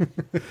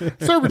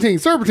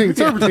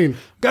 Serpentine.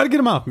 Got to get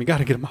him off me.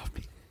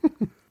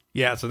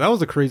 Yeah, so that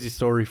was a crazy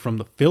story from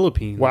the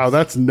Philippines. Wow,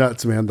 that's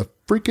nuts, man. The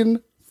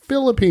freaking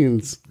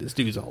Philippines. This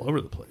dude's all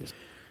over the place.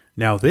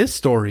 Now, this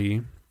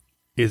story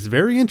is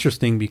very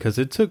interesting because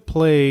it took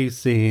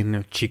place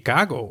in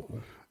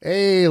Chicago.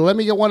 Hey, let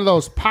me get one of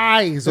those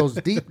pies, those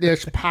deep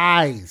dish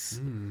pies.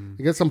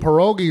 You get some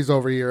pierogies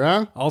over here,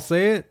 huh? I'll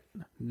say it.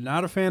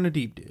 Not a fan of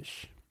deep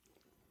dish.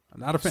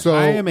 I'm not a fan. So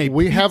I am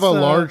we have a pizza-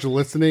 large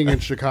listening in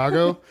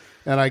Chicago,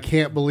 and I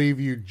can't believe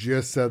you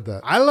just said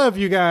that. I love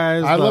you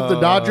guys. I love the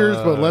Dodgers,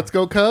 but let's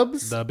go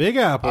Cubs. The Big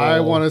Apple. I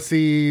want to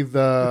see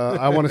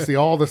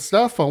all the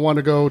stuff. I want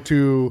to go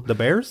to the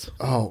Bears.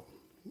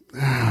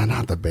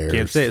 Not the Bears.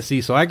 Can't say it.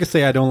 See, so I can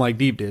say I don't like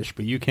deep dish,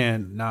 but you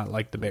can not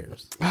like the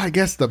Bears. I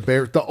guess the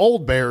Bears, the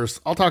old Bears.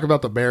 I'll talk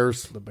about the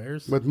Bears. The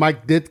Bears With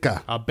Mike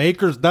Ditka. a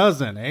baker's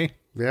dozen, eh?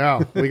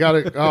 Yeah, we got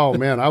it. Oh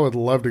man, I would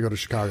love to go to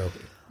Chicago.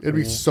 It'd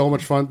be so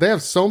much fun. They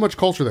have so much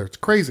culture there. It's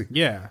crazy.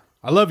 Yeah,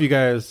 I love you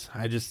guys.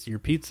 Your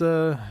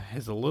pizza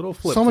is a little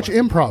flip. So much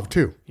improv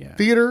too. Yeah.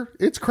 Theater.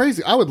 It's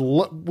crazy. I would.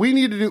 We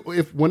need to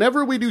do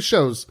whenever we do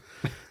shows.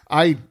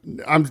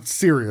 I'm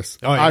serious.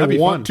 Oh, yeah, I that'd be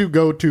want fun. to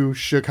go to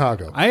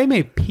Chicago. I am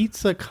a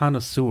pizza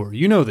connoisseur.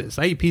 You know this.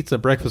 I eat pizza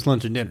breakfast,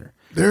 lunch, and dinner.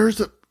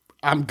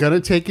 I'm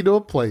gonna take you to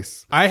a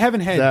place I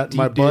haven't had that deep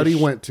my buddy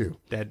dish went to.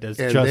 that does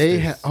And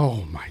justice.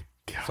 oh my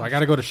god! So I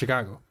got to go to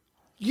Chicago.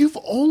 You've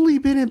only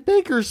been in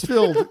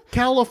Bakersfield,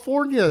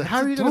 California.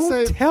 How are you going to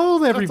say? Tell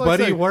That's like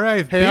everybody saying, where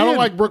I've hey, been. I don't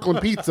like Brooklyn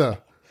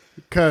pizza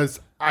because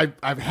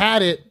I've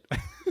had it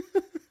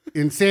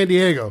in San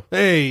Diego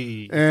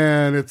Hey,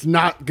 and it's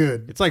not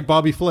good. it's like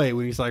Bobby Flay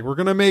when he's like, "We're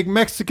gonna make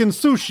Mexican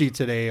sushi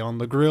today on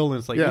the grill," and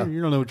it's like, Yeah.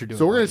 you don't know what you're doing.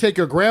 So we're going to take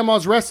your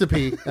grandma's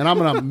recipe and I'm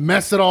going to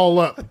mess it all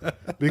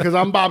up because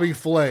I'm Bobby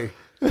Flay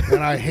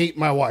and I hate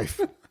my wife.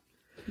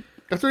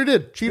 That's what he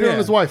did. Cheated on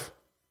his wife.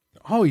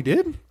 Oh, he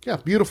did? Yeah,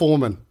 beautiful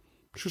woman.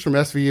 She was from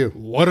SVU.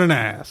 What an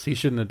ass. He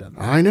shouldn't have done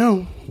that. I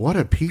know. What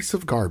a piece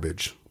of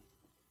garbage.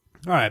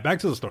 All right, back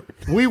to the story.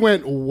 We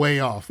went way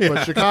off.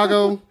 But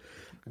Chicago,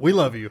 We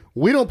love you.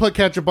 we don't put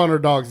ketchup on our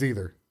dogs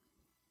either.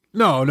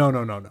 No.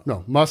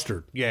 No,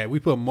 mustard. Yeah, we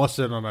put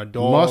mustard on our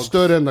dogs.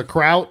 Mustard and the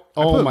kraut.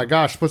 Oh my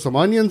gosh, put some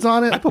onions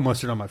on it. I put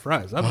mustard on my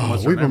fries. I put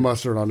mustard We on put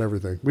mustard on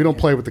everything. We don't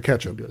play with the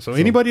ketchup. So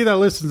anybody that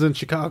listens in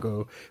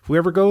Chicago, if we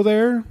ever go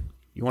there,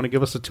 you want to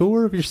give us a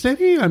tour of your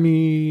city? I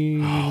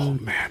mean... Oh,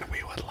 man,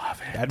 we would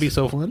love it. That'd be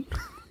so fun.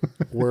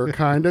 We're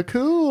kind of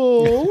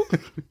cool.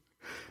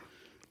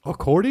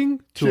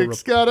 According to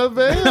Chick's got a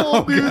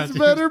veil. Dudes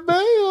better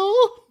bail.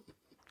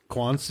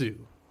 Kwansu.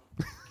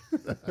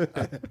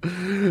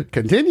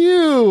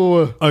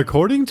 Continue.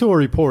 According to a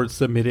report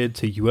submitted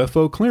to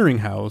UFO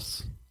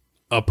Clearinghouse,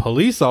 a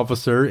police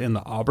officer in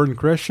the Auburn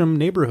Gresham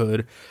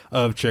neighborhood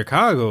of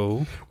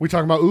Chicago... We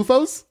talking about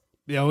UFOs?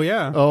 Oh,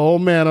 yeah. Oh,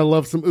 man, I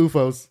love some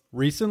UFOs.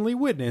 Recently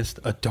witnessed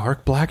a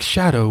dark black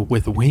shadow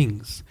with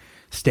wings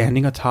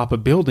standing atop a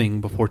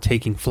building before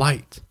taking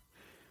flight.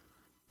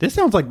 This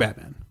sounds like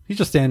Batman. He's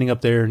just standing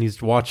up there and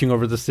he's watching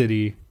over the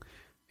city,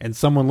 and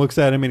someone looks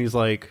at him and he's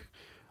like,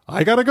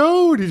 I gotta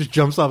go. And he just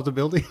jumps off the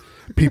building.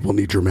 People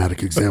need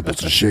dramatic examples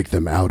to shake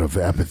them out of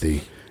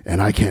apathy, and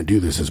I can't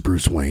do this as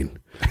Bruce Wayne.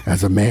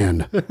 As a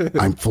man,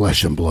 I'm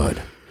flesh and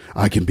blood.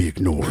 I can be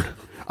ignored.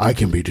 I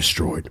can be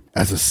destroyed.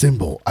 As a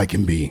symbol, I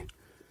can be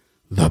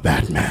the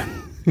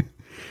Batman.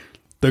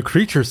 The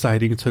creature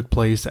sighting took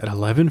place at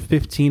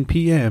 11:15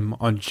 p.m.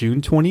 on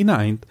June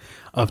 29th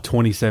of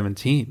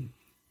 2017.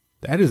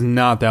 That is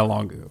not that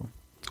long ago.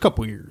 It's a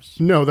couple years.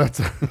 No, that's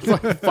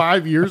like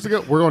 5 years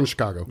ago. We're going to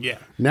Chicago. Yeah.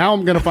 Now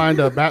I'm going to find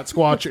a bat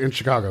squatch in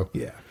Chicago.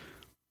 Yeah.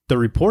 The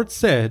report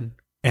said,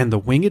 and the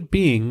winged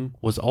being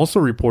was also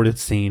reported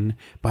seen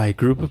by a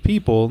group of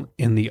people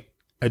in the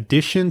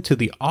addition to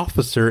the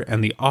officer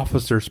and the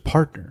officer's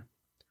partner.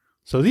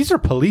 So these are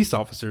police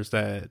officers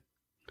that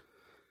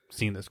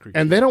seen this creature.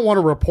 And they don't want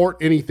to report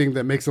anything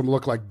that makes them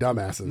look like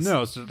dumbasses.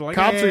 No, so like,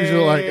 cops are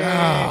usually like,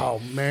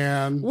 oh,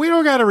 man. We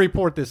don't got to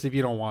report this if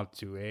you don't want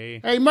to, eh?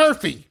 Hey,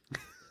 Murphy,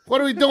 what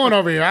are we doing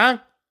over here, huh?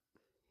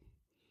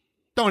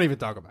 Don't even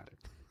talk about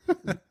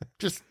it.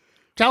 Just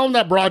tell him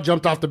that broad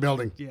jumped off the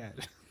building. Yeah.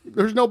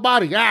 There's no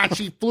body.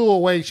 She flew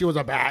away. She was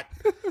a bat.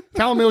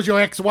 Tell him it was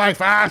your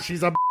ex-wife.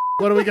 She's a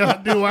What are we going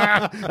to do?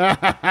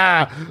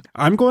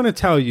 I'm going to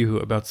tell you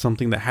about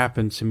something that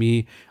happened to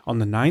me on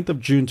the 9th of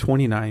June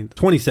 29th,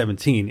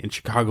 2017 in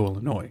Chicago,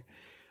 Illinois.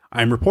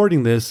 I'm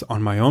reporting this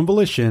on my own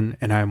volition,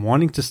 and I'm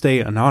wanting to stay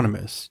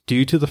anonymous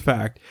due to the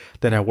fact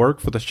that I work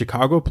for the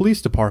Chicago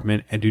Police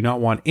Department and do not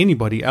want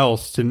anybody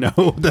else to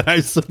know that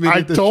I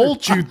submitted this. I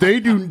told you,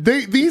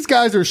 these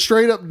guys are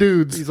straight up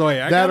dudes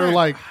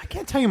I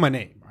can't tell you my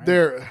name.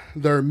 Right?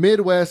 They're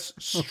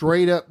Midwest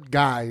straight up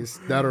guys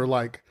that are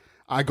like,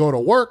 I go to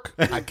work,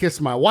 I kiss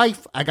my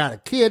wife, I got a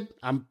kid,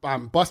 I'm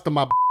busting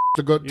my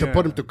to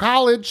put him to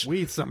college.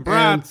 We eat some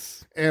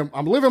brats. And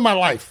I'm living my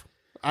life.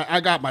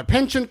 I got my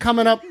pension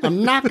coming up.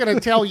 I'm not gonna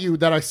tell you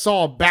that I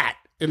saw a bat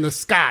in the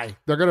sky.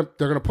 They're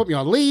gonna put me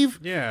on leave.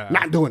 Yeah.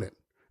 Not doing it.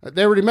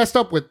 They already messed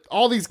up with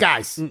all these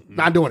guys.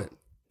 Not doing it.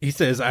 He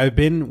says, I've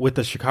been with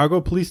the Chicago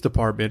Police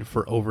Department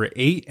for over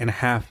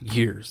 8.5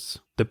 years.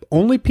 The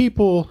only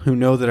people who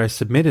know that I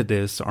submitted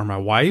this are my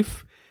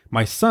wife,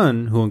 my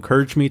son, who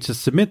encouraged me to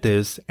submit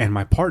this, and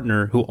my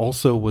partner, who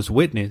also was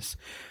witness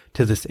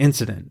to this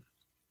incident.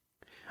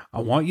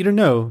 I want you to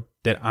know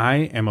that I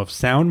am of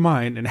sound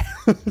mind and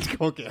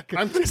okay.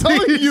 I'm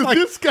telling you,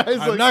 this guy's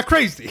I'm not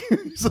crazy.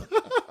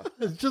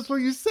 It's just what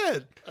you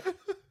said.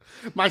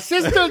 My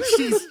sister,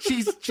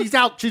 she's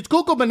out. She's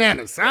Google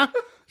bananas, huh?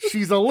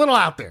 She's a little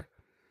out there.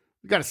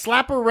 You got to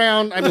slap her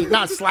around. I mean,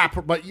 not slap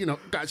her, but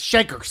got to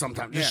shake her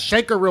sometimes. Just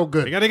shake her real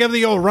good. You got to give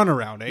the old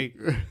runaround,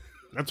 eh?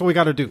 That's what we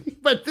got to do.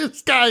 But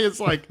this guy is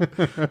like,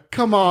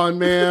 come on,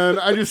 man.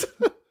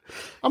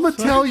 I'm going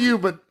to tell you,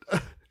 but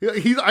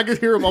I could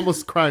hear him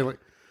almost crying. Like,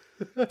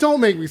 don't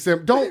make me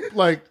simp. Don't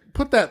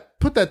put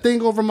that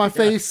thing over my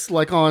face,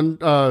 like on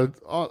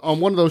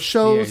one of those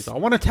shows. I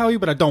want to tell you,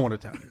 but I don't want to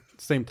tell you at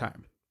the same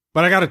time.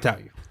 But I got to tell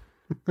you.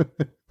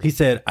 He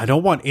said, I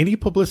don't want any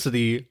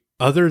publicity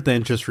other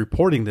than just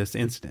reporting this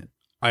incident.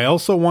 I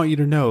also want you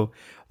to know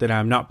that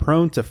I'm not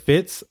prone to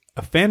fits,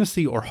 a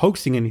fantasy, or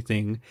hoaxing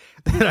anything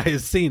that I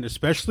have seen,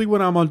 especially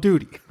when I'm on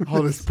duty.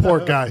 Oh, this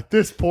poor guy.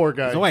 This poor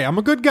guy. No way, I'm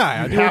a good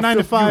guy. I do a 9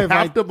 to 5. You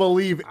have to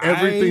believe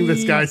everything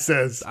this guy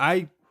says.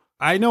 I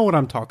know what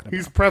I'm talking about.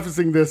 He's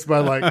prefacing this by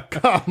like,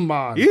 come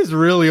on. He's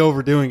really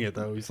overdoing it,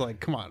 though. He's like,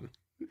 come on.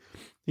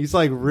 He's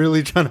like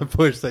really trying to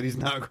push that he's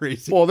not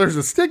crazy. Well, there's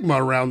a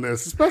stigma around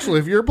this, especially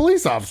if you're a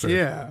police officer.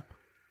 Yeah.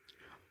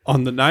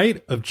 On the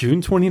night of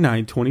June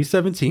 29,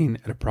 2017,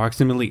 at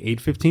approximately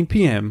 8:15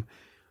 p.m.,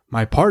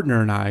 my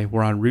partner and I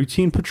were on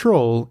routine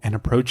patrol and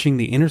approaching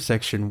the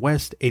intersection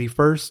West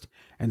 81st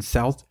and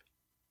South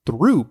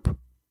Throop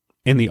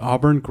in the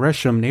Auburn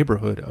Gresham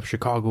neighborhood of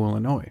Chicago,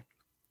 Illinois.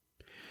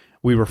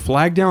 We were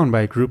flagged down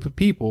by a group of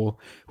people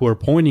who were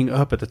pointing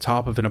up at the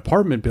top of an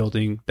apartment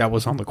building that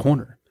was on the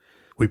corner.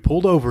 We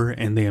pulled over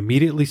and they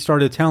immediately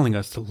started telling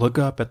us to look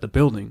up at the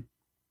building.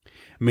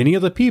 Many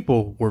of the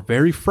people were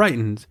very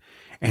frightened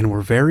and were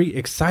very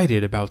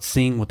excited about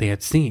seeing what they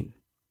had seen.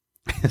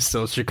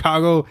 So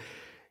Chicago,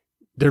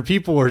 their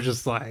people were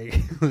just like,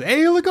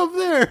 hey, look up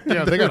there.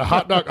 Yeah, they got a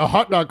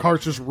hot dog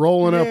cart's just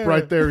rolling up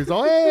right there. He's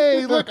all,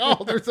 hey, look,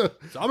 there's a...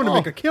 So I'm going to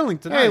make a killing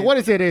tonight. Hey, what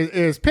is it?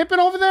 Is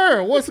Pippin over there?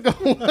 Or what's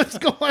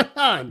going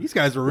on? These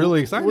guys are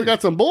really excited. We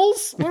got some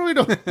bulls? What are we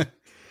doing?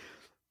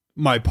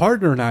 My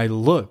partner and I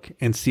look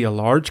and see a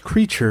large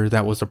creature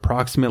that was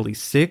approximately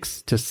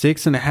 6 to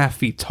 6.5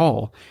 feet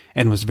tall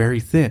and was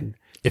very thin.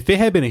 If it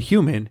had been a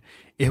human,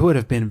 it would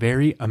have been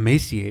very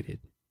emaciated.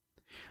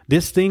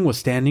 This thing was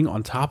standing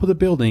on top of the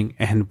building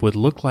and would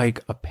look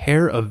like a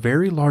pair of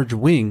very large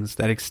wings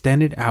that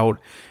extended out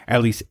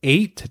at least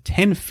 8 to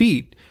 10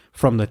 feet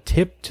from the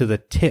tip to the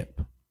tip.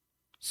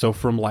 So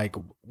from like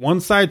one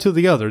side to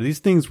the other, these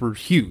things were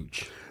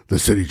huge. The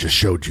city just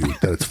showed you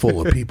that it's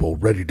full of people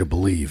ready to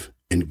believe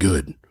in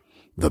good.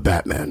 The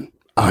Batman.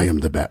 I am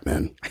the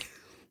Batman.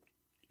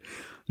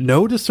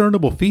 No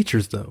discernible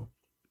features, though.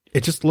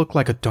 It just looked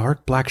like a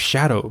dark black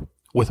shadow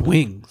with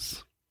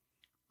wings.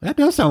 That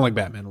does sound like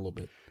Batman a little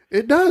bit.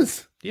 It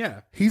does.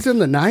 Yeah. He's in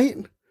the night.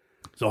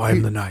 So I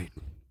am the night.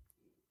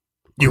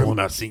 You will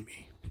not see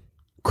me.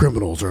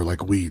 Criminals are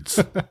like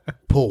weeds.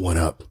 Pull one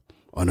up,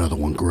 another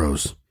one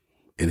grows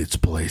in its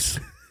place.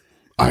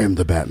 I am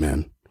the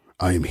Batman.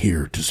 I am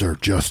here to serve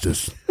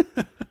justice.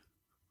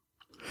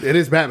 It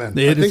is Batman.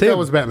 I think that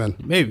was Batman.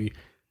 Maybe.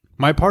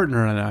 My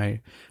partner and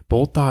I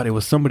both thought it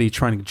was somebody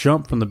trying to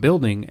jump from the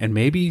building and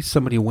maybe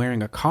somebody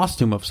wearing a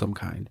costume of some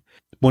kind.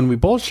 When we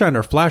both shined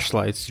our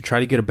flashlights to try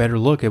to get a better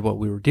look at what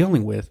we were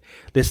dealing with,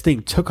 this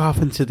thing took off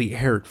into the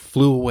air and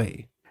flew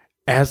away.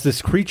 As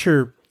this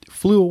creature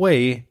flew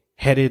away,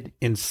 headed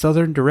in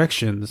southern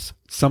directions,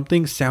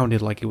 something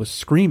sounded like it was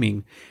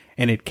screaming,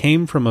 and it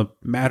came from a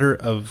matter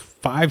of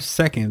 5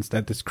 seconds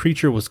that this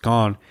creature was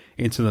gone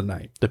into the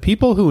night. The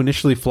people who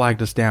initially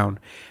flagged us down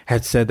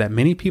had said that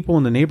many people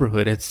in the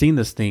neighborhood had seen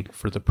this thing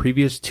for the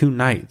previous 2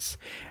 nights,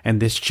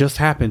 and this just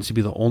happened to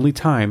be the only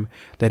time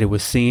that it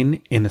was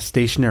seen in a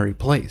stationary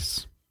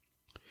place.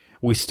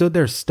 We stood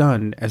there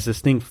stunned as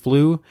this thing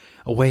flew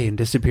away and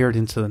disappeared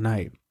into the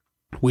night.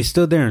 We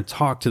stood there and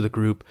talked to the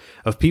group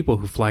of people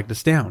who flagged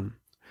us down,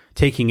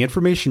 taking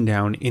information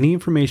down, any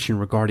information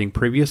regarding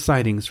previous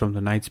sightings from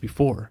the nights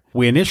before.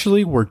 We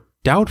initially were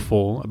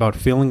doubtful about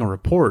filing a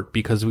report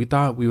because we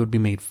thought we would be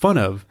made fun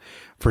of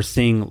for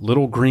seeing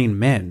little green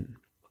men.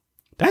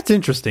 That's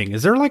interesting.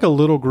 Is there like a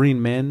little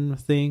green men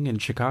thing in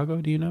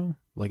Chicago? Do you know?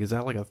 Like, is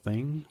that like a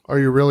thing? Are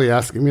you really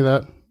asking me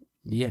that?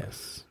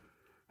 Yes.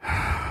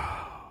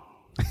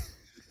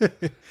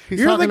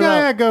 You're the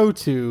guy I go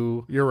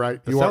to. You're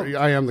right. You are.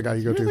 I am the guy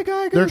you go to. The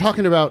guy I go They're to.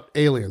 talking about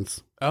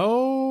aliens.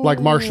 Oh.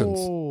 Like Martians.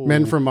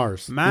 Men from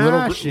Mars.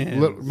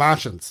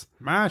 Martians.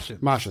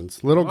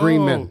 Martians. Little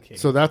green men. Okay.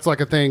 So that's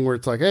like a thing where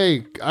it's like,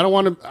 hey, I don't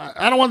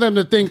want them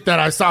to think that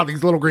I saw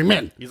these little green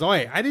men. He's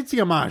like, hey, I didn't see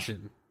a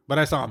Martian, but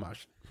I saw a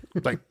Martian.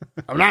 It's like,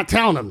 I'm not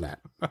telling them that.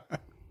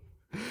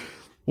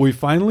 We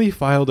finally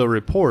filed a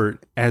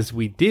report as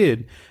we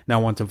did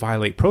not want to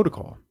violate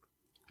protocol.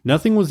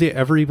 Nothing was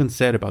ever even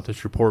said about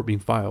this report being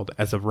filed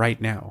as of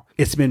right now.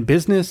 It's been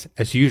business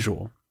as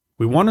usual.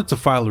 We wanted to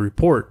file a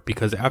report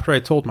because after I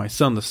told my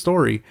son the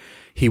story,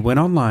 he went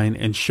online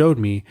and showed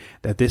me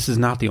that this is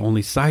not the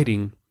only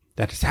sighting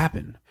that has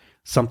happened.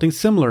 Something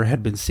similar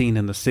had been seen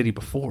in the city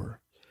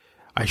before.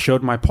 I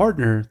showed my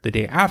partner the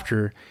day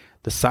after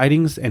the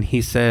sightings and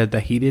he said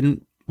that he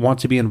didn't want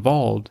to be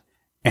involved,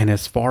 and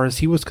as far as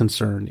he was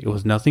concerned, it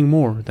was nothing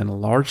more than a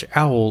large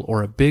owl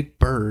or a big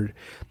bird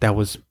that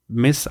was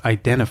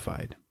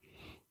misidentified.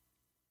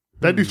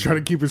 That dude's trying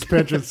to keep his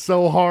pension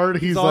so hard.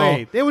 He's So, all,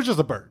 hey, it was just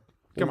a bird.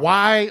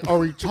 why are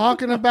we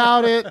talking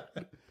about it?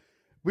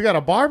 We got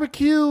a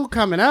barbecue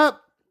coming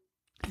up.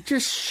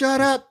 Just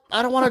shut up.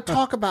 I don't want to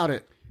talk about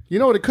it. You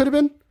know what it could have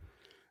been?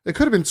 It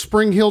could have been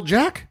Spring Hill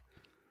Jack.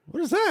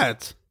 What is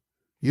that?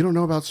 You don't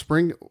know about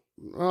Spring?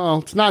 Oh,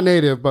 it's not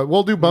native, but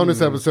we'll do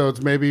bonus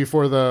episodes maybe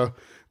for the...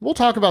 We'll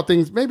talk about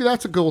things. Maybe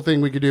that's a cool thing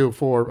we could do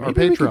for our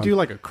Patreon. We could do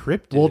like a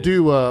cryptid. We'll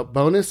do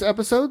bonus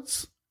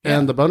episodes,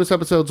 and the bonus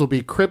episodes will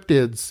be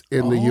cryptids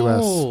in the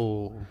U.S.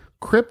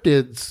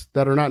 Cryptids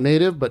that are not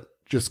native, but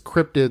just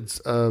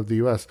cryptids of the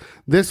U.S.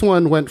 This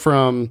one went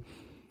from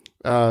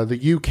the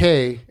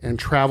U.K. and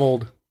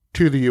traveled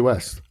to the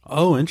U.S.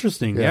 Oh,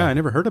 interesting. Yeah, I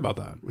never heard about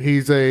that.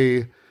 He's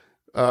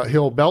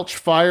he'll belch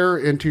fire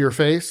into your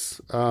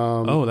face.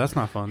 Oh, that's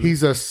not fun.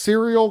 He's a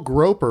serial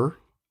groper.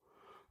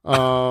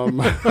 That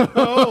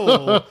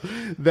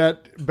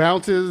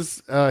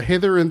bounces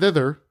hither and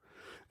thither,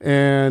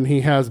 and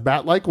he has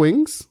bat-like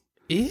wings.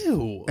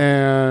 Ew.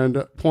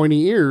 And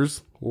pointy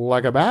ears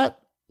like a bat.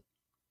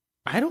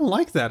 I don't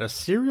like that. A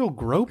serial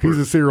groper. He's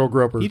a serial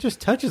groper. He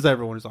just touches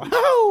everyone. He's like,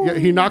 oh! Yeah,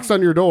 he knocks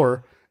on your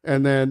door,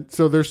 and then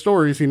so there's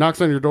stories. He knocks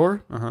on your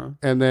door,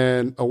 and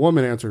then a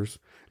woman answers,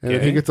 And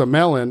then he gets a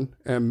melon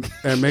and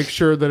makes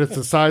sure that it's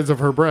the size of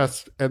her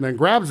breast, and then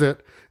grabs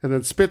it and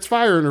then spits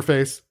fire in her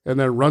face and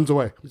then runs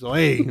away. He's like,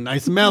 hey,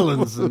 nice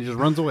melons. And he just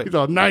runs away. He's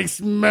all,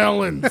 nice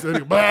melons. And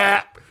he,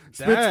 bah,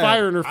 spits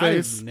fire in her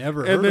face. I've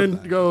never heard and then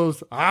of that.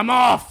 goes, I'm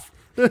off.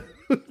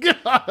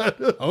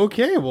 God.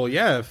 Okay, well,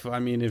 yeah.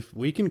 If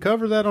we can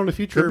cover that on a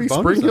future Could be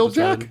bonus Spring Hill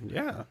episode, Jack.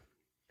 yeah.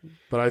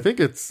 But I think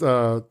it's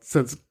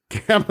since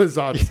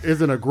Camazotz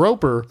isn't a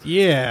groper.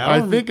 Yeah.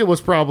 I think it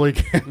was probably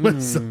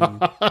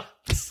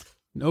Camazotz.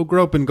 No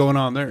groping going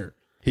on there.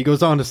 He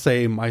goes on to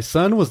say, my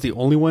son was the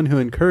only one who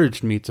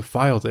encouraged me to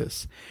file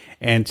this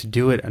and to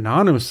do it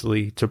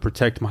anonymously to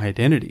protect my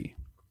identity.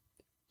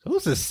 So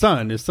it's his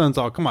son. His son's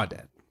all, come on,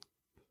 Dad.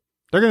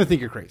 They're going to think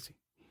you're crazy.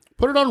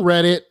 Put it on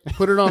Reddit.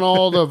 Put it on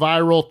all the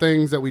viral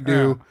things that we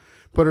do. Yeah.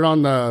 Put it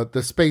on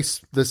the space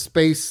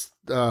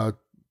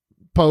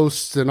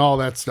posts and all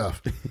that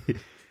stuff.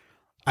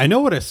 I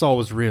know what I saw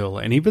was real,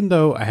 and even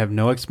though I have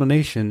no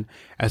explanation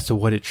as to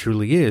what it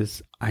truly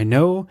is, I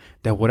know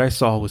that what I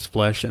saw was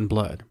flesh and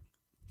blood.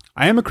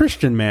 I am a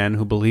Christian man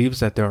who believes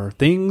that there are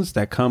things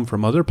that come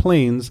from other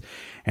planes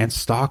and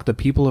stalk the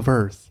people of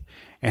Earth,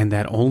 and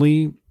that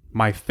only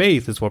my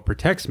faith is what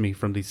protects me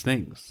from these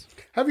things.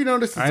 Have you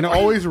noticed it's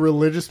always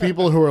religious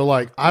people who are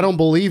like, I don't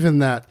believe in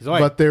that,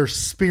 like, but they're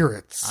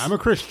spirits. I'm a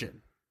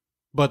Christian,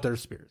 but they're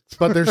spirits.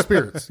 But they're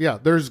spirits, yeah.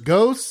 There's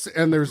ghosts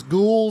and there's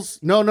ghouls.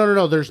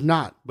 No, there's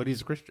not. But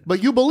he's a Christian.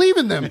 But you believe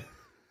in them.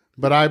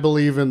 But I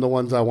believe in the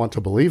ones I want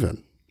to believe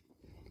in.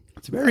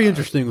 It's very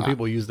interesting when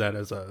people use that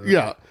as a...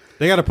 Yeah.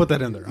 They got to put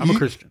that in there. I'm a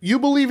Christian. You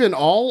believe in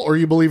all or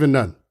you believe in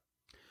none?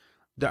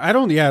 I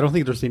don't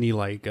think there's any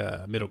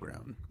middle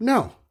ground.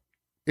 No.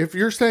 If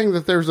you're saying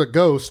that there's a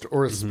ghost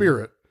or a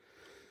spirit,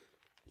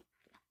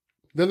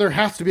 then there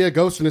has to be a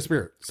ghost and a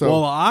spirit. So,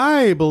 well,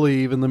 I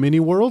believe in the many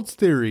worlds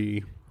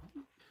theory.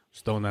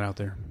 Just throwing that out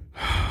there.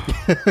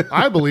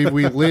 I believe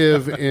we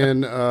live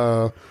in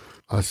a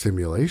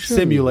simulation.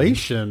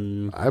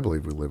 Simulation. I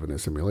believe we live in a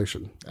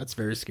simulation. That's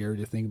very scary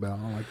to think about.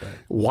 I don't like that.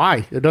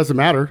 Why? It doesn't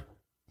matter.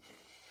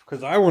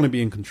 Because I want to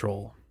be in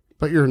control.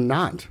 But you're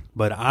not.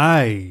 But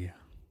I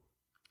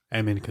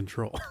am in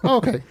control. Oh,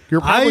 okay. You're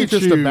probably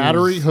just a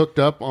battery hooked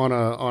up on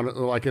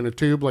like in a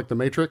tube like the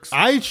Matrix.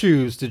 I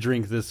choose to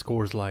drink this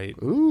Coors Light.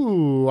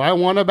 Ooh, I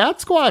want a bat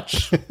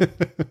squatch.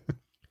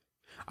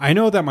 I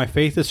know that my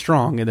faith is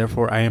strong and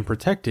therefore I am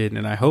protected,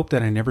 and I hope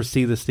that I never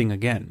see this thing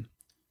again.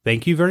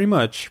 Thank you very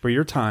much for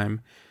your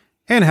time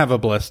and have a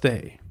blessed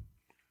day.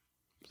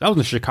 That was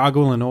in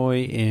Chicago,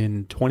 Illinois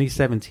in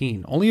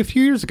 2017, only a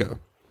few years ago.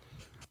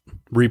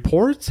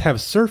 Reports have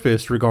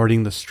surfaced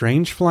regarding the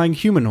strange flying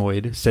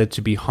humanoid said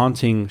to be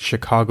haunting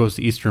Chicago's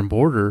eastern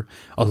border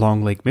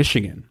along Lake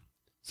Michigan.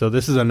 So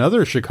this is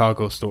another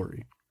Chicago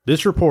story.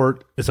 This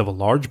report is of a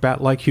large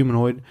bat-like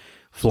humanoid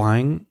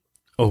flying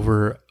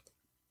over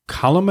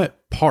Calumet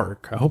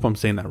Park. I hope I'm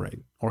saying that right.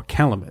 Or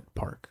Calumet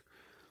Park.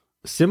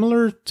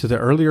 Similar to the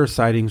earlier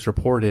sightings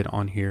reported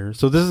on here.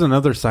 So this is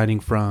another sighting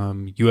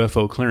from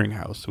UFO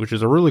Clearinghouse, which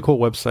is a really cool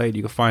website.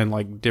 You can find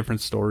like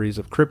different stories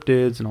of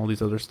cryptids and all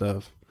these other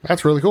stuff.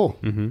 That's really cool.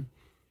 Mm-hmm.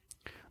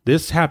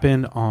 This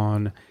happened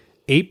on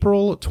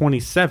April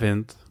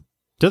 27th.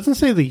 Doesn't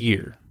say the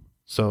year.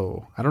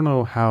 So I don't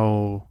know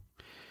how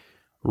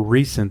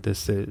recent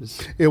this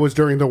is. It was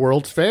during the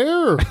World's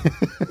Fair.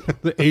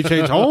 The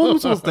H.H.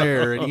 Holmes was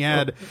there, and he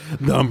had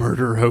the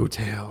Murder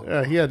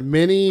Hotel. He had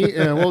Minnie,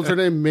 and what was her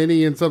name?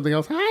 Minnie and something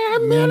else. Hi,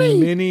 I'm Minnie.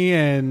 Minnie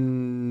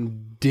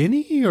and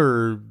Denny,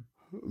 or...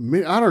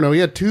 I don't know. He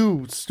had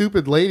two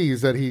stupid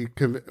ladies that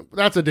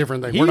that's a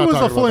different thing. He was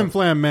a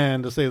flim-flam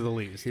man, to say the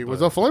least. He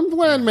was a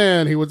flim-flam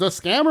man. He was a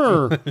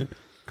scammer.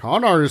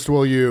 Con artist,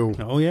 will you?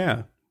 Oh,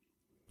 yeah.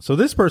 So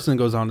this person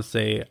goes on to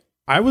say,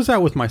 I was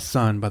out with my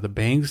son by the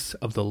banks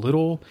of the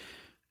Little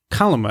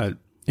Calumet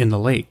in the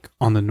lake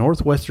on the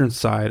northwestern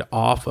side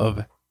off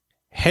of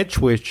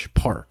Hetchwich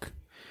Park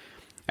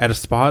at a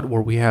spot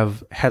where we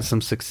have had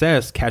some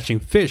success catching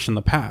fish in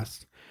the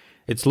past.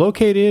 It's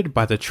located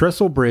by the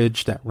trestle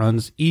bridge that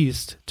runs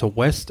east to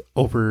west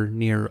over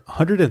near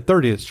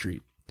 130th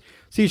Street.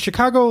 See,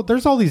 Chicago,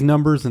 there's all these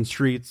numbers and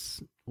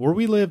streets. Where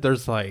we live,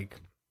 there's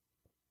like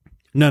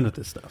none of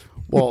this stuff.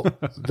 Well,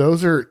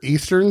 those are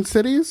eastern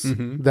cities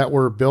that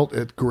were built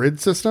at grid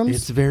systems.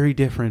 It's very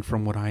different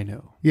from what I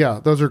know. Yeah,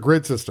 those are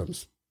grid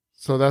systems.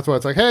 So that's why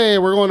it's like, hey,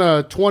 we're going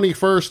to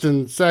 21st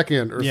and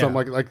 2nd or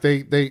something like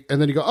they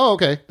and then you go, oh,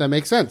 okay, that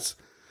makes sense.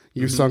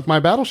 You sunk my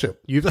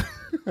battleship. You've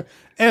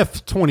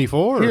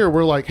F-24. Here,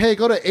 we're like, hey,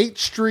 go to 8th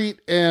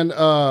Street and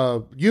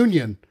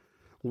Union.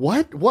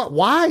 What?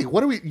 Why?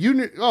 What do we...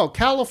 Union? Oh,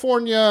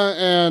 California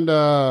and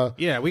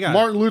we got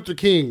Martin Luther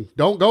King.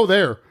 Don't go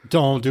there.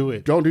 Don't do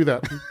it. Don't do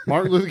that.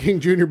 Martin Luther King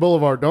Jr.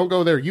 Boulevard. Don't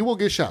go there. You will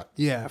get shot.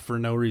 Yeah, for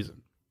no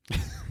reason.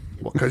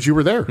 Well, because you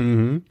were there.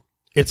 Mm-hmm.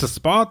 It's a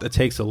spot that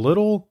takes a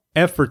little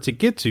effort to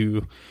get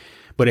to,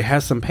 but it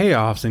has some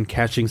payoffs in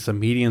catching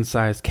some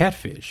medium-sized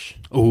catfish.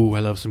 Ooh,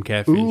 I love some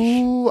catfish.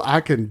 Ooh,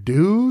 I can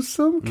do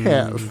some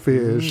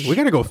catfish. We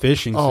got to go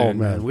fishing soon. Oh,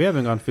 man. We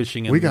haven't gone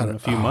fishing in a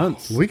few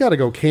months. We got to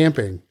go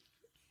camping.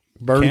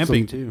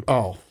 Camping, too.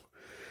 Oh.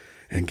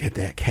 and get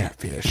that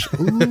catfish.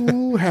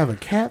 Ooh, have a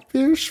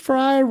catfish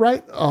fry,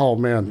 right? Oh,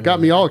 man. Got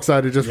me all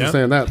excited just for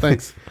saying that.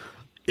 Thanks.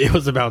 It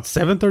was about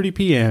 7:30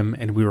 p.m.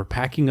 and we were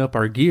packing up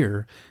our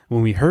gear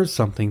when we heard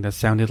something that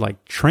sounded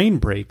like train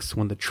brakes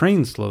when the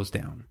train slows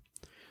down.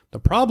 The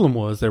problem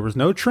was there was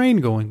no train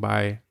going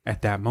by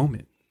at that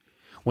moment.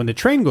 When the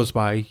train goes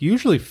by, you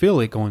usually feel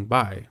it going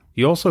by.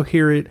 You also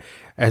hear it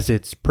as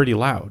it's pretty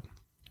loud.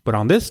 But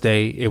on this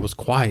day, it was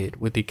quiet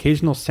with the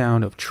occasional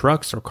sound of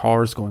trucks or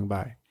cars going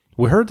by.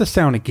 We heard the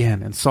sound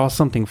again and saw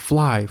something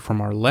fly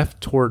from our left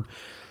toward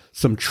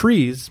some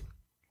trees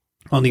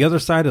on the other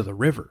side of the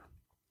river.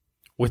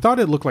 We thought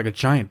it looked like a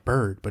giant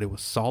bird, but it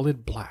was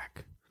solid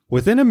black.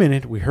 Within a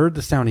minute, we heard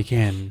the sound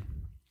again,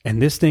 and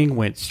this thing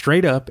went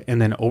straight up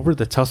and then over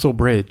the Tussle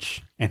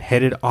Bridge and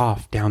headed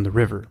off down the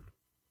river.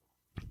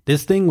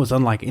 This thing was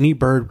unlike any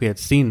bird we had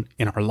seen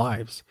in our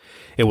lives.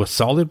 It was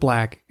solid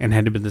black and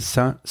had been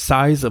the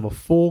size of a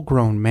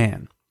full-grown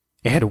man.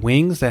 It had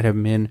wings that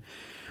had been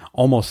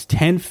almost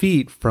 10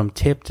 feet from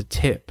tip to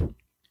tip.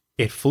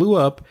 It flew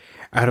up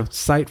out of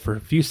sight for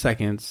a few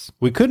seconds.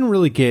 We couldn't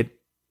really get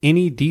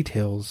any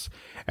details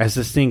as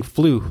this thing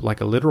flew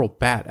like a literal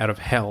bat out of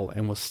hell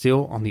and was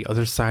still on the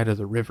other side of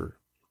the river.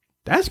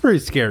 That's pretty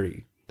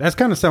scary. That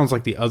kind of sounds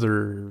like the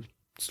other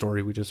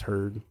story we just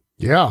heard.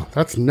 Yeah,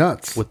 that's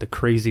nuts. With the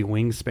crazy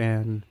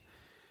wingspan.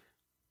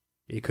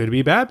 It could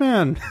be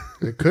Batman.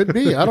 It could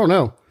be. I don't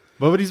know.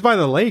 But he's by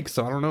the lake,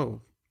 so I don't know.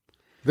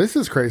 This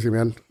is crazy,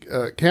 man.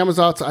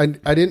 Camazotz,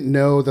 I didn't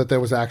know that there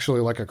was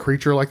actually like a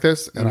creature like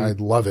this, and I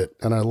love it.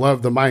 And I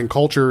love the Mayan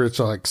culture. It's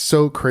like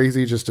so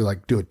crazy just to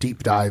like do a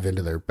deep dive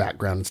into their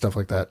background and stuff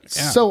like that.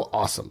 Yeah. So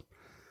awesome.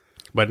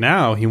 But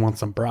now he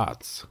wants some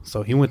brats.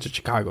 So he went to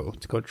Chicago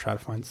to go try to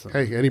find some.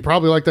 Hey, and he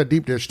probably liked that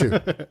deep dish too.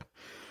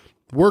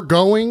 We're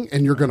going,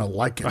 and you're going to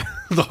like it.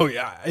 Oh,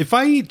 yeah. If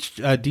I eat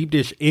a deep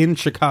dish in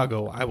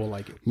Chicago, I will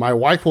like it. My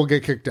wife will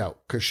get kicked out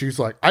because she's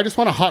like, I just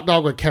want a hot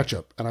dog with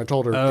ketchup. And I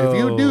told her, if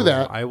you do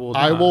that, I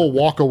will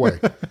walk away.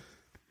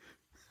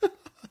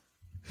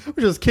 We're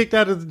just kicked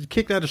out of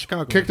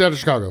Chicago. Kicked out of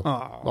Chicago.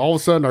 Aww. All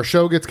of a sudden, our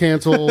show gets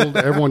canceled.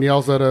 Everyone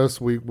yells at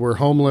us. We're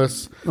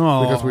homeless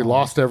because we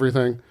lost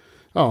everything.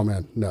 Oh,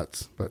 man,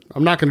 nuts. But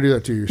I'm not going to do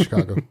that to you,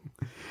 Chicago.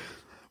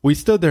 We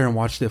stood there and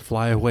watched it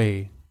fly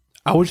away.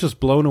 I was just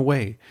blown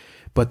away.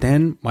 But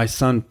then my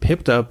son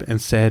pipped up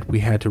and said we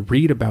had to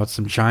read about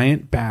some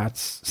giant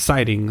bats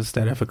sightings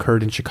that have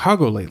occurred in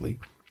Chicago lately.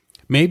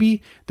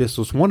 Maybe this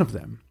was one of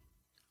them.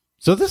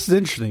 So this is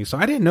interesting. So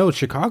I didn't know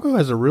Chicago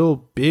has a real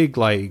big,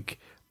 like,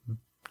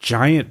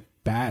 giant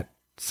bat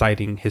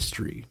sighting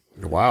history.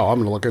 Wow, I'm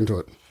going to look into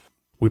it.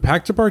 We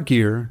packed up our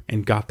gear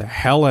and got the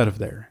hell out of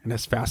there, and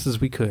as fast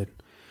as we could.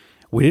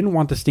 We didn't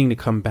want this thing to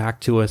come back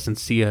to us and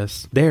see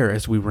us there,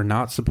 as we were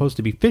not supposed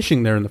to be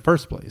fishing there in the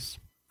first place.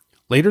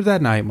 Later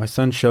that night, my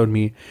son showed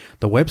me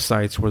the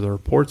websites where the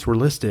reports were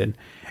listed,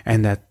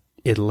 and that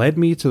it led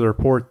me to the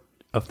report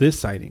of this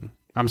sighting.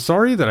 I'm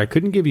sorry that I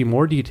couldn't give you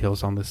more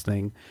details on this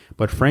thing,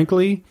 but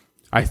frankly,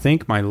 I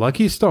thank my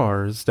lucky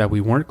stars that we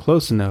weren't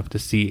close enough to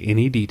see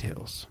any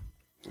details.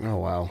 Oh,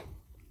 wow.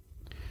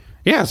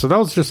 Yeah, so that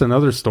was just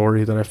another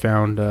story that I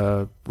found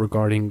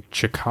regarding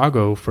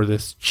Chicago for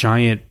this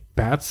giant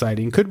bat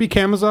sighting. Could be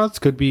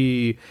Camazotz, could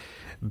be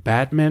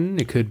Batman,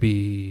 it could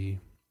be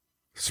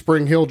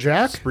Spring Hill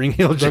Jack.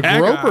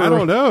 I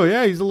don't know.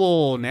 Yeah, he's a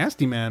little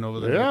nasty man over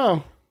there. Yeah.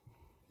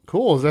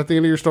 Cool. Is that the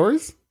end of your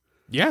stories?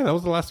 Yeah, that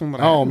was the last one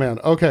that I had. Oh, man.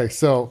 Okay,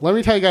 so let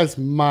me tell you guys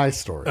my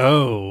story.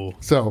 Oh.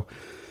 So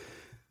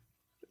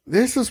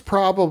this is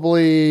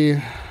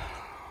probably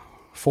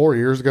 4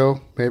 years ago,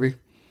 maybe.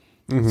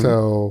 Mm-hmm.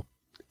 So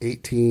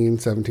 18,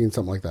 17,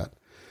 something like that.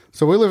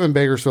 So we live in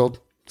Bakersfield.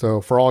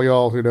 So for all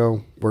y'all who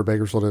know where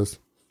Bakersfield is,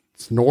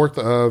 it's north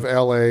of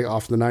LA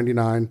off the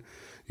 99.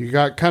 You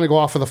got kind of go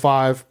off of the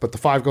 5, but the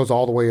 5 goes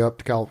all the way up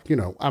to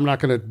California. I'm not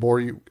going to bore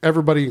you.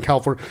 Everybody in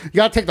California, you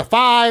got to take the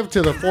 5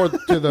 to the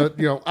 4th to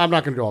the, I'm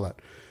not going to do all that.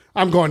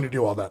 I'm going to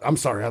do all that. I'm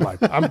sorry, I lied.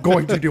 I'm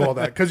going to do all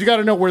that because you got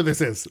to know where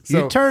this is.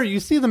 So, you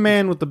see the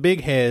man with the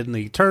big head, and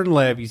then you turn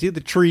left. You see the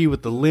tree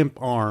with the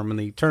limp arm, and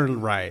then you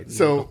turn right.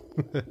 So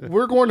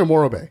we're going to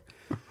Morro Bay.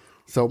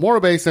 So Morro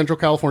Bay, Central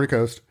California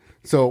coast.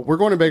 So we're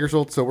going to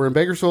Bakersfield. So we're in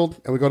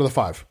Bakersfield, and we go to the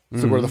 5.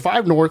 So we're the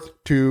 5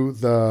 north to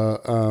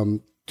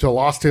the to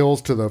Lost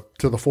Hills to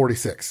the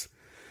 46.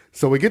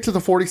 So we get to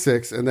the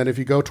 46, and then if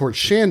you go towards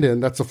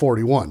Shandon, that's the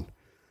 41.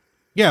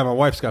 Yeah, my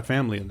wife's got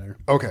family in there.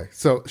 Okay,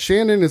 so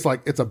Shandon is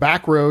like, it's a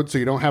back road, so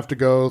you don't have to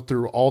go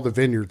through all the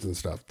vineyards and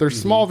stuff.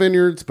 There's small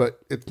vineyards, but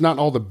it's not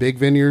all the big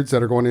vineyards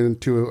that are going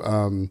into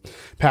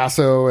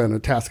Paso and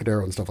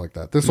Atascadero and stuff like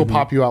that. This will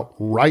pop you out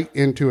right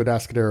into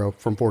Atascadero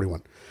from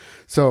 41.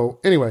 So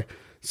anyway,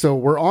 so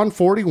we're on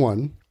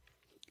 41,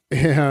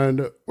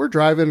 and we're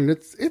driving, and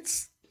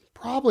it's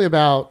probably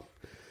about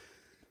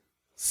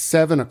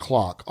 7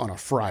 o'clock on a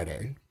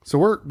Friday.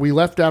 So we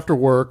left after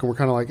work, and we're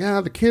kind of like,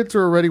 the kids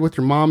are already with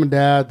your mom and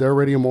dad. They're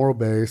already in Morro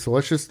Bay. So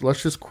let's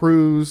just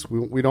cruise.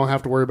 We don't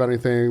have to worry about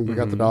anything. We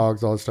got the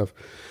dogs, all that stuff.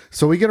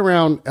 So we get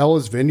around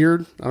Ella's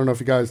Vineyard. I don't know if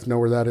you guys know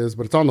where that is,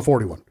 but it's on the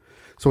 41.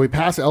 So we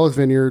pass Ella's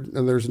Vineyard,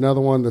 and there's another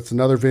one that's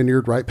another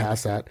vineyard right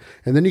past that.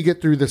 And then you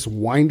get through this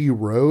windy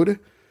road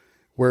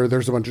where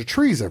there's a bunch of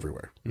trees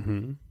everywhere.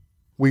 Mm-hmm.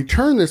 We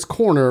turn this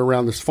corner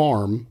around this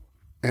farm,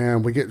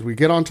 and we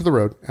get onto the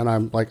road, and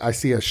I'm like, I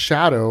see a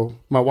shadow.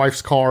 My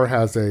wife's car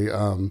has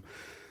a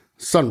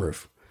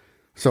sunroof.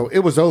 So it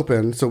was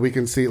open, so we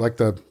can see, like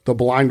the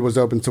blind was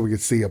open so we could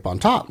see up on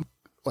top.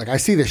 Like I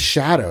see this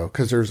shadow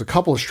because there's a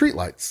couple of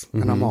streetlights.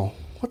 Mm-hmm. And I'm all,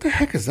 what the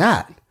heck is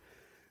that?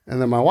 And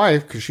then my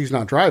wife, because she's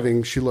not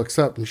driving, she looks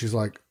up and she's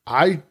like,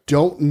 I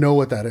don't know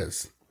what that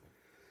is.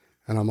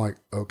 And I'm like,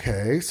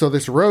 okay. So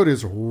this road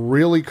is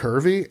really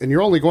curvy and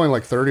you're only going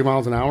like 30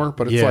 miles an hour,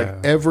 but it's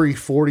like every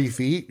 40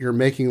 feet, you're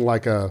making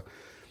like a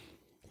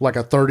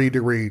 30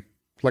 degree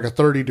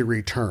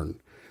turn.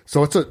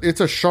 So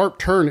it's a sharp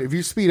turn. If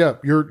you speed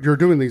up, you're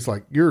doing these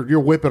like you're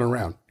whipping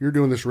around. You're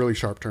doing this really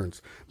sharp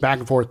turns, back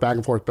and forth,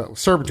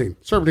 serpentine.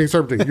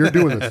 You're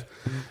doing this,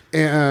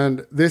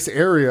 and this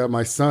area,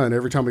 my son,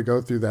 every time we go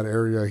through that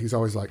area, he's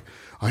always like,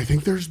 "I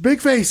think there's Big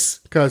Face,"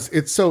 because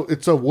it's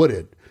so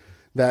wooded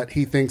that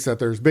he thinks that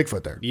there's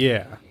Bigfoot there.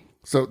 Yeah.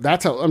 So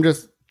that's how I'm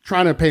just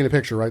trying to paint a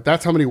picture, right?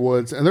 That's how many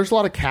woods, and there's a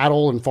lot of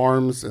cattle and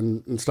farms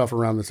and stuff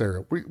around this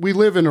area. We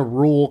live in a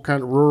rural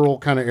kind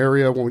of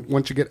area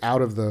once you get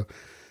out of the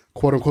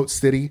quote unquote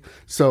city.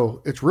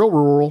 So it's real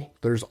rural.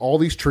 There's all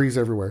these trees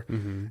everywhere.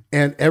 Mm-hmm.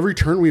 And every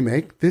turn we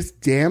make, this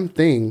damn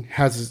thing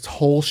has its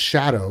whole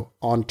shadow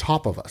on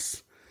top of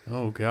us.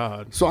 Oh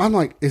God. So I'm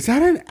like, is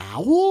that an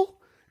owl?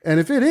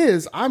 And if it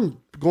is, I'm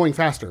going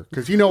faster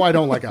because I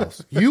don't like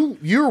owls.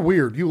 You're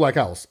weird. You like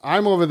owls.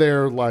 I'm over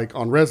there like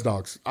on Res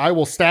Dogs. I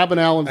will stab an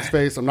owl in the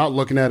face. I'm not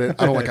looking at it.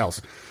 I don't like owls.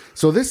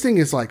 So this thing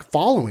is like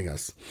following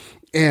us.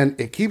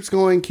 And it keeps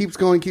going.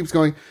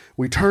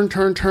 We turn,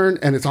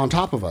 and it's on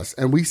top of us.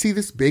 And we see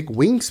this big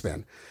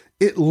wingspan.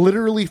 It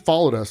literally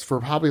followed us for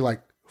probably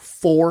like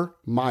 4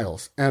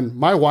 miles. And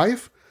my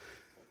wife,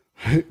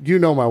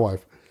 my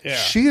wife,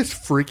 she is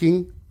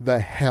freaking the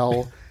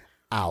hell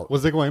out.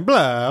 Was it going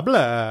blah,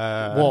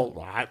 blah?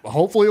 Well,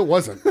 hopefully it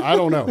wasn't. I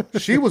don't know.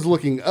 She was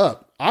looking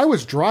up. I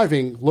was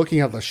driving, looking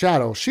at the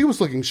shadow. She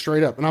was looking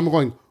straight up. And I'm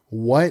going,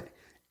 what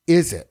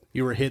is it?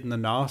 You were hitting the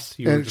nos.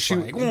 You were just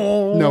like,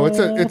 no,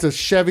 it's a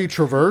Chevy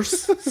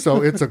Traverse,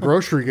 so it's a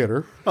grocery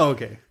getter. Oh,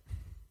 okay.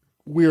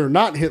 We are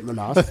not hitting the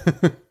nos.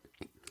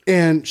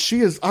 And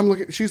she's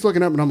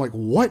looking up, and I'm like,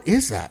 what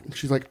is that? And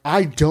she's like,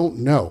 I don't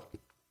know.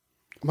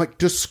 I'm like,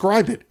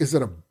 describe it. Is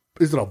it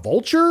a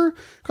vulture?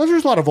 Because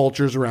there's a lot of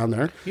vultures around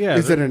there. Yeah.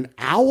 Is it an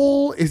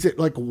owl? Is it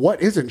like,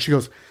 what is it? And she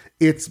goes,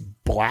 it's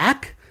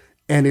black,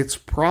 and it's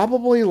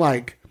probably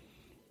like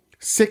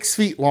 6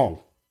 feet long.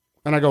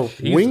 And I go,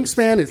 Jesus.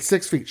 Wingspan, it's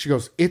 6 feet. She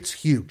goes, it's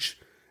huge.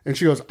 And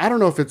she goes, I don't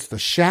know if it's the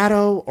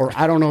shadow or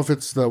I don't know if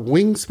it's the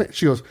wingspan.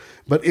 She goes,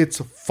 but it's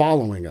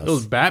following us. It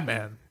was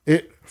Batman.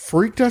 It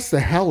freaked us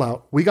the hell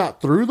out. We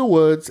got through the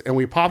woods and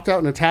we popped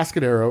out in a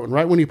Tascadero. And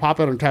right when you pop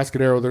out in a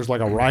Tascadero, there's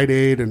like a Rite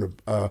Aid and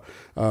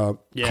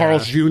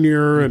Carl's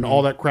Jr. and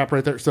all that crap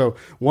right there. So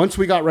once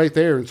we got right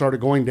there and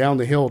started going down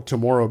the hill to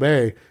Morro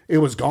Bay, it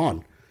was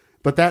gone.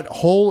 But that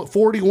whole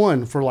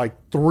 41 for like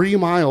 3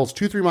 miles,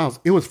 2-3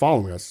 miles, it was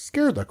following us.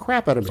 Scared the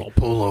crap out of me. I'll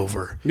pull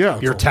over. Yeah.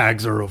 Your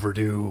tags are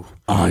overdue.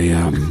 I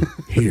am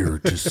here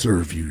to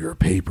serve you your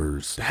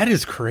papers. That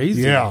is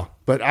crazy. Yeah.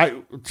 But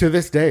to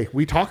this day,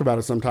 we talk about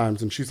it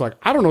sometimes, and she's like,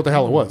 I don't know what the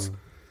hell it was.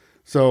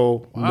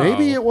 So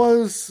maybe it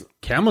was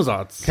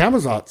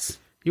Camazotz.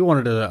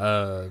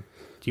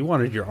 You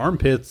wanted your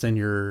armpits and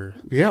your...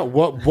 Yeah,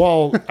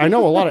 well, I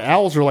know a lot of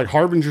owls are like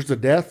harbingers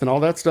of death and all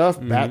that stuff.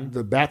 Mm-hmm.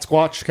 The bat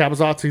squatch,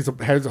 Camazotz, he's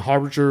a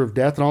harbinger of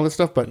death and all this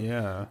stuff. But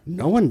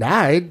no one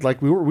died.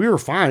 Like we were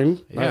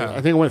fine. Yeah.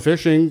 I think I went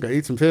fishing,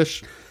 ate some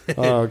fish,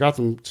 got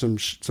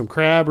some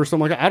crab or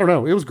something like that. I don't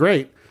know. It was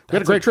great. We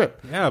had a great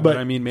trip. Yeah, but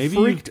I mean, maybe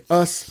freaked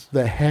us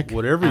the heck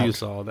whatever out. You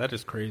saw, that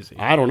is crazy.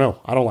 I don't know.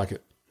 I don't like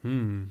it.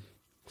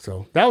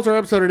 So that was our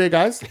episode today,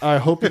 guys. I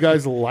hope you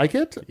guys like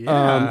it.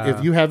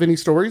 If you have any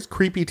stories,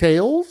 creepy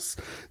tales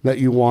that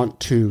you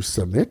want to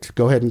submit,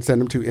 go ahead and send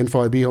them to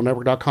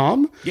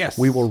info@beehole.network.com. Yes.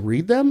 We will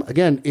read them.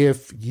 Again,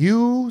 if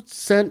you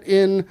sent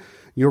in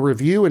your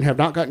review and have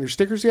not gotten your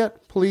stickers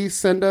yet, please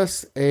send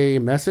us a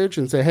message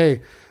and say,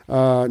 hey,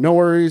 no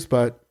worries,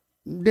 but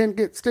didn't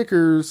get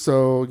stickers,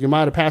 so you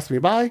might have passed me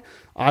by.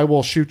 I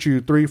will shoot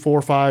you 3,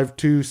 4, 5,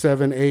 2,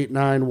 7, 8,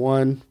 9,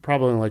 1,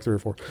 probably only like 3 or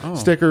 4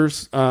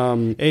 stickers.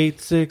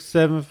 8, 6,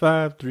 7,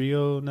 5, 3,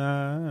 0,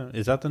 9.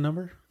 Is that the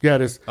number? Yeah,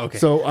 it is. Okay.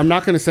 So I'm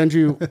not going to send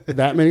you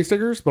that many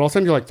stickers, but I'll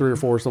send you like 3 or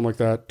 4, something like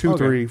that. 2,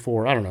 3,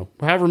 4. I don't know.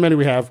 However many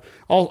we have,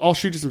 I'll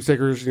shoot you some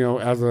stickers,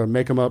 as a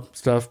make them up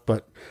stuff.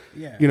 But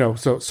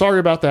so sorry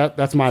about that.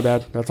 That's my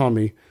bad. That's on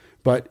me.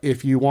 But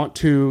if you want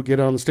to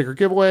get on the sticker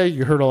giveaway,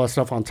 you heard all that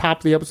stuff on top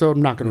of the episode.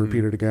 I'm not going to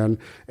repeat it again.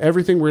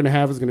 Everything we're going to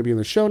have is going to be in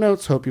the show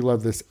notes. Hope you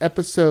love this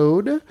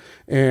episode.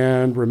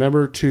 And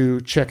remember to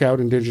check out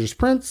Indigenous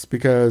Prints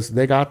because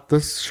they got the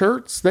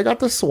shirts. They got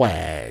the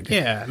swag.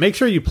 Yeah. Make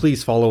sure you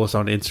please follow us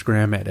on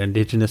Instagram at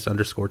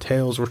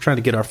Indigenous_Tales. We're trying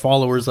to get our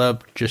followers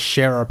up. Just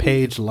share our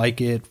page,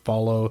 like it,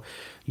 follow.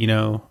 You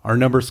know, our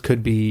numbers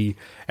could be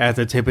at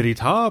the tippity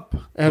top,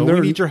 and but we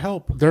need your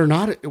help. They're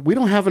not. We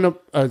don't have enough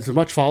as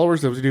much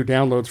followers as we do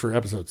downloads for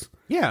episodes.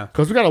 Yeah,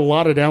 because we got a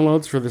lot of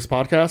downloads for this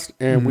podcast,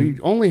 and we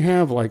only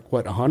have like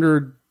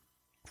 100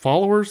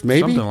 followers,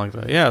 maybe something like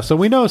that. Yeah, so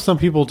we know some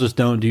people just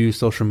don't do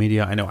social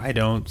media. I know I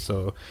don't.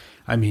 So,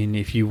 I mean,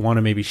 if you want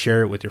to maybe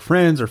share it with your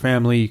friends or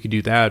family, you could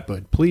do that.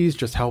 But please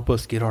just help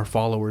us get our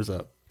followers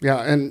up.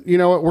 Yeah, and you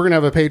know what? We're gonna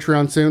have a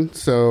Patreon soon,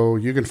 so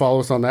you can follow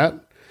us on that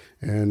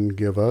and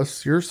give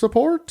us your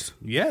support.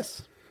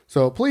 Yes.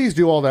 So please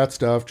do all that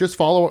stuff. Just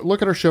follow.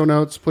 Look at our show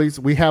notes, please.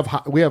 We have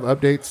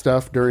update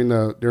stuff during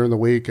the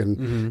week,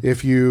 and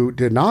if you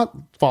did not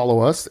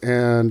follow us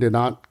and did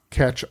not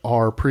catch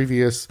our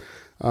previous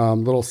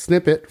little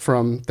snippet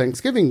from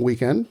Thanksgiving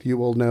weekend, you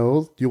will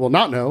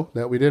not know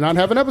that we did not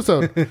have an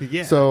episode.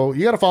 Yeah. So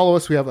you got to follow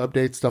us. We have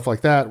updates, stuff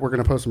like that. We're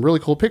going to post some really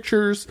cool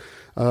pictures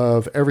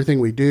of everything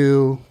we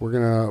do. We're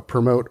going to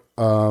promote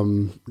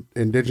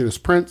indigenous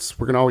prints.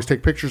 We're going to always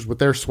take pictures with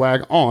their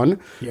swag on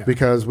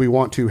because we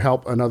want to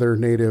help another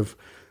native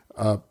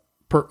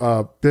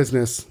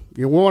business.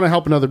 We want to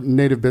help another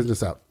native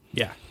business out.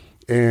 Yeah.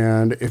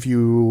 And if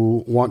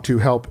you want to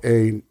help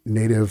a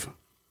native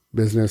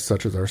business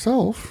such as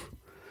ourselves,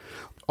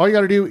 all you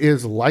got to do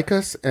is like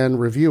us and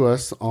review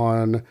us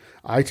on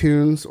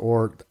iTunes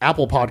or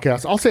Apple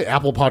Podcasts. I'll say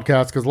Apple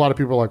Podcasts because a lot of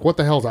people are like, what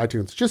the hell is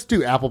iTunes? Just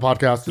do Apple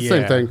Podcasts. The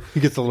same thing. It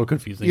gets a little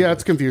confusing. Yeah,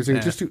 it's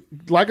confusing. Just do,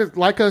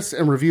 like us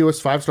and review us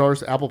 5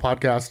 stars, Apple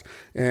Podcast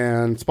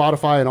and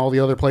Spotify and all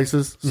the other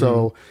places.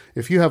 So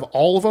if you have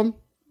all of them,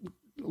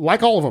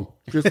 like all of them,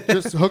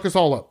 just hook us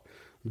all up.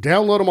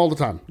 Download them all the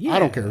time. Yeah. I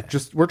don't care.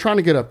 Just we're trying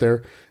to get up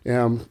there.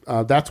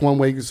 That's one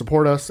way you can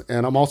support us.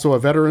 And I'm also a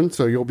veteran,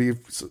 so you'll be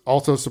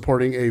also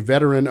supporting a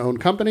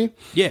veteran-owned company.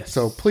 Yes.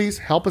 So please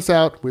help us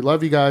out. We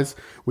love you guys.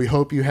 We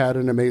hope you had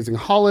an amazing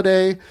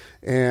holiday.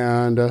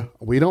 And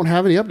we don't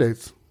have any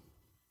updates.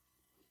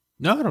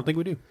 No, I don't think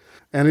we do.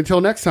 And until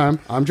next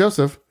time, I'm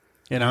Joseph.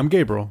 And I'm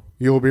Gabriel.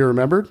 You will be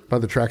remembered by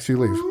the tracks you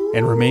leave.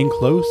 And remain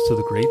close to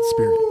the Great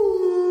Spirit.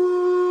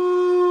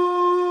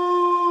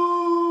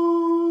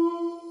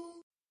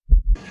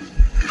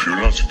 If you're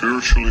not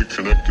spiritually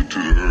connected to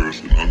the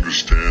earth and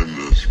understand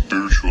the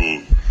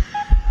spiritual